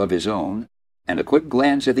levels above his own, and a quick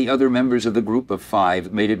glance at the other members of the group of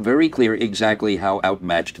 5 made it very clear exactly how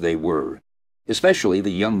outmatched they were, especially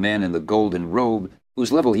the young man in the golden robe,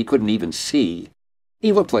 whose level he couldn't even see.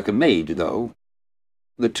 He looked like a mage, though.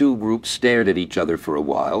 The 2 groups stared at each other for a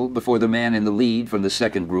while before the man in the lead from the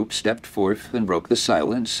second group stepped forth and broke the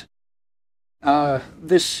silence.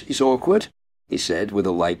 This is awkward," he said with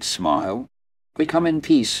a light smile. "We come in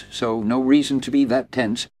peace, so no reason to be that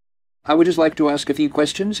tense. I would just like to ask a few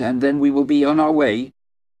questions, and then we will be on our way."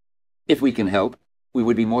 "If we can help, we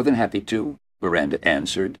would be more than happy to," Miranda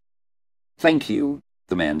answered. "Thank you,"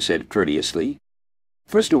 the man said courteously.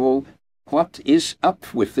 "First of all, what is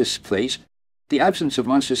up with this place? The absence of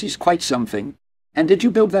monsters is quite something. And did you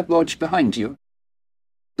build that lodge behind you?"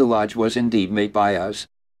 "The lodge was indeed made by us.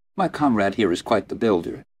 My comrade here is quite the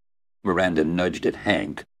builder." Miranda nudged at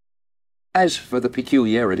Hank. "As for the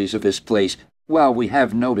peculiarities of this place, while we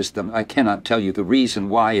have noticed them, I cannot tell you the reason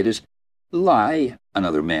why it is—" "Lie,"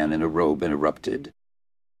 another man in a robe interrupted.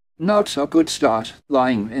 "Not a good start,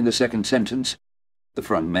 lying in the second sentence." The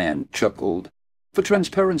front man chuckled. "For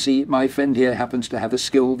transparency, my friend here happens to have a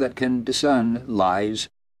skill that can discern lies."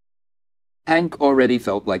 Hank already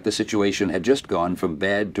felt like the situation had just gone from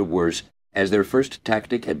bad to worse, as their first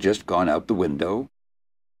tactic had just gone out the window.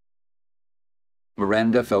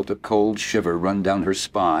 Miranda felt a cold shiver run down her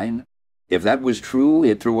spine. If that was true,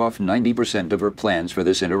 it threw off 90% of her plans for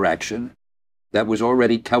this interaction. That was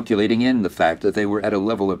already calculating in the fact that they were at a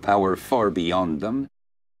level of power far beyond them.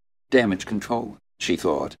 "Damage control," she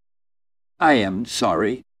thought. "I am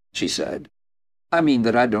sorry," she said. "I mean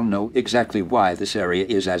that I don't know exactly why this area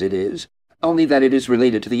is as it is, only that it is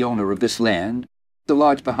related to the owner of this land. The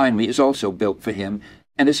lodge behind me is also built for him,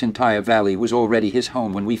 and this entire valley was already his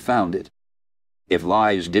home when we found it." If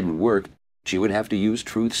lies didn't work, she would have to use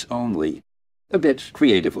truths only. A bit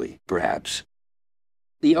creatively, perhaps.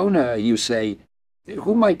 "The owner, you say?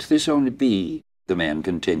 Who might this owner be?" the man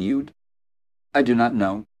continued. "I do not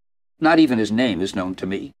know. Not even his name is known to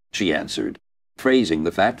me," she answered, praising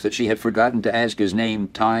the fact that she had forgotten to ask his name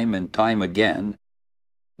time and time again.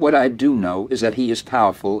 "What I do know is that he is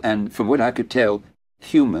powerful and, from what I could tell,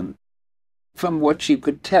 human." "From what you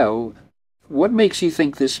could tell, what makes you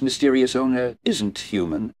think this mysterious owner isn't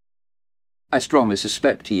human?" "I strongly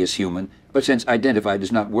suspect he is human, but since identify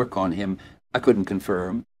does not work on him, I couldn't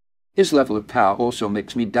confirm. His level of power also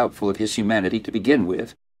makes me doubtful of his humanity to begin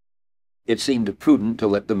with." It seemed prudent to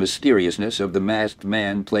let the mysteriousness of the masked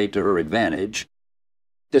man play to her advantage.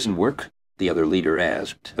 "Doesn't work?" the other leader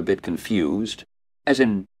asked, a bit confused. "As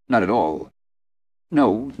in, not at all?"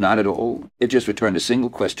 "No, not at all. It just returned a single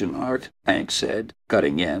question mark," Hank said,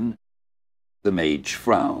 cutting in. The mage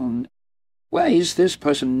frowned. "Where is this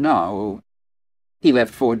person now?" "He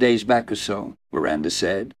left 4 days back or so," Miranda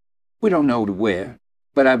said. "We don't know to where,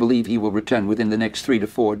 but I believe he will return within the next 3 to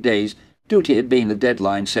 4 days, due to it being the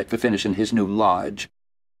deadline set for finishing his new lodge."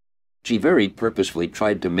 She very purposefully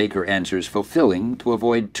tried to make her answers fulfilling to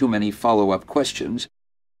avoid too many follow-up questions.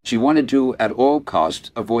 She wanted to, at all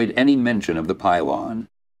costs, avoid any mention of the pylon.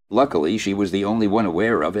 Luckily, she was the only one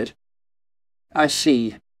aware of it. "I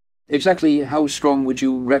see. Exactly how strong would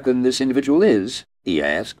you reckon this individual is?" he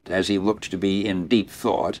asked, as he looked to be in deep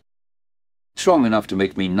thought. "Strong enough to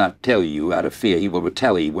make me not tell you out of fear he will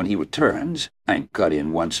retaliate when he returns," Hank cut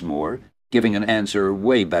in once more, giving an answer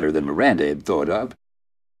way better than Miranda had thought of.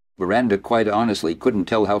 Miranda quite honestly couldn't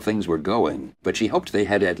tell how things were going, but she hoped they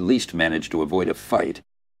had at least managed to avoid a fight.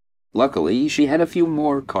 Luckily, she had a few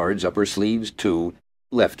more cards up her sleeves, too,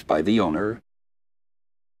 left by the owner.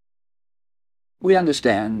 "We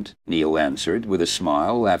understand," Neil answered, with a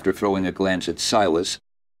smile, after throwing a glance at Silas.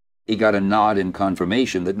 He got a nod in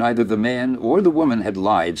confirmation that neither the man or the woman had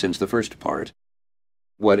lied since the first part.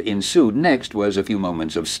 What ensued next was a few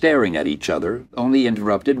moments of staring at each other, only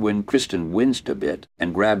interrupted when Kristen winced a bit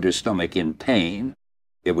and grabbed her stomach in pain.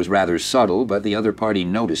 It was rather subtle, but the other party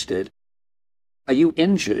noticed it. "Are you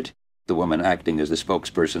injured?" the woman acting as the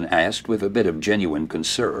spokesperson asked, with a bit of genuine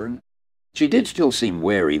concern. She did still seem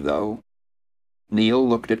wary, though. Neil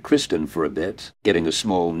looked at Kristen for a bit, getting a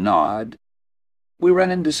small nod. "We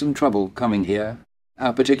ran into some trouble coming here.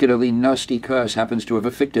 A particularly nasty curse happens to have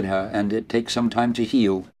afflicted her, and it takes some time to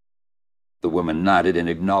heal." The woman nodded in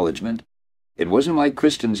acknowledgement. It wasn't like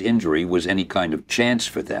Kristen's injury was any kind of chance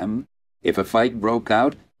for them. If a fight broke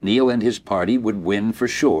out, Neil and his party would win for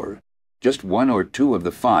sure. Just 1 or 2 of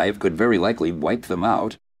the 5 could very likely wipe them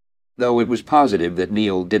out, though it was positive that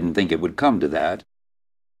Neil didn't think it would come to that.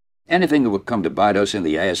 "Anything that would come to bite us in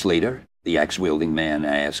the ass later?" the axe-wielding man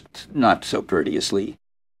asked, not so courteously.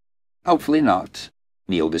 "Hopefully not,"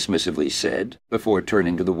 Neil dismissively said, before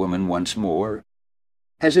turning to the woman once more.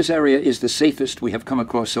 "As this area is the safest we have come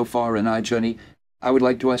across so far in our journey, I would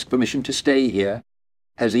like to ask permission to stay here.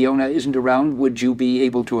 As the owner isn't around, would you be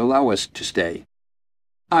able to allow us to stay?"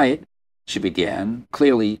 She began,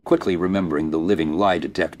 quickly remembering the living lie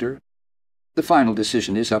detector. "The final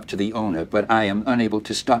decision is up to the owner, but I am unable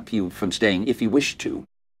to stop you from staying if you wish to."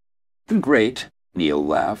 "Great," Neil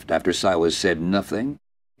laughed, after Silas said nothing.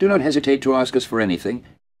 "Do not hesitate to ask us for anything.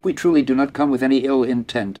 We truly do not come with any ill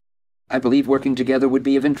intent. I believe working together would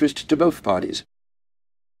be of interest to both parties."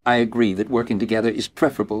 "I agree that working together is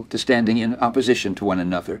preferable to standing in opposition to one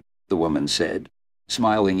another," the woman said,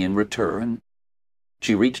 smiling in return.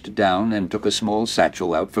 She reached down and took a small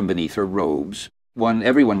satchel out from beneath her robes, one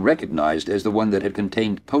everyone recognized as the one that had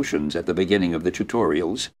contained potions at the beginning of the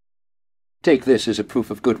tutorials. "Take this as a proof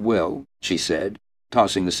of goodwill," she said,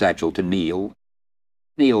 tossing the satchel to Neil.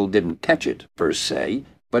 Neil didn't catch it, per se,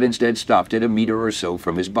 but instead stopped it a meter or so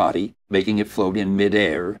from his body, making it float in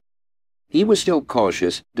mid-air. He was still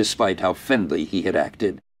cautious, despite how friendly he had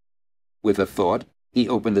acted. With a thought, he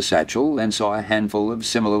opened the satchel and saw a handful of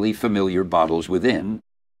similarly familiar bottles within.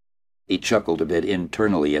 He chuckled a bit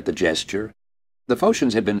internally at the gesture. The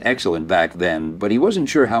potions had been excellent back then, but he wasn't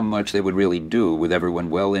sure how much they would really do with everyone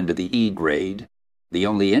well into the E grade. The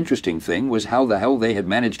only interesting thing was how the hell they had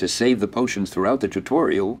managed to save the potions throughout the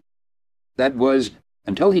tutorial. That was,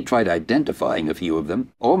 until he tried identifying a few of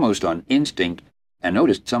them, almost on instinct, and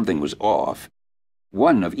noticed something was off.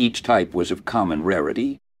 One of each type was of common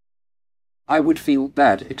rarity. "I would feel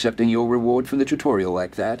bad accepting your reward from the tutorial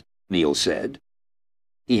like that," Neil said.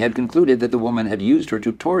 He had concluded that the woman had used her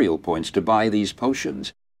tutorial points to buy these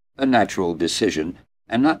potions, a natural decision,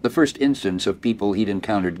 and not the first instance of people he'd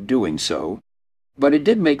encountered doing so, but it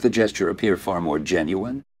did make the gesture appear far more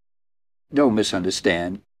genuine. "Don't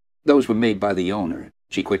misunderstand. Those were made by the owner,"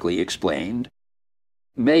 she quickly explained.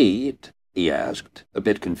 "Made?" he asked, a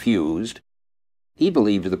bit confused. He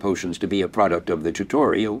believed the potions to be a product of the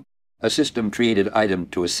tutorial, a system-created item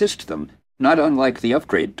to assist them, not unlike the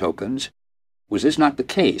upgrade tokens. Was this not the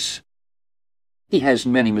case? "He has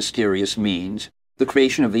many mysterious means. The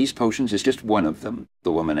creation of these potions is just one of them,"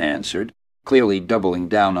 the woman answered, clearly doubling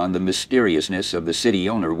down on the mysteriousness of the city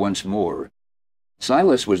owner once more.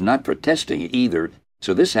 Silas was not protesting either,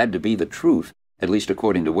 so this had to be the truth, at least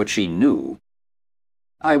according to what she knew.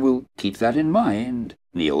 "I will keep that in mind,"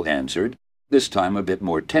 Neil answered, this time a bit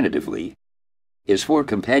more tentatively. His 4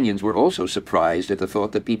 companions were also surprised at the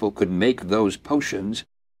thought that people could make those potions.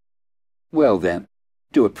 "Well then,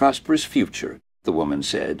 to a prosperous future," the woman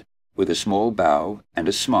said, with a small bow and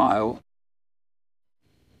a smile.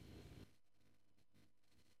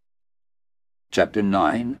 Chapter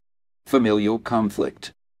 9. Familial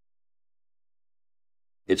Conflict.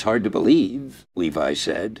 "It's hard to believe," Levi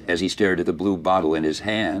said, as he stared at the blue bottle in his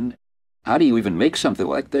hand. "How do you even make something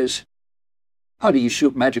like this?" "How do you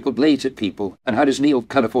shoot magical blades at people, and how does Neil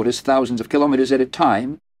cut us thousands of kilometers at a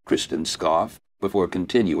time?" Kristen scoffed, before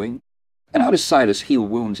continuing. "And how does Silas heal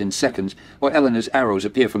wounds in seconds, or Eleanor's arrows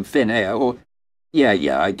appear from thin air, or—"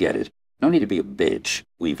 Yeah, I get it. No need to be a bitch,"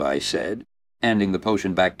 Levi said, handing the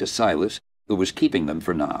potion back to Silas, who was keeping them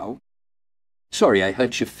for now. "Sorry I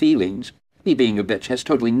hurt your feelings. Me being a bitch has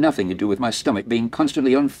totally nothing to do with my stomach being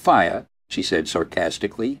constantly on fire," she said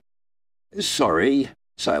sarcastically. "Sorry,"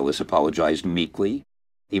 Silas apologized meekly.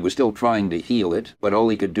 He was still trying to heal it, but all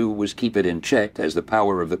he could do was keep it in check as the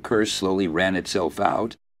power of the curse slowly ran itself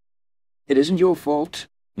out. "It isn't your fault,"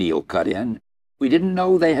 Neil cut in. "We didn't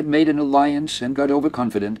know they had made an alliance and got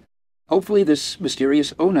overconfident. Hopefully this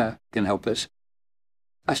mysterious owner can help us."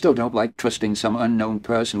 "I still don't like trusting some unknown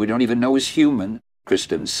person we don't even know is human,"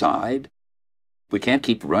 Kristen sighed. "We can't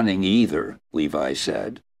keep running either," Levi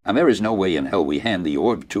said. "And there is no way in hell we hand the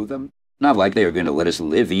orb to them. Not like they are going to let us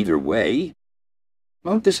live either way."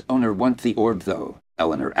 "Won't this owner want the orb, though?"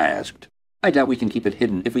 Eleanor asked. "I doubt we can keep it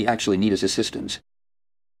hidden if we actually need his assistance."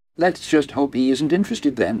 "Let's just hope he isn't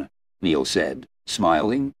interested then," Neil said,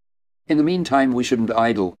 smiling. "In the meantime, we shouldn't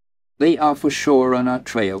idle. They are for sure on our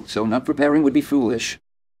trail, so not preparing would be foolish."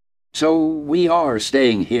 "So we are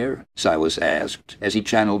staying here?" Silas asked, as he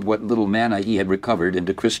channeled what little mana he had recovered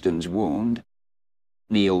into Kristen's wound.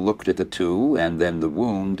 Neil looked at the two, and then the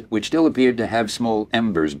wound, which still appeared to have small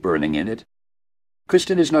embers burning in it.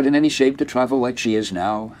 "Kristen is not in any shape to travel like she is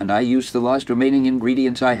now, and I used the last remaining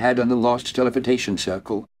ingredients I had on the lost teleportation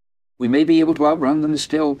circle. We may be able to outrun them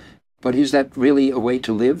still, but is that really a way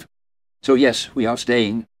to live? So yes, we are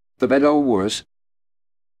staying, for better or worse."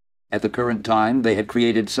 At the current time, they had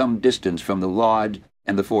created some distance from the lodge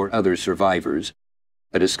and the 4 other survivors.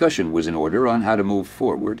 A discussion was in order on how to move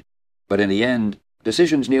forward, but in the end,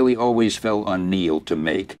 decisions nearly always fell on Neil to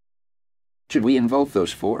make. "Should we involve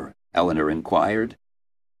those 4? Eleanor inquired.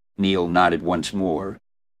 Neil nodded once more.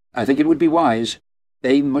 "I think it would be wise.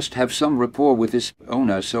 They must have some rapport with this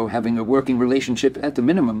owner, so having a working relationship at the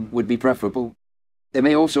minimum would be preferable. They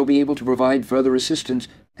may also be able to provide further assistance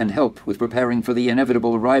and help with preparing for the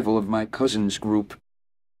inevitable arrival of my cousin's group."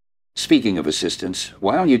 "Speaking of assistance,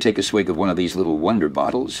 why don't you take a swig of one of these little wonder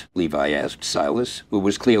bottles?" Levi asked Silas, who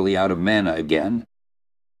was clearly out of mana again.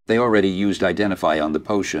 They already used Identify on the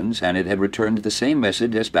potions, and it had returned the same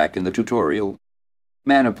message as back in the tutorial.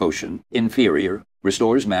 Mana Potion, Inferior,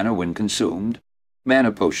 restores mana when consumed.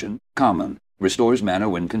 Mana Potion, Common, restores mana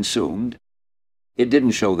when consumed. It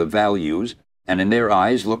didn't show the values, and in their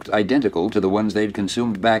eyes looked identical to the ones they'd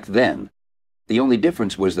consumed back then. The only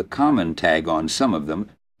difference was the common tag on some of them,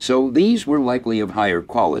 so these were likely of higher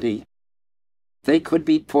quality. "They could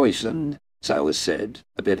be poisoned," Silas said,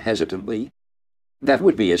 a bit hesitantly. "That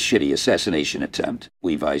would be a shitty assassination attempt,"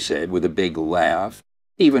 Levi said with a big laugh.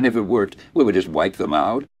 "Even if it worked, we would just wipe them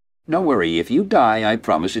out. Don't worry, if you die, I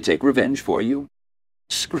promise to take revenge for you."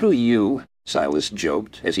 "Screw you," Silas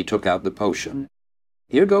joked as he took out the potion.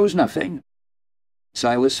 "Here goes nothing."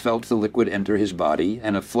 Silas felt the liquid enter his body,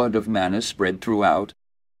 and a flood of mana spread throughout.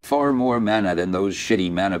 Far more mana than those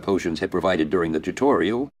shitty mana potions had provided during the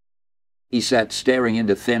tutorial. He sat staring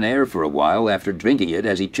into thin air for a while after drinking it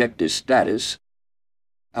as he checked his status.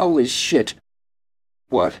 "Holy shit!"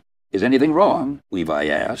 "What? Is anything wrong?" Levi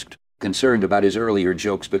asked, concerned about his earlier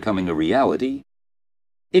jokes becoming a reality.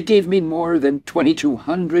 "It gave me more than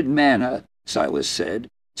 2,200 mana," Silas said,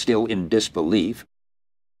 still in disbelief.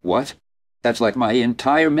 "What? That's like my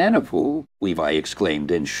entire mana pool," Levi exclaimed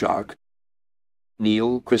in shock.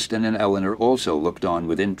 Neil, Kristen, and Eleanor also looked on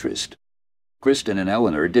with interest. Kristen and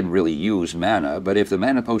Eleanor didn't really use mana, but if the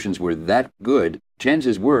mana potions were that good,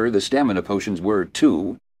 chances were the stamina potions were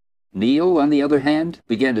too. Neil, on the other hand,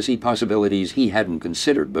 began to see possibilities he hadn't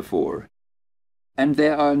considered before. "And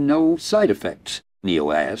there are no side effects?"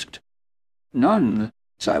 Neil asked. "None,"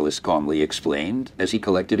 Silas calmly explained, as he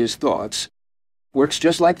collected his thoughts. "Works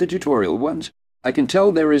just like the tutorial ones. I can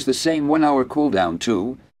tell there is the same 1-hour cooldown,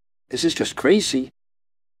 too. This is just crazy."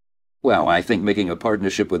 "Well, I think making a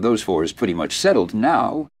partnership with those 4 is pretty much settled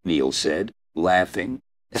now," Neil said, laughing.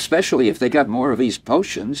 "Especially if they got more of these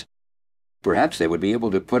potions. Perhaps they would be able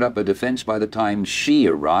to put up a defense by the time she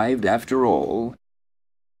arrived, after all."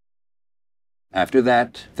 After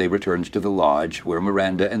that, they returned to the lodge, where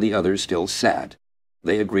Miranda and the others still sat.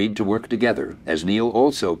 They agreed to work together, as Neil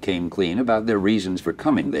also came clean about their reasons for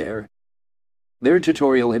coming there. Their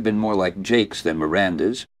tutorial had been more like Jake's than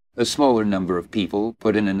Miranda's, a smaller number of people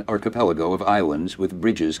put in an archipelago of islands with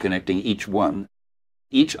bridges connecting each one.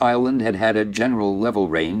 Each island had had a general level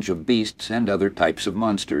range of beasts and other types of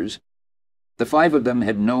monsters. The 5 of them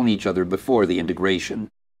had known each other before the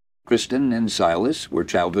integration. Kristen and Silas were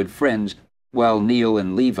childhood friends, while Neil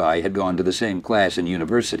and Levi had gone to the same class in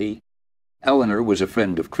university. Eleanor was a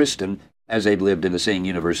friend of Kristen, as they'd lived in the same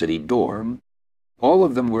university dorm. All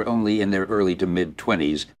of them were only in their early to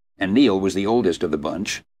mid-20s, and Neil was the oldest of the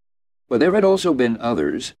bunch. But there had also been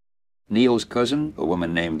others. Neil's cousin, a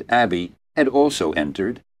woman named Abby, had also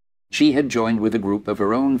entered. She had joined with a group of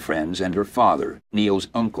her own friends and her father, Neil's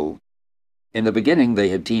uncle. In the beginning they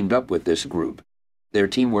had teamed up with this group. Their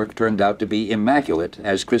teamwork turned out to be immaculate,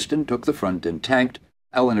 as Kristen took the front and tanked,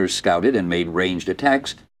 Eleanor scouted and made ranged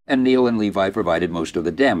attacks, and Neil and Levi provided most of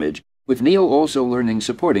the damage, with Neil also learning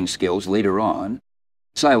supporting skills later on.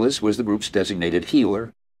 Silas was the group's designated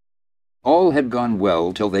healer. All had gone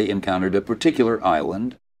well till they encountered a particular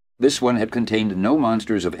island. This one had contained no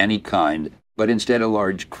monsters of any kind, but instead a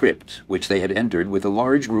large crypt, which they had entered with a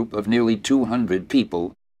large group of nearly 200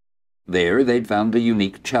 people. There they'd found a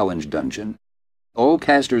unique challenge dungeon. All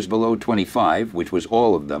casters below 25, which was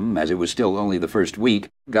all of them, as it was still only the first week,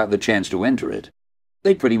 got the chance to enter it.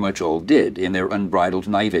 They pretty much all did, in their unbridled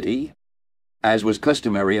naivety. As was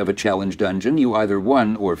customary of a challenge dungeon, you either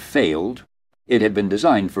won or failed. It had been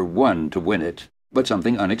designed for one to win it, but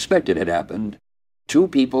something unexpected had happened. 2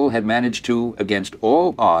 people had managed to, against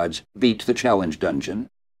all odds, beat the challenge dungeon.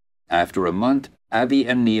 After a month, Abby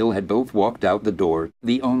and Neil had both walked out the door,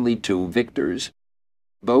 the only 2 victors.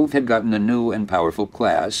 Both had gotten a new and powerful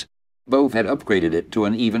class. Both had upgraded it to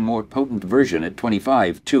an even more potent version at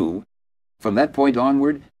 25, too. From that point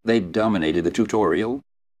onward, they dominated the tutorial.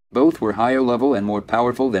 Both were higher level and more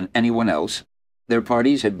powerful than anyone else. Their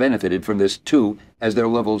parties had benefited from this, too, as their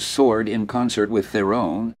levels soared in concert with their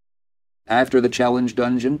own. After the challenge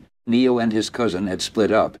dungeon, Neil and his cousin had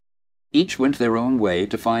split up. Each went their own way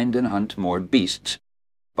to find and hunt more beasts.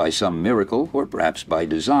 By some miracle, or perhaps by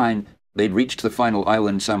design, they'd reached the final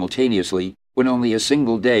island simultaneously when only a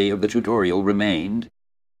single day of the tutorial remained.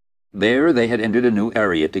 There they had entered a new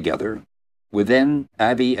area together. Within,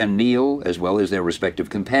 Abby and Neil, as well as their respective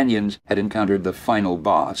companions, had encountered the final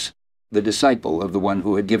boss, the disciple of the one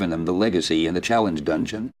who had given them the legacy in the challenge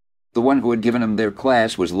dungeon. The one who had given them their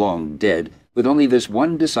class was long dead, with only this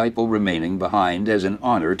one disciple remaining behind as an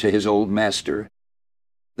honor to his old master.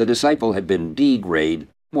 The disciple had been D-grade,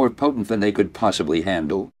 more potent than they could possibly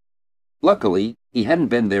handle. Luckily, he hadn't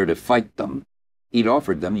been there to fight them. He'd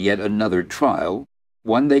offered them yet another trial,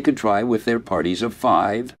 one they could try with their parties of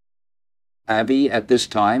 5. Abby at this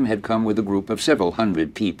time had come with a group of several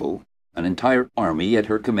hundred people, an entire army at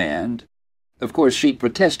her command. Of course, she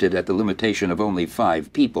protested at the limitation of only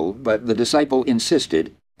 5 people, but the disciple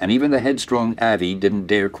insisted, and even the headstrong Abby didn't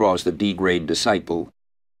dare cross the D-grade disciple.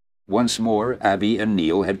 Once more, Abby and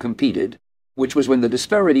Neil had competed, which was when the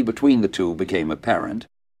disparity between the 2 became apparent.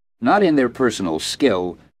 Not in their personal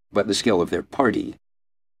skill, but the skill of their party.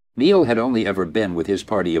 Neil had only ever been with his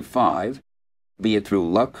party of 5. Be it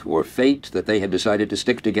through luck or fate that they had decided to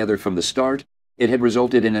stick together from the start, it had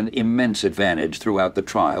resulted in an immense advantage throughout the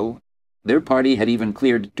trial. Their party had even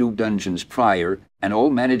cleared 2 dungeons prior, and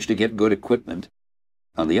all managed to get good equipment.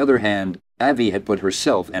 On the other hand, Abby had put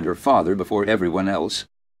herself and her father before everyone else.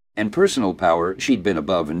 In personal power, she'd been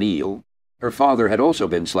above Neil. Her father had also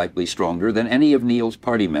been slightly stronger than any of Neil's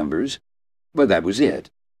party members. But that was it.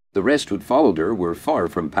 The rest who'd followed her were far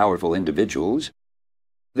from powerful individuals.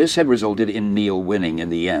 This had resulted in Neil winning in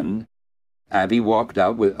the end. Abby walked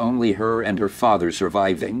out with only her and her father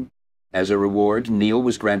surviving. As a reward, Neil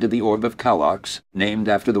was granted the Orb of Kalox, named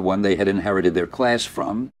after the one they had inherited their class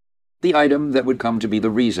from, the item that would come to be the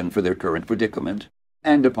reason for their current predicament,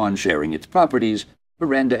 and upon sharing its properties,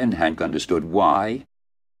 Miranda and Hank understood why.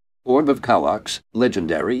 Orb of Kalox,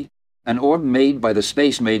 legendary, an orb made by the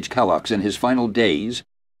space mage Kalox in his final days,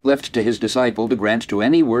 left to his disciple to grant to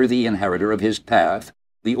any worthy inheritor of his path.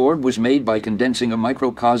 The orb was made by condensing a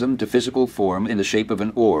microcosm to physical form in the shape of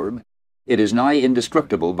an orb. It is nigh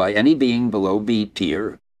indestructible by any being below B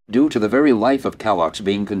tier. Due to the very life of Kalox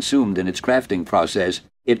being consumed in its crafting process,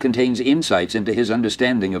 it contains insights into his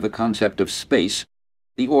understanding of the concept of space.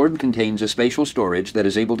 The orb contains a spatial storage that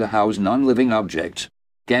is able to house non-living objects,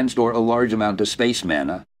 can store a large amount of space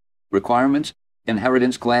mana. Requirements: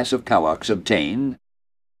 inheritance class of Kalox obtained.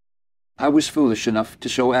 I was foolish enough to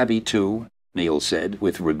show Abby too, Neil said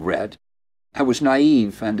with regret. I was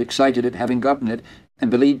naive and excited at having gotten it,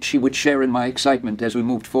 and believed she would share in my excitement as we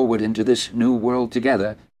moved forward into this new world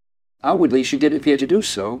together. Outwardly she did appear to do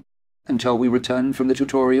so, until we returned from the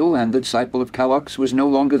tutorial and the disciple of Kalox was no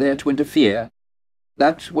longer there to interfere.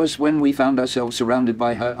 That was when we found ourselves surrounded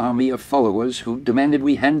by her army of followers who demanded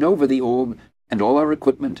we hand over the orb and all our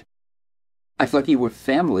equipment. I thought you were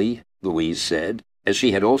family, Louise said, as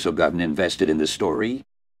she had also gotten invested in the story.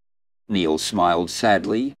 Neil smiled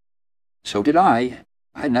sadly. So did I.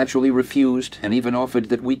 I naturally refused, and even offered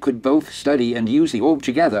that we could both study and use the orb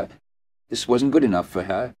together. This wasn't good enough for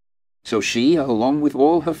her. So she, along with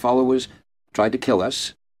all her followers, tried to kill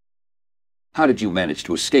us. How did you manage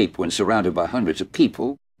to escape when surrounded by hundreds of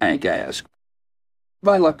people? Hank asked.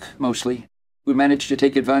 By luck, mostly. We managed to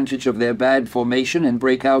take advantage of their bad formation and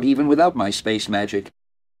break out even without my space magic.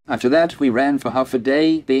 After that, we ran for half a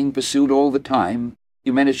day, being pursued all the time.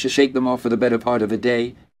 You managed to shake them off for the better part of a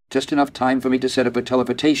day, Just enough time for me to set up a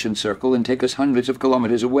teleportation circle and take us hundreds of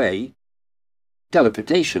kilometers away."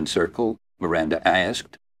 "Teleportation circle?" Miranda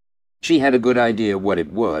asked. She had a good idea what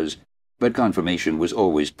it was, but confirmation was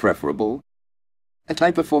always preferable. "A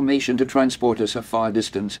type of formation to transport us a far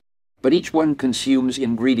distance, but each one consumes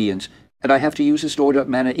ingredients, and I have to use a stored-up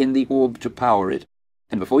mana in the orb to power it.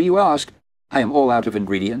 And before you ask, I am all out of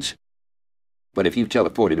ingredients." "But if you've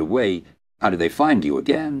teleported away, how do they find you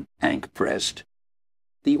again?" Hank pressed.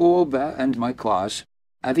 "The orb and my class.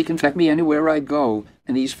 Avi can track me anywhere I go,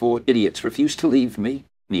 and these 4 idiots refuse to leave me,"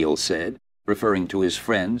 Neil said, referring to his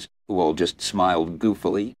friends, who all just smiled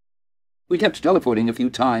goofily. "We kept teleporting a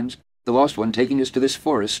few times, the last one taking us to this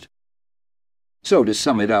forest." "So to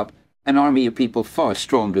sum it up, an army of people far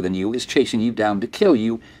stronger than you is chasing you down to kill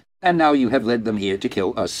you, and now you have led them here to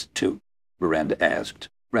kill us too?" Miranda asked,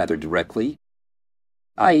 rather directly.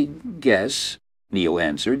 "I guess," Neil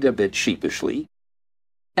answered, a bit sheepishly.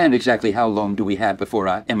 "And exactly how long do we have before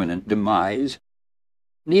our imminent demise?"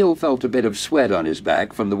 Neil felt a bit of sweat on his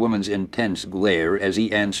back from the woman's intense glare as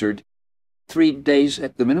he answered, 3 days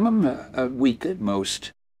at the minimum, a week at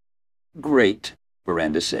most." "Great,"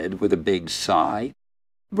 Miranda said with a big sigh.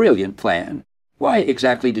 "Brilliant plan. Why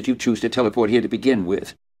exactly did you choose to teleport here to begin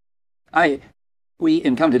with?" We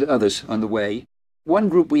encountered others on the way. One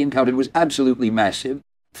group we encountered was absolutely massive,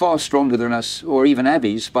 far stronger than us, or even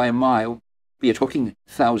Abby's, by a mile. We are talking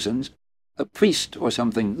thousands. A priest or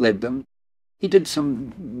something led them. He did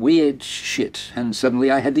some weird shit, and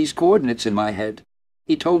suddenly I had these coordinates in my head.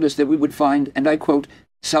 He told us that we would find, and I quote,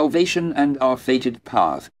 "salvation and our fated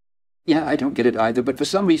path." Yeah, I don't get it either, but for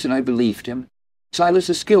some reason I believed him.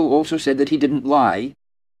 Silas's skill also said that he didn't lie.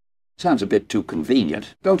 "Sounds a bit too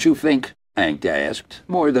convenient, don't you think?" Hank asked,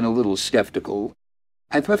 more than a little skeptical.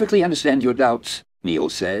 "I perfectly understand your doubts," Neil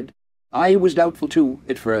said. "I was doubtful too,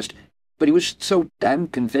 at first, but he was so damn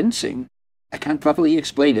convincing. I can't properly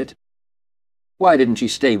explain it." "Why didn't you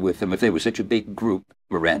stay with them if they were such a big group?"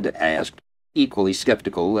 Miranda asked, equally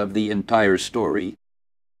skeptical of the entire story.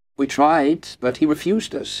 "We tried, but he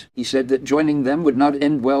refused us. He said that joining them would not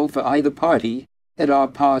end well for either party, that our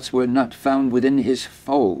parts were not found within his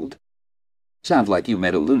fold." "Sounds like you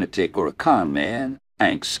met a lunatic or a con man,"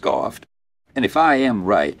 Hank scoffed. "And if I am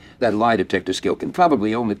right, that lie detector skill can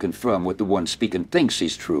probably only confirm what the one speaking thinks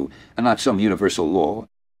is true, and not some universal law.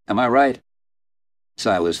 Am I right?"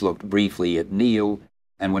 Silas looked briefly at Neil,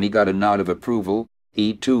 and when he got a nod of approval,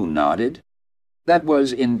 he too nodded. That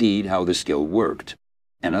was indeed how the skill worked.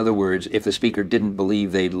 In other words, if the speaker didn't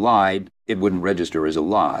believe they'd lied, it wouldn't register as a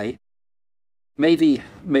lie. "Maybe,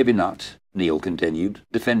 maybe not," Neil continued,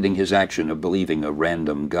 defending his action of believing a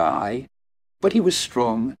random guy. "But he was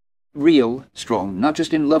strong. Real strong, not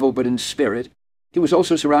just in level but in spirit. He was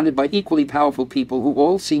also surrounded by equally powerful people who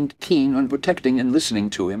all seemed keen on protecting and listening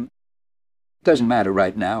to him." "Doesn't matter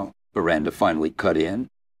right now," Miranda finally cut in.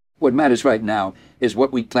 "What matters right now is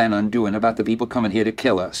what we plan on doing about the people coming here to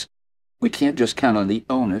kill us. We can't just count on the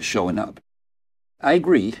owner showing up." "I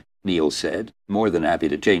agree," Neil said, more than happy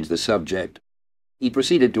to change the subject. He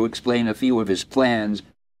proceeded to explain a few of his plans,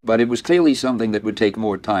 but it was clearly something that would take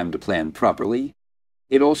more time to plan properly.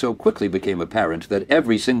 It also quickly became apparent that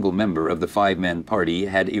every single member of the 5-man party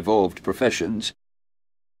had evolved professions.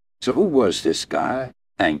 "So who was this guy?"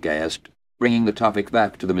 Hank asked, bringing the topic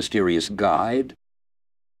back to the mysterious guide.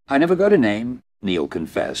 "I never got a name," Neil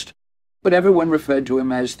confessed, "but everyone referred to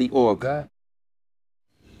him as the Orga."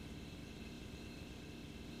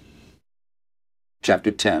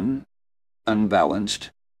 Chapter 10.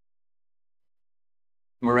 Unbalanced.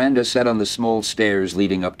 Miranda sat on the small stairs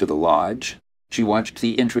leading up to the lodge. She watched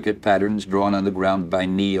the intricate patterns drawn on the ground by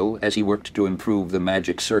Neil as he worked to improve the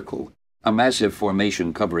magic circle, a massive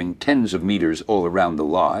formation covering tens of meters all around the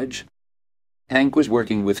lodge. Hank was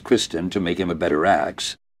working with Kristen to make him a better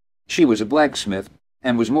axe. She was a blacksmith,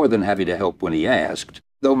 and was more than happy to help when he asked,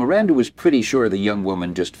 though Miranda was pretty sure the young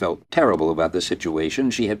woman just felt terrible about the situation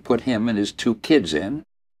she had put him and his 2 kids in.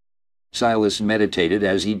 Silas meditated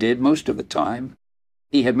as he did most of the time.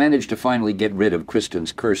 He had managed to finally get rid of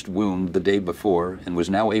Kristen's cursed wound the day before, and was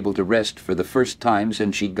now able to rest for the first time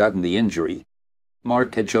since she'd gotten the injury.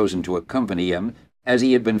 Mark had chosen to accompany him, as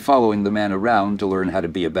he had been following the man around to learn how to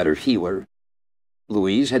be a better healer.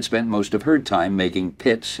 Louise had spent most of her time making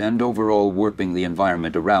pits and overall warping the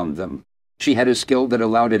environment around them. She had a skill that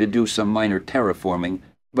allowed her to do some minor terraforming,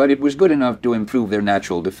 but it was good enough to improve their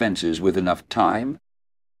natural defenses with enough time.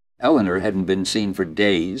 Eleanor hadn't been seen for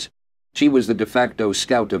days. She was the de facto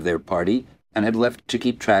scout of their party, and had left to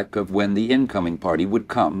keep track of when the incoming party would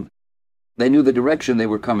come. They knew the direction they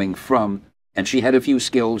were coming from, and she had a few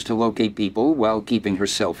skills to locate people while keeping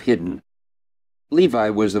herself hidden. Levi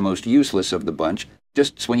was the most useless of the bunch,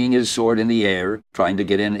 just swinging his sword in the air, trying to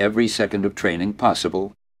get in every second of training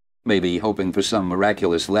possible. Maybe hoping for some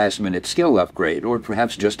miraculous last-minute skill upgrade, or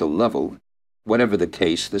perhaps just a level. Whatever the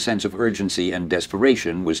case, the sense of urgency and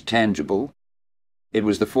desperation was tangible. It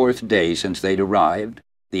was the 4th day since they'd arrived.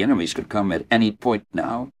 The enemies could come at any point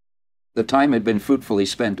now. The time had been fruitfully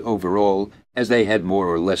spent overall, as they had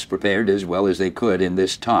more or less prepared as well as they could in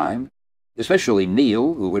this time. Especially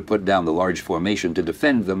Neil, who had put down the large formation to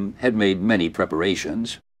defend them, had made many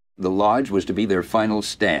preparations. The lodge was to be their final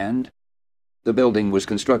stand. The building was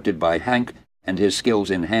constructed by Hank, and his skills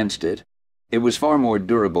enhanced it. It was far more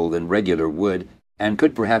durable than regular wood, and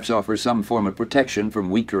could perhaps offer some form of protection from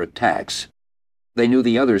weaker attacks. They knew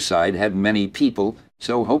the other side had many people,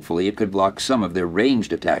 so hopefully it could block some of their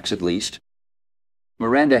ranged attacks at least.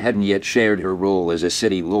 Miranda hadn't yet shared her role as a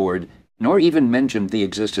city lord, nor even mentioned the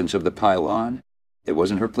existence of the pylon. It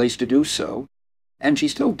wasn't her place to do so, and she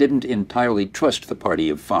still didn't entirely trust the party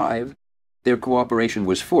of 5. Their cooperation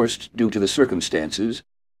was forced due to the circumstances.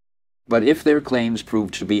 But if their claims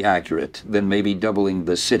proved to be accurate, then maybe doubling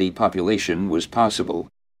the city population was possible.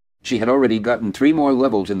 She had already gotten 3 more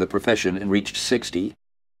levels in the profession and reached 60.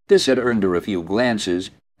 This had earned her a few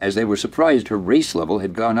glances, as they were surprised her race level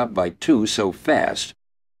had gone up by 2 so fast.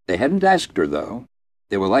 They hadn't asked her, though.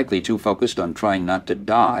 They were likely too focused on trying not to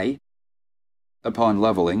die. Upon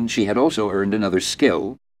leveling, she had also earned another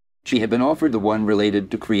skill. She had been offered the one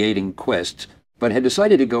related to creating quests, but had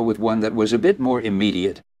decided to go with one that was a bit more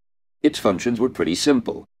immediate. Its functions were pretty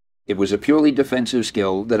simple. It was a purely defensive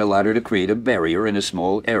skill that allowed her to create a barrier in a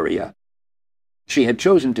small area. She had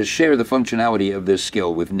chosen to share the functionality of this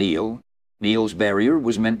skill with Neil. Neil's barrier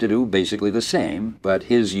was meant to do basically the same, but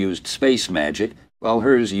his used space magic, while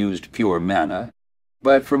hers used pure mana.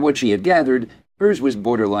 But from what she had gathered, hers was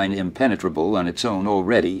borderline impenetrable on its own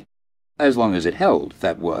already. As long as it held,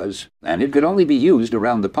 that was, and it could only be used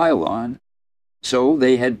around the pylon. So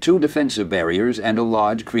they had 2 defensive barriers and a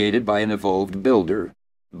lodge created by an evolved builder.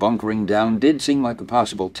 Bunkering down did seem like a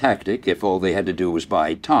possible tactic if all they had to do was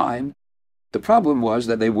buy time. The problem was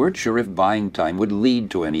that they weren't sure if buying time would lead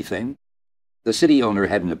to anything. The city owner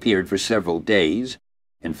hadn't appeared for several days.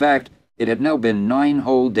 In fact, it had now been 9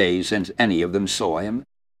 whole days since any of them saw him.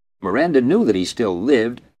 Miranda knew that he still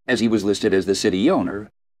lived, as he was listed as the city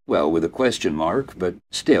owner. Well, with a question mark, but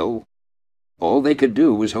still. All they could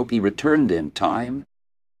do was hope he returned in time.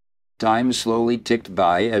 Time slowly ticked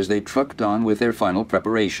by as they trucked on with their final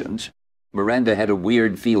preparations. Miranda had a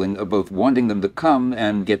weird feeling of both wanting them to come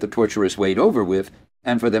and get the torturous wait over with,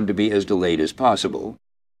 and for them to be as delayed as possible.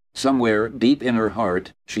 Somewhere, deep in her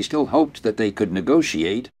heart, she still hoped that they could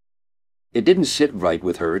negotiate. It didn't sit right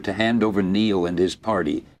with her to hand over Neil and his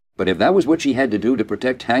party, but if that was what she had to do to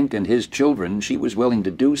protect Hank and his children, she was willing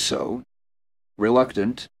to do so.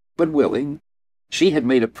 Reluctant, but willing. She had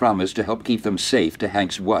made a promise to help keep them safe to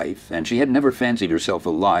Hank's wife, and she had never fancied herself a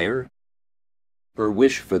liar. Her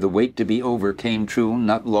wish for the wait to be over came true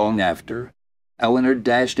not long after. Eleanor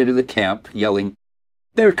dashed into the camp, yelling,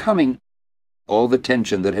 "They're coming!" All the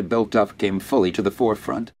tension that had built up came fully to the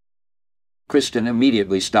forefront. Kristen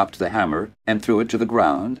immediately stopped the hammer and threw it to the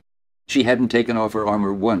ground. She hadn't taken off her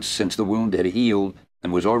armor once since the wound had healed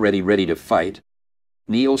and was already ready to fight.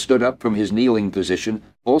 Neil stood up from his kneeling position,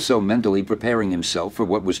 also mentally preparing himself for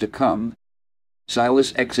what was to come.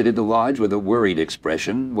 Silas exited the lodge with a worried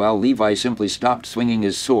expression, while Levi simply stopped swinging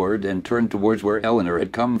his sword and turned towards where Eleanor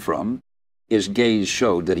had come from. His gaze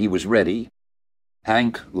showed that he was ready.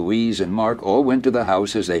 Hank, Louise, and Mark all went to the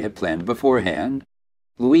house as they had planned beforehand.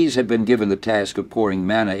 Louise had been given the task of pouring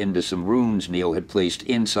mana into some runes Neil had placed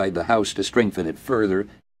inside the house to strengthen it further,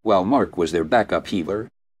 while Mark was their backup healer.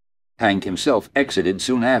 Hank himself exited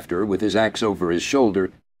soon after with his axe over his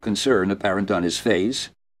shoulder, concern apparent on his face.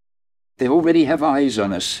 "They already have eyes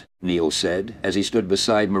on us," Neil said, as he stood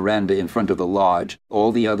beside Miranda in front of the lodge,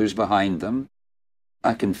 all the others behind them.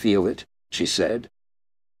 "I can feel it," she said.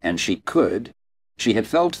 And she could. She had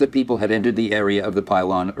felt that people had entered the area of the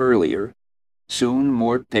pylon earlier. Soon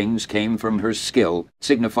more pings came from her skill,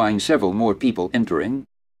 signifying several more people entering.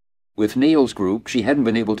 With Neil's group, she hadn't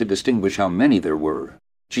been able to distinguish how many there were.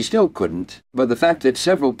 She still couldn't, but the fact that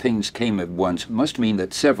several pings came at once must mean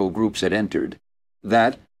that several groups had entered.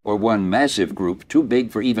 That, or one massive group too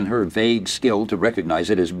big for even her vague skill to recognize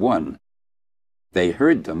it as one. They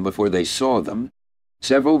heard them before they saw them.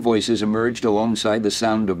 Several voices emerged alongside the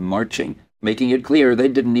sound of marching, making it clear they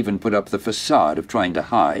didn't even put up the facade of trying to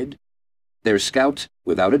hide. Their scouts,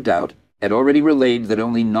 without a doubt, had already relayed that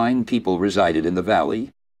only 9 people resided in the valley.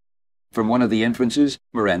 From one of the entrances,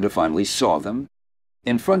 Miranda finally saw them.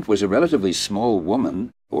 In front was a relatively small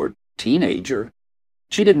woman, or teenager,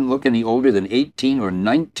 She didn't look any older than 18 or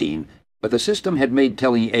 19, but the system had made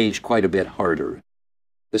telling age quite a bit harder.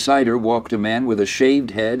 Beside her walked a man with a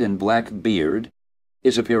shaved head and black beard.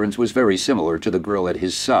 His appearance was very similar to the girl at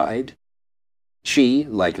his side. She,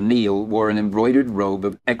 like Neil, wore an embroidered robe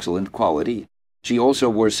of excellent quality. She also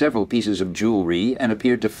wore several pieces of jewelry and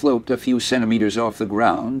appeared to float a few centimeters off the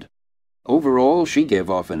ground. Overall, she gave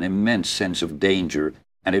off an immense sense of danger,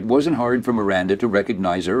 and it wasn't hard for Miranda to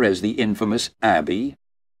recognize her as the infamous Abby.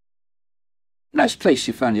 "Nice place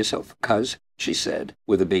you found yourself, cuz," she said,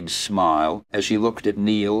 with a big smile, as she looked at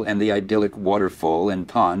Neil and the idyllic waterfall and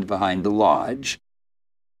pond behind the lodge.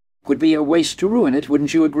 "Would be a waste to ruin it,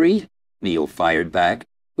 wouldn't you agree?" Neil fired back,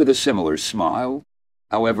 with a similar smile.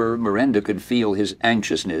 However, Miranda could feel his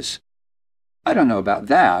anxiousness. "I don't know about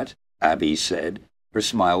that," Abby said, her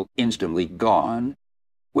smile instantly gone.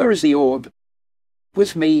 "Where is the orb?"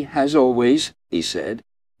 "With me, as always," he said,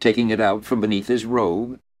 taking it out from beneath his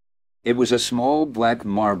robe. It was a small black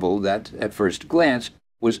marble that, at first glance,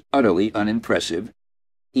 was utterly unimpressive.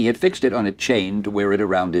 He had fixed it on a chain to wear it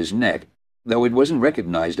around his neck, though it wasn't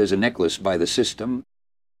recognized as a necklace by the system.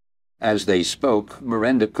 As they spoke,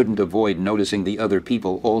 Miranda couldn't avoid noticing the other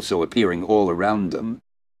people also appearing all around them.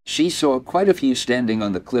 She saw quite a few standing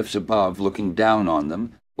on the cliffs above looking down on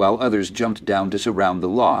them, while others jumped down to surround the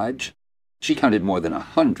lodge. She counted more than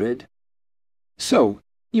 100. "So,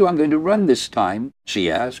 you aren't going to run this time?" she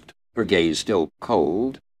asked, her gaze still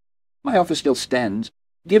cold. "My offer still stands.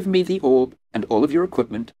 Give me the orb and all of your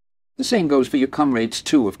equipment. The same goes for your comrades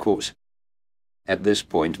too, of course." At this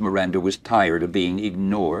point, Miranda was tired of being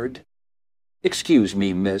ignored. "Excuse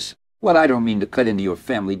me, miss. While I don't mean to cut into your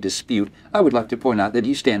family dispute, I would like to point out that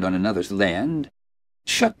you stand on another's land."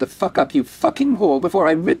 "Shut the fuck up, you fucking whore, before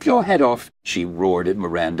I rip your head off!" she roared at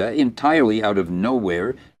Miranda, entirely out of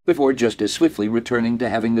nowhere, before just as swiftly returning to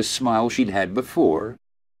having the smile she'd had before.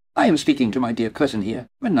 "I am speaking to my dear cousin here,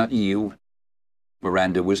 and not you."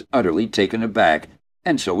 Miranda was utterly taken aback,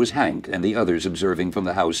 and so was Hank and the others observing from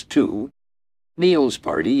the house too. Neil's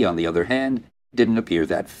party, on the other hand, didn't appear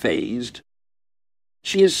that fazed.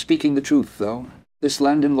 "She is speaking the truth, though. This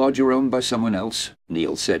land and lodge are owned by someone else,"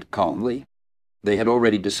 Neil said calmly. They had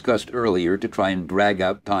already discussed earlier to try and drag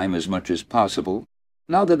out time as much as possible.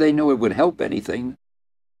 Now that they know it would help anything,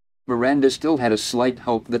 Miranda still had a slight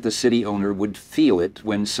hope that the city owner would feel it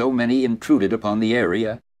when so many intruded upon the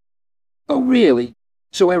area. "Oh, really?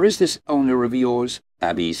 So where is this owner of yours?"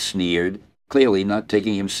 Abby sneered, clearly not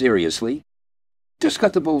taking him seriously. "Just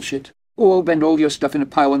cut the bullshit, or I'll bend all your stuff in a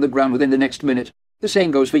pile on the ground within the next minute. The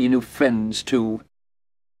same goes for your new friends, too."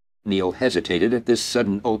 Neil hesitated at this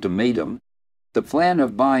sudden ultimatum. The plan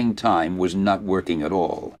of buying time was not working at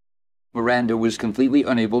all. Miranda was completely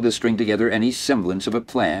unable to string together any semblance of a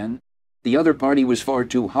plan. The other party was far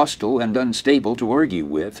too hostile and unstable to argue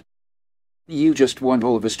with. "You just want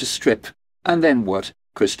all of us to strip. And then what?"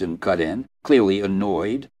 Kristen cut in, clearly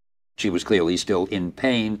annoyed. She was clearly still in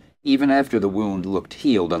pain, even after the wound looked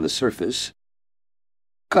healed on the surface.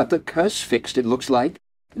 "Got the cuss fixed, it looks like.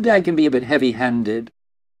 Dad can be a bit heavy-handed."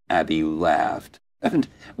 Abby laughed. "And,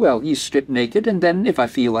 well, you strip naked, and then, if I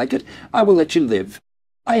feel like it, I will let you live.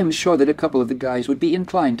 I am sure that a couple of the guys would be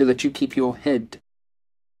inclined to let you keep your head."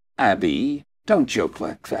 "Abby, don't joke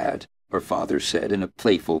like that," her father said in a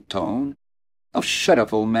playful tone. "Oh, shut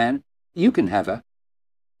up, old man. You can have her."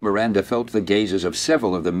 Miranda felt the gazes of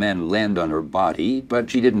several of the men land on her body,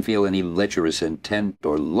 but she didn't feel any lecherous intent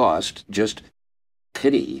or lust, just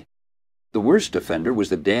pity. The worst offender was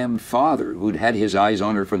the damn father, who'd had his eyes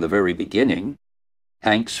on her from the very beginning.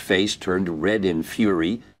 Hank's face turned red in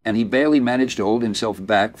fury, and he barely managed to hold himself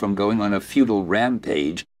back from going on a futile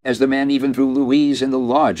rampage, as the man even threw Louise in the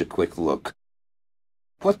lodge a quick look.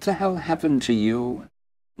 "What the hell happened to you?"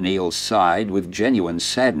 Neil sighed with genuine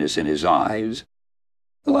sadness in his eyes.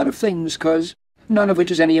 "A lot of things, cuz, none of which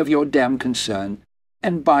is any of your damn concern.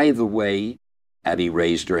 And by the way," Abby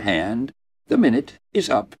raised her hand, "the minute is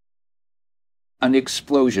up." An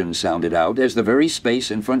explosion sounded out as the very space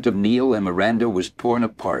in front of Neil and Miranda was torn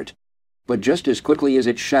apart. But just as quickly as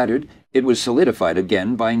it shattered, it was solidified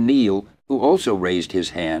again by Neil, who also raised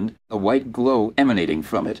his hand, a white glow emanating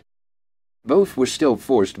from it. Both were still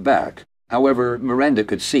forced back. However, Miranda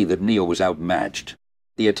could see that Neil was outmatched.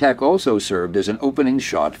 The attack also served as an opening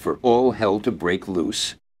shot for all hell to break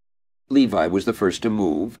loose. Levi was the first to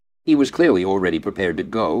move. He was clearly already prepared to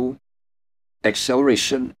go.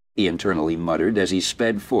 "Acceleration," he internally muttered as he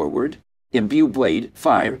sped forward. "Imbue blade,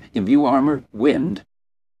 fire, imbue armor, wind."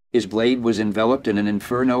 His blade was enveloped in an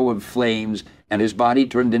inferno of flames, and his body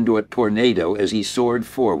turned into a tornado as he soared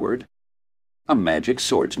forward. a magic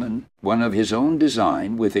swordsman, one of his own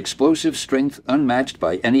design with explosive strength unmatched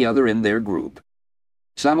by any other in their group.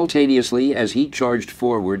 Simultaneously, as he charged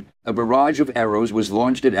forward, a barrage of arrows was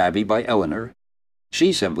launched at Abby by Eleanor.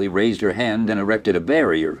 She simply raised her hand and erected a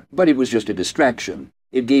barrier, but it was just a distraction.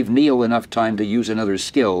 It gave Neil enough time to use another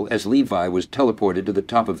skill as Levi was teleported to the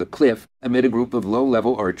top of the cliff amid a group of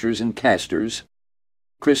low-level archers and casters.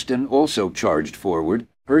 Kristen also charged forward,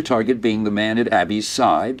 her target being the man at Abby's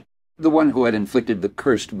side, the one who had inflicted the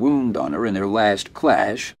cursed wound on her in their last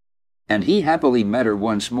clash, and he happily met her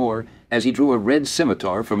once more as he drew a red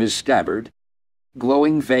scimitar from his scabbard.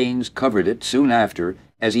 Glowing veins covered it soon after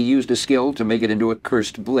as he used a skill to make it into a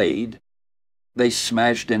cursed blade. They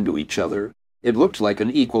smashed into each other. It looked like an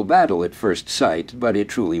equal battle at first sight, but it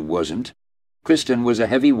truly wasn't. Kristen was a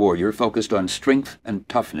heavy warrior focused on strength and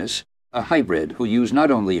toughness, a hybrid who used not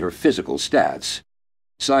only her physical stats.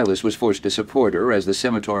 Silas was forced to support her as the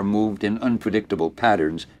scimitar moved in unpredictable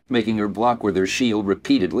patterns, making her block with her shield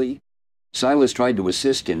repeatedly. Silas tried to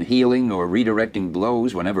assist in healing or redirecting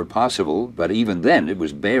blows whenever possible, but even then it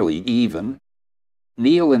was barely even.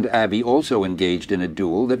 Neil and Abby also engaged in a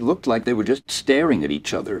duel that looked like they were just staring at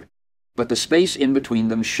each other. But the space in between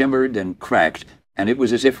them shimmered and cracked, and it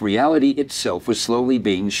was as if reality itself was slowly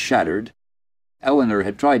being shattered. Eleanor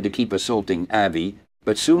had tried to keep assaulting Abby,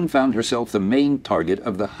 but soon found herself the main target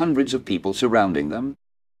of the hundreds of people surrounding them.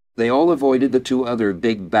 They all avoided the two other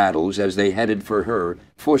big battles as they headed for her,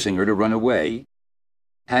 forcing her to run away.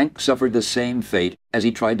 Hank suffered the same fate as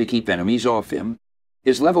he tried to keep enemies off him.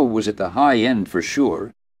 His level was at the high end for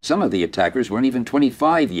sure. Some of the attackers weren't even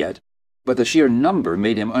 25 yet, but the sheer number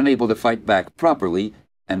made him unable to fight back properly,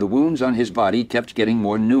 and the wounds on his body kept getting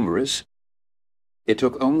more numerous. It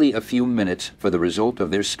took only a few minutes for the result of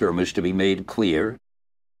their skirmish to be made clear.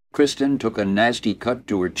 Kristen took a nasty cut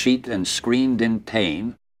to her cheek and screamed in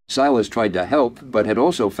pain. Silas tried to help, but had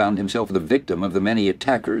also found himself the victim of the many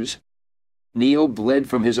attackers. Neil bled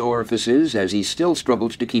from his orifices as he still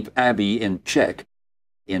struggled to keep Abby in check.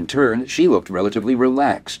 In turn, she looked relatively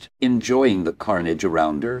relaxed, enjoying the carnage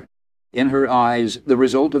around her. In her eyes, the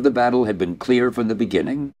result of the battle had been clear from the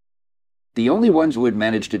beginning. The only ones who had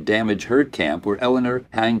managed to damage her camp were Eleanor,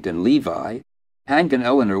 Hank, and Levi. Hank and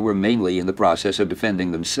Eleanor were mainly in the process of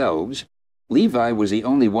defending themselves. Levi was the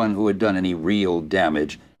only one who had done any real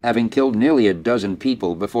damage, having killed nearly a dozen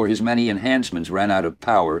people before his many enhancements ran out of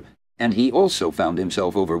power, and he also found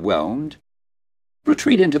himself overwhelmed.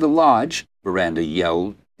 "Retreat into the lodge," Miranda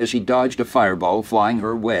yelled as she dodged a fireball flying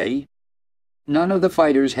her way. None of the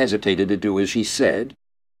fighters hesitated to do as she said.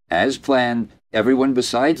 As planned, everyone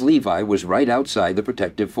besides Levi was right outside the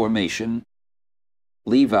protective formation.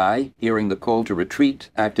 Levi, hearing the call to retreat,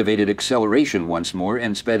 activated acceleration once more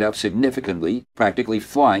and sped up significantly, practically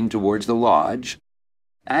flying towards the lodge.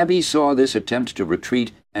 Abby saw this attempt to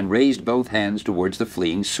retreat and raised both hands towards the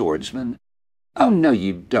fleeing swordsman. "Oh, no,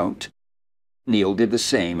 you don't." Neil did the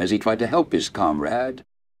same as he tried to help his comrade.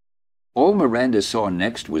 All Miranda saw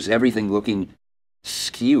next was everything looking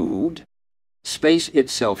skewed. Space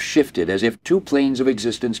itself shifted as if two planes of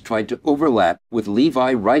existence tried to overlap, with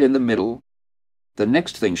Levi right in the middle. The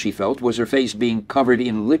next thing she felt was her face being covered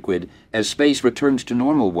in liquid as space returned to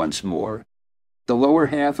normal once more. The lower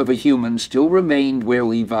half of a human still remained where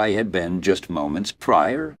Levi had been just moments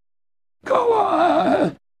prior. "Go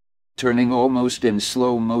on!" Turning almost in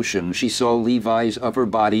slow motion, she saw Levi's upper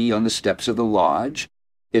body on the steps of the lodge,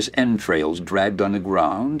 his entrails dragged on the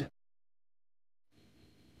ground.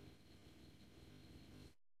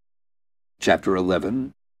 Chapter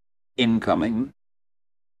 11. Incoming.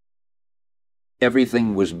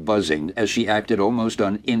 Everything was buzzing as she acted almost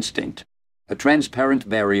on instinct. A transparent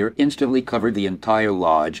barrier instantly covered the entire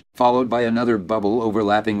lodge, followed by another bubble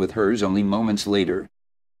overlapping with hers only moments later.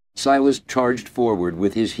 Silas charged forward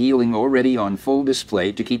with his healing already on full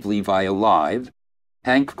display to keep Levi alive.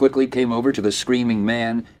 Hank quickly came over to the screaming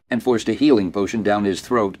man and forced a healing potion down his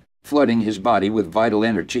throat, flooding his body with vital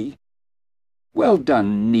energy. "Well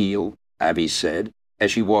done, Neil," Abby said,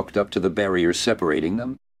 as she walked up to the barrier separating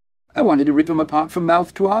them. "I wanted to rip him apart from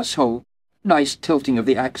mouth to asshole. Nice tilting of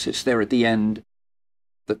the axis there at the end."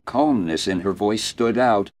 The calmness in her voice stood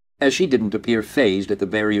out, as she didn't appear fazed at the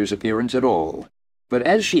barrier's appearance at all. But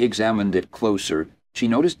as she examined it closer, she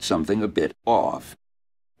noticed something a bit off.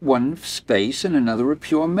 "One of space and another of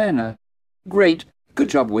pure mana. Great. Good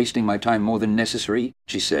job wasting my time more than necessary,"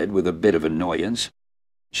 she said with a bit of annoyance.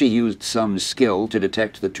 She used some skill to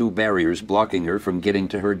detect the two barriers blocking her from getting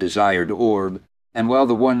to her desired orb, and while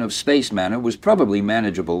the one of space mana was probably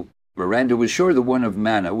manageable, Miranda was sure the one of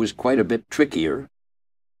mana was quite a bit trickier.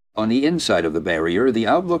 On the inside of the barrier, the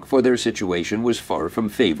outlook for their situation was far from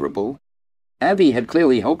favorable. Abby had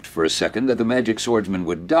clearly hoped for a second that the magic swordsman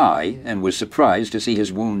would die, and was surprised to see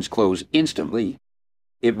his wounds close instantly.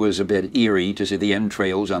 It was a bit eerie to see the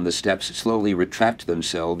entrails on the steps slowly retract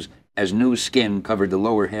themselves as new skin covered the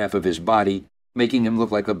lower half of his body, making him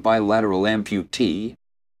look like a bilateral amputee.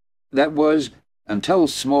 That was, until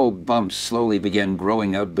small bumps slowly began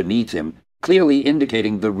growing out beneath him, clearly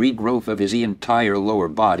indicating the regrowth of his entire lower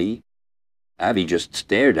body. Abby just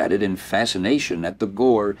stared at it in fascination at the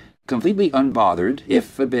gore, completely unbothered,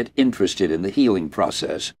 if a bit interested in the healing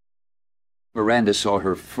process. Miranda saw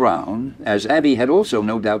her frown, as Abby had also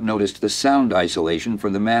no doubt noticed the sound isolation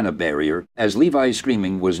from the mana barrier, as Levi's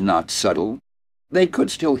screaming was not subtle. They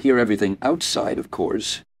could still hear everything outside, of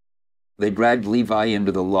course. They dragged Levi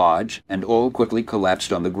into the lodge, and all quickly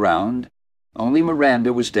collapsed on the ground. Only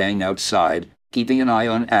Miranda was staying outside, keeping an eye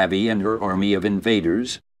on Abby and her army of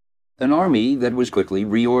invaders. An army that was quickly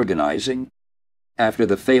reorganizing. After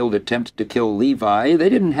the failed attempt to kill Levi, they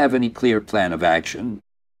didn't have any clear plan of action.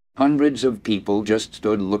 Hundreds of people just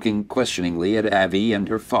stood looking questioningly at Abby and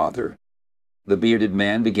her father. The bearded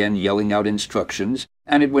man began yelling out instructions,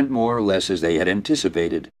 and it went more or less as they had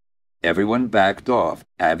anticipated. Everyone backed off,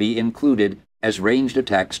 Abby included, as ranged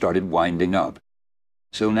attacks started winding up.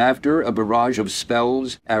 Soon after, a barrage of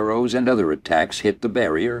spells, arrows, and other attacks hit the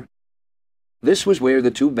barrier. This was where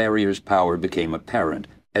the two barriers' power became apparent,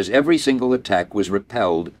 as every single attack was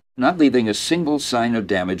repelled, not leaving a single sign of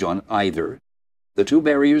damage on either. The two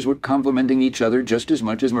barriers were complementing each other just as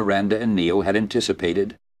much as Miranda and Neil had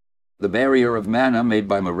anticipated. The barrier of mana made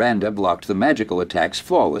by Miranda blocked the magical attacks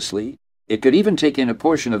flawlessly. It could even take in a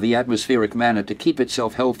portion of the atmospheric mana to keep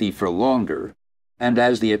itself healthy for longer. And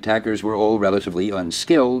as the attackers were all relatively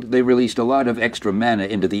unskilled, they released a lot of extra mana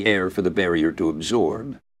into the air for the barrier to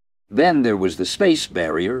absorb. Then there was the space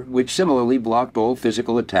barrier, which similarly blocked all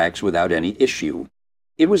physical attacks without any issue.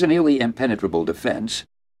 It was a nearly impenetrable defense.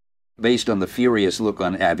 Based on the furious look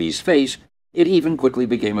on Abby's face, it even quickly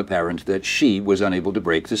became apparent that she was unable to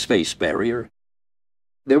break the space barrier.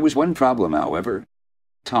 There was one problem, however.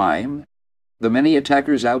 Time. The many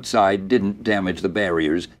attackers outside didn't damage the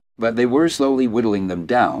barriers, but they were slowly whittling them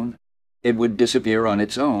down. It would disappear on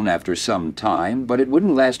its own after some time, but it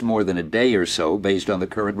wouldn't last more than a day or so based on the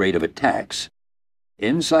current rate of attacks.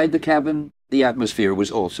 Inside the cabin, the atmosphere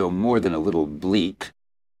was also more than a little bleak.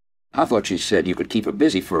 "I thought you said you could keep her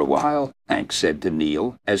busy for a while," Hank said to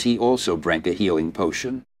Neil, as he also drank a healing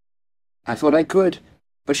potion. "I thought I could,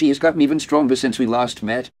 but she has gotten even stronger since we last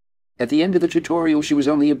met. At the end of the tutorial, she was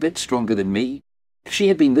only a bit stronger than me. If she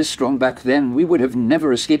had been this strong back then, we would have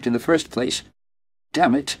never escaped in the first place.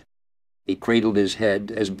 Damn it!" He cradled his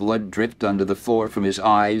head as blood dripped onto the floor from his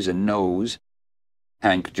eyes and nose.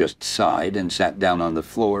 Hank just sighed and sat down on the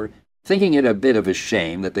floor, thinking it a bit of a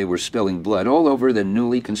shame that they were spilling blood all over the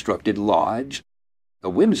newly constructed lodge. A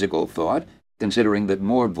whimsical thought, considering that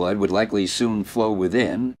more blood would likely soon flow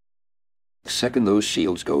within. The second those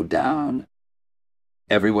shields go down.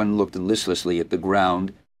 Everyone looked listlessly at the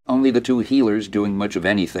ground, only the two healers doing much of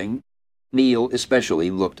anything. Neil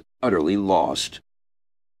especially looked utterly lost.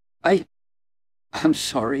 I'm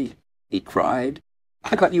sorry," he cried.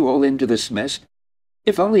 "I got you all into this mess.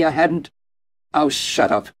 If only I hadn't—" "Oh,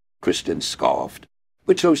 shut up," Kristen scoffed.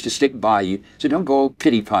 "We chose to stick by you, so don't go all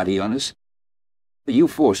pity-party on us." "You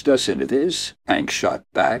forced us into this," Hank shot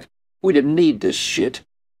back. "We didn't need this shit."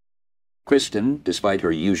 Kristen, despite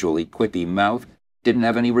her usually quippy mouth, didn't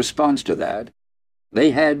have any response to that.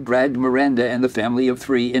 They had dragged Miranda and the family of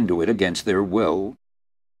three into it against their will.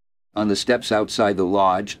 On the steps outside the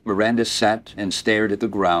lodge, Miranda sat and stared at the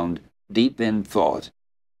ground, deep in thought.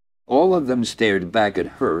 All of them stared back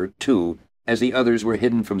at her, too, as the others were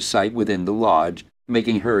hidden from sight within the lodge,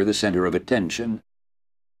 making her the center of attention.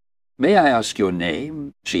 "May I ask your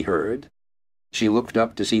name?" she heard. She looked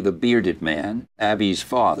up to see the bearded man, Abby's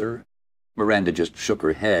father. Miranda just shook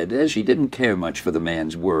her head, as she didn't care much for the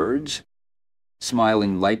man's words.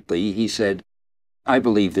 Smiling lightly, he said, "I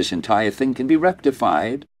believe this entire thing can be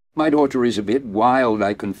rectified. My daughter is a bit wild,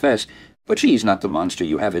 I confess, but she's not the monster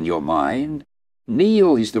you have in your mind.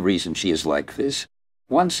 Neil is the reason she is like this.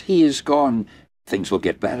 Once he is gone, things will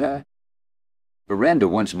get better." Miranda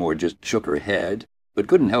once more just shook her head, but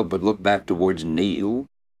couldn't help but look back towards Neil.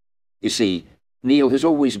 You see, Neil has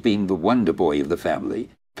always been the wonder boy of the family,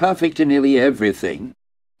 perfect in nearly everything.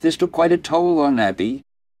 This took quite a toll on Abby.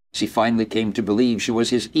 She finally came to believe she was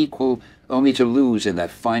his equal, only to lose in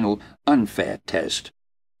that final, unfair test.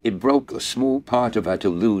 It broke a small part of her to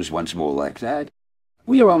lose once more like that.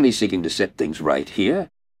 We are only seeking to set things right here.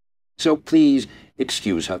 So please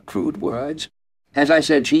excuse her crude words. As I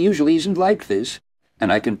said, she usually isn't like this,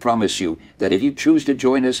 and I can promise you that if you choose to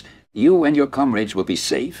join us, You and your comrades will be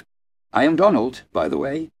safe. I am Donald, by the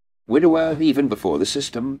way, widower even before the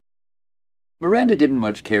system." Miranda didn't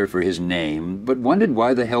much care for his name, but wondered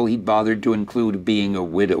why the hell he'd bothered to include being a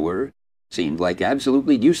widower. Seemed like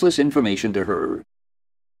absolutely useless information to her.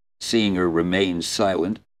 Seeing her remain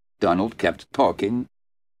silent, Donald kept talking.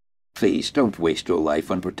 "Please don't waste your life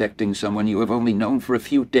on protecting someone you have only known for a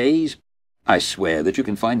few days. I swear that you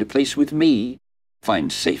can find a place with me.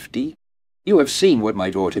 Find safety. You have seen what my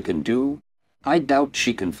daughter can do. I doubt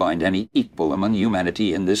she can find any equal among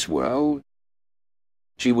humanity in this world."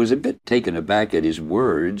 She was a bit taken aback at his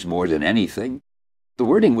words more than anything. The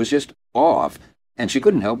wording was just off, and she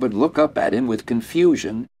couldn't help but look up at him with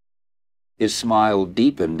confusion. His smile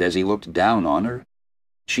deepened as he looked down on her.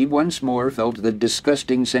 She once more felt the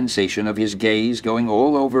disgusting sensation of his gaze going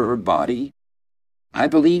all over her body. "I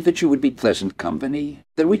believe that you would be pleasant company,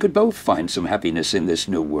 that we could both find some happiness in this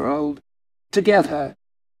new world. Together."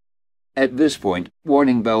 At this point,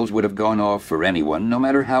 warning bells would have gone off for anyone, no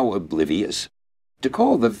matter how oblivious. To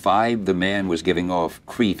call the vibe the man was giving off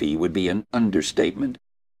creepy would be an understatement.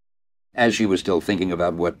 As she was still thinking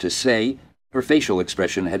about what to say, her facial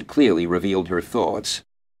expression had clearly revealed her thoughts.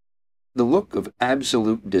 The look of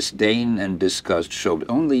absolute disdain and disgust showed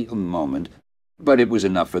only a moment, but it was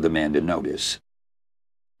enough for the man to notice.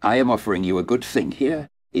 "I am offering you a good thing here,"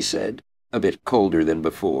 he said, a bit colder than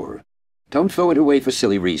before. "Don't throw it away for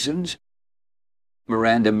silly reasons."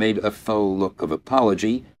 Miranda made a faux look of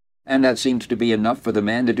apology, and that seemed to be enough for the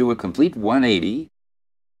man to do a complete 180.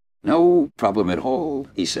 "No problem at all,"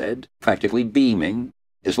 he said, practically beaming.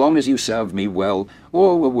 "As long as you serve me well,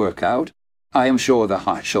 all will work out. I am sure the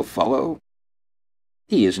heart shall follow."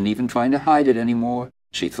 He isn't even trying to hide it anymore,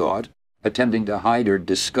 she thought, attempting to hide her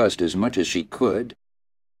disgust as much as she could.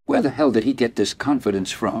 Where the hell did he get this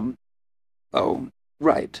confidence from? Oh,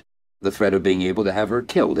 right, the threat of being able to have her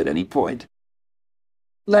killed at any point.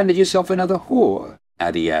 "Landed yourself another whore?"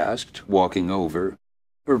 Abby asked, walking over.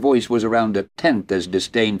 Her voice was around a tenth as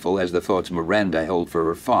disdainful as the thoughts Miranda held for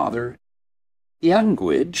her father.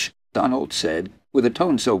 "Language," Donald said, with a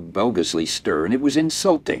tone so bogusly stern it was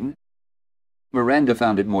insulting. Miranda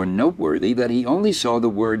found it more noteworthy that he only saw the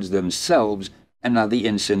words themselves and not the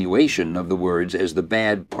insinuation of the words as the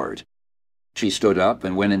bad part. She stood up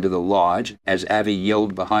and went into the lodge as Abby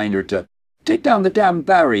yelled behind her to "Take down the damn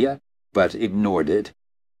barrier," but ignored it.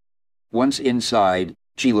 Once inside,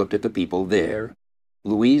 she looked at the people there.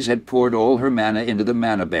 Louise had poured all her mana into the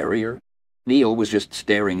mana barrier. Neil was just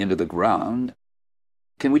staring into the ground.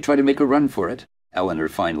 "Can we try to make a run for it?" Eleanor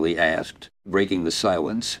finally asked, breaking the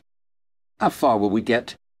silence. "How far will we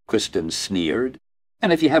get?" Kristen sneered.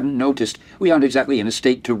 "And if you haven't noticed, we aren't exactly in a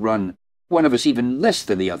state to run. One of us even less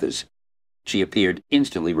than the others." She appeared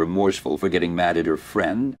instantly remorseful for getting mad at her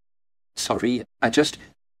friend. "Sorry,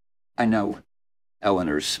 I know."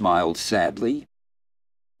 Eleanor smiled sadly.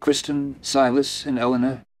 "Kristen, Silas, and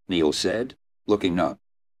Eleanor," Neil said, looking up.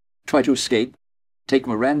 "Try to escape. Take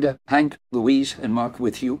Miranda, Hank, Louise, and Mark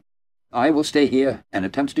with you. I will stay here and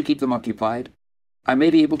attempt to keep them occupied. I may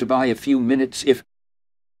be able to buy a few minutes if—"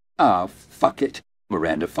 "Ah, fuck it,"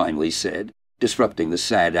 Miranda finally said, disrupting the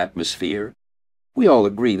sad atmosphere. "We all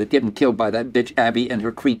agree that getting killed by that bitch Abby and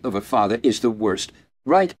her creep of a father is the worst,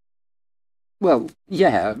 right?" "Well,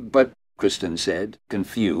 yeah, but—" Kristen said,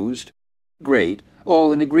 confused. "Great.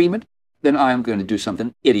 All in agreement? Then I'm going to do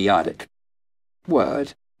something idiotic."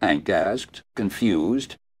 "What?" Hank asked,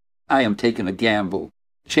 confused. "I am taking a gamble.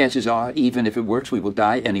 Chances are, even if it works, we will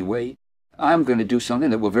die anyway. I'm going to do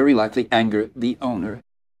something that will very likely anger the owner.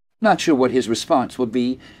 Not sure what his response will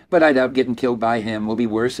be, but I doubt getting killed by him will be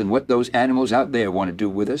worse than what those animals out there want to do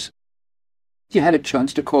with us." "You had a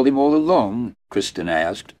chance to call him all along?" Kristen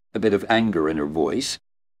asked, a bit of anger in her voice.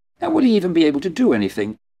 "And would he even be able to do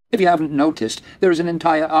anything? If you haven't noticed, there is an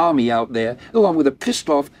entire army out there, along with a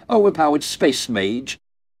pissed-off, overpowered space mage."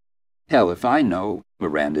 "Hell if I know,"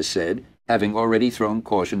 Miranda said, having already thrown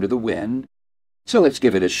caution to the wind. "So let's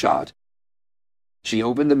give it a shot." She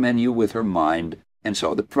opened the menu with her mind and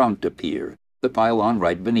saw the prompt appear, the pylon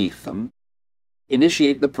right beneath them.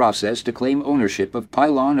 Initiate the process to claim ownership of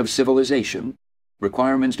Pylon of Civilization.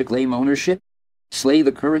 Requirements to claim ownership: slay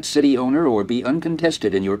the current city owner or be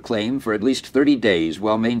uncontested in your claim for at least 30 days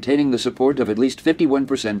while maintaining the support of at least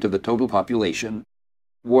 51% of the total population.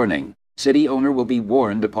 Warning: city owner will be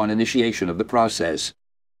warned upon initiation of the process.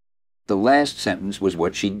 The last sentence was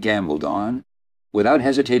what she'd gambled on. Without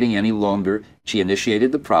hesitating any longer, she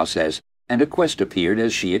initiated the process, and a quest appeared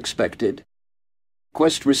as she expected.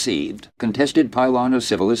 Quest received. Contested Pylon of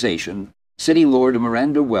Civilization. City Lord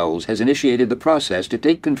Miranda Wells has initiated the process to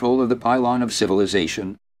take control of the Pylon of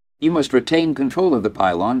Civilization. You must retain control of the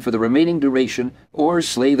pylon for the remaining duration or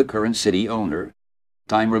slay the current city owner.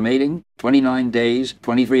 Time remaining, 29 days,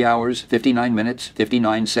 23 hours, 59 minutes,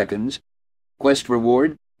 59 seconds. Quest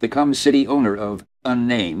reward, become city owner of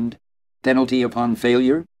unnamed. Penalty upon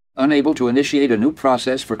failure, unable to initiate a new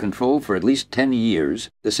process for control for at least 10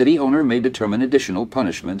 years, the city owner may determine additional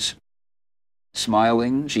punishments.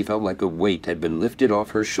 Smiling, she felt like a weight had been lifted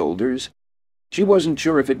off her shoulders. She wasn't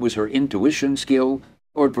sure if it was her intuition skill,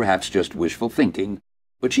 or perhaps just wishful thinking,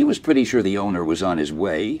 but she was pretty sure the owner was on his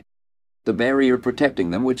way. The barrier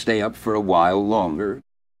protecting them would stay up for a while longer.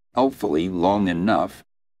 Hopefully long enough.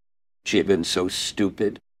 She had been so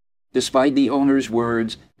stupid. Despite the owner's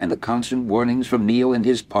words and the constant warnings from Neil and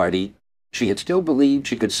his party, she had still believed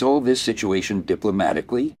she could solve this situation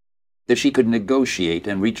diplomatically, that she could negotiate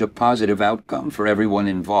and reach a positive outcome for everyone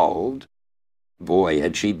involved. Boy,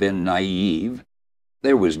 had she been naive.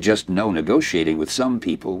 There was just no negotiating with some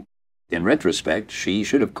people. In retrospect, she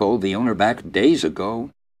should have called the owner back days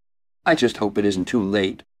ago. I just hope it isn't too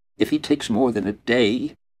late, if he takes more than a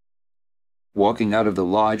day. Walking out of the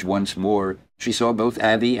lodge once more, she saw both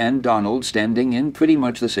Abby and Donald standing in pretty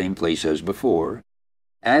much the same place as before.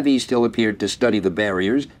 Abby still appeared to study the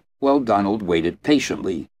barriers, while Donald waited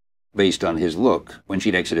patiently, based on his look when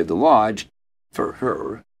she'd exited the lodge, for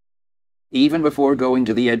her. Even before going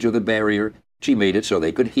to the edge of the barrier, she made it so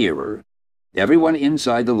they could hear her. Everyone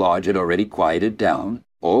inside the lodge had already quieted down,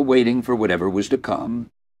 all waiting for whatever was to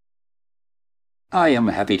come. I am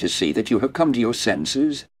happy to see that you have come to your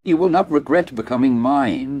senses. You will not regret becoming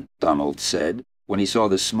mine, Donald said, when he saw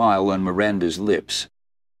the smile on Miranda's lips.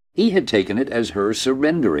 He had taken it as her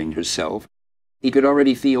surrendering herself. He could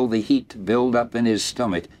already feel the heat build up in his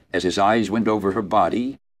stomach as his eyes went over her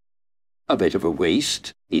body. A bit of a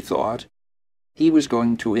waste, he thought. He was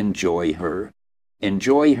going to enjoy her,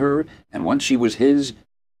 and once she was his,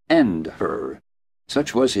 end her.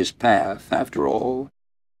 Such was his path, after all.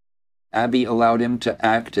 Abby allowed him to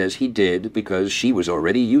act as he did because she was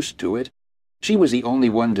already used to it. She was the only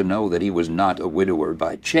one to know that he was not a widower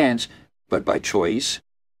by chance, but by choice.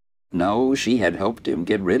 No, she had helped him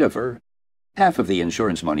get rid of her. Half of the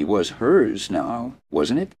insurance money was hers now,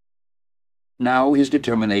 wasn't it? Now his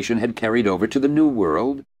determination had carried over to the new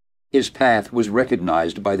world. His path was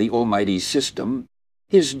recognized by the almighty system.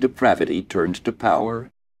 His depravity turned to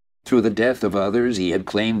power. Through the death of others he had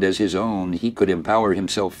claimed as his own, he could empower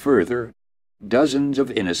himself further. Dozens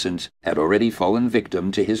of innocents had already fallen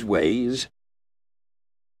victim to his ways.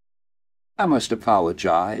 I must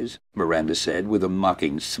apologize, Miranda said with a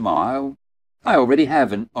mocking smile. I already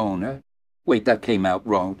have an owner. Wait, that came out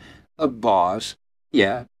wrong. A boss.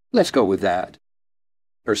 Yeah, let's go with that.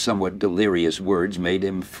 Her somewhat delirious words made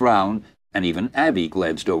him frown, and even Abby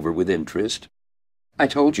glanced over with interest. I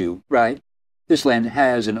told you, right? This land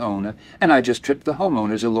has an owner, and I just tripped the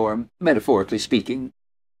homeowner's alarm, metaphorically speaking.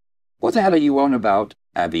 What the hell are you on about?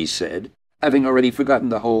 Abby said, having already forgotten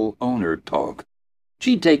the whole owner talk.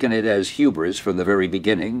 She'd taken it as hubris from the very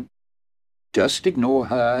beginning. Just ignore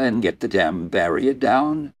her and get the damn barrier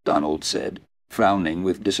down, Donald said, frowning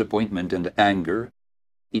with disappointment and anger.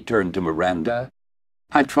 He turned to Miranda.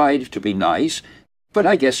 I tried to be nice, but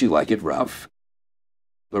I guess you like it rough.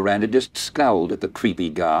 Miranda just scowled at the creepy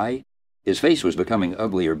guy. His face was becoming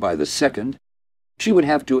uglier by the second. She would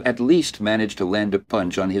have to at least manage to land a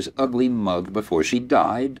punch on his ugly mug before she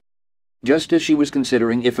died. Just as she was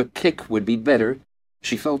considering if a kick would be better,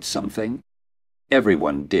 she felt something.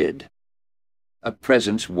 Everyone did. A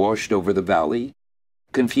presence washed over the valley.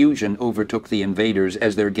 Confusion overtook the invaders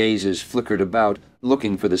as their gazes flickered about,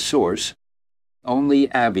 looking for the source.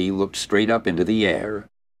 Only Abby looked straight up into the air.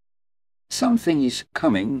 Something is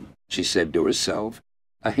coming, she said to herself,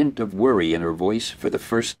 a hint of worry in her voice for the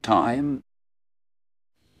first time.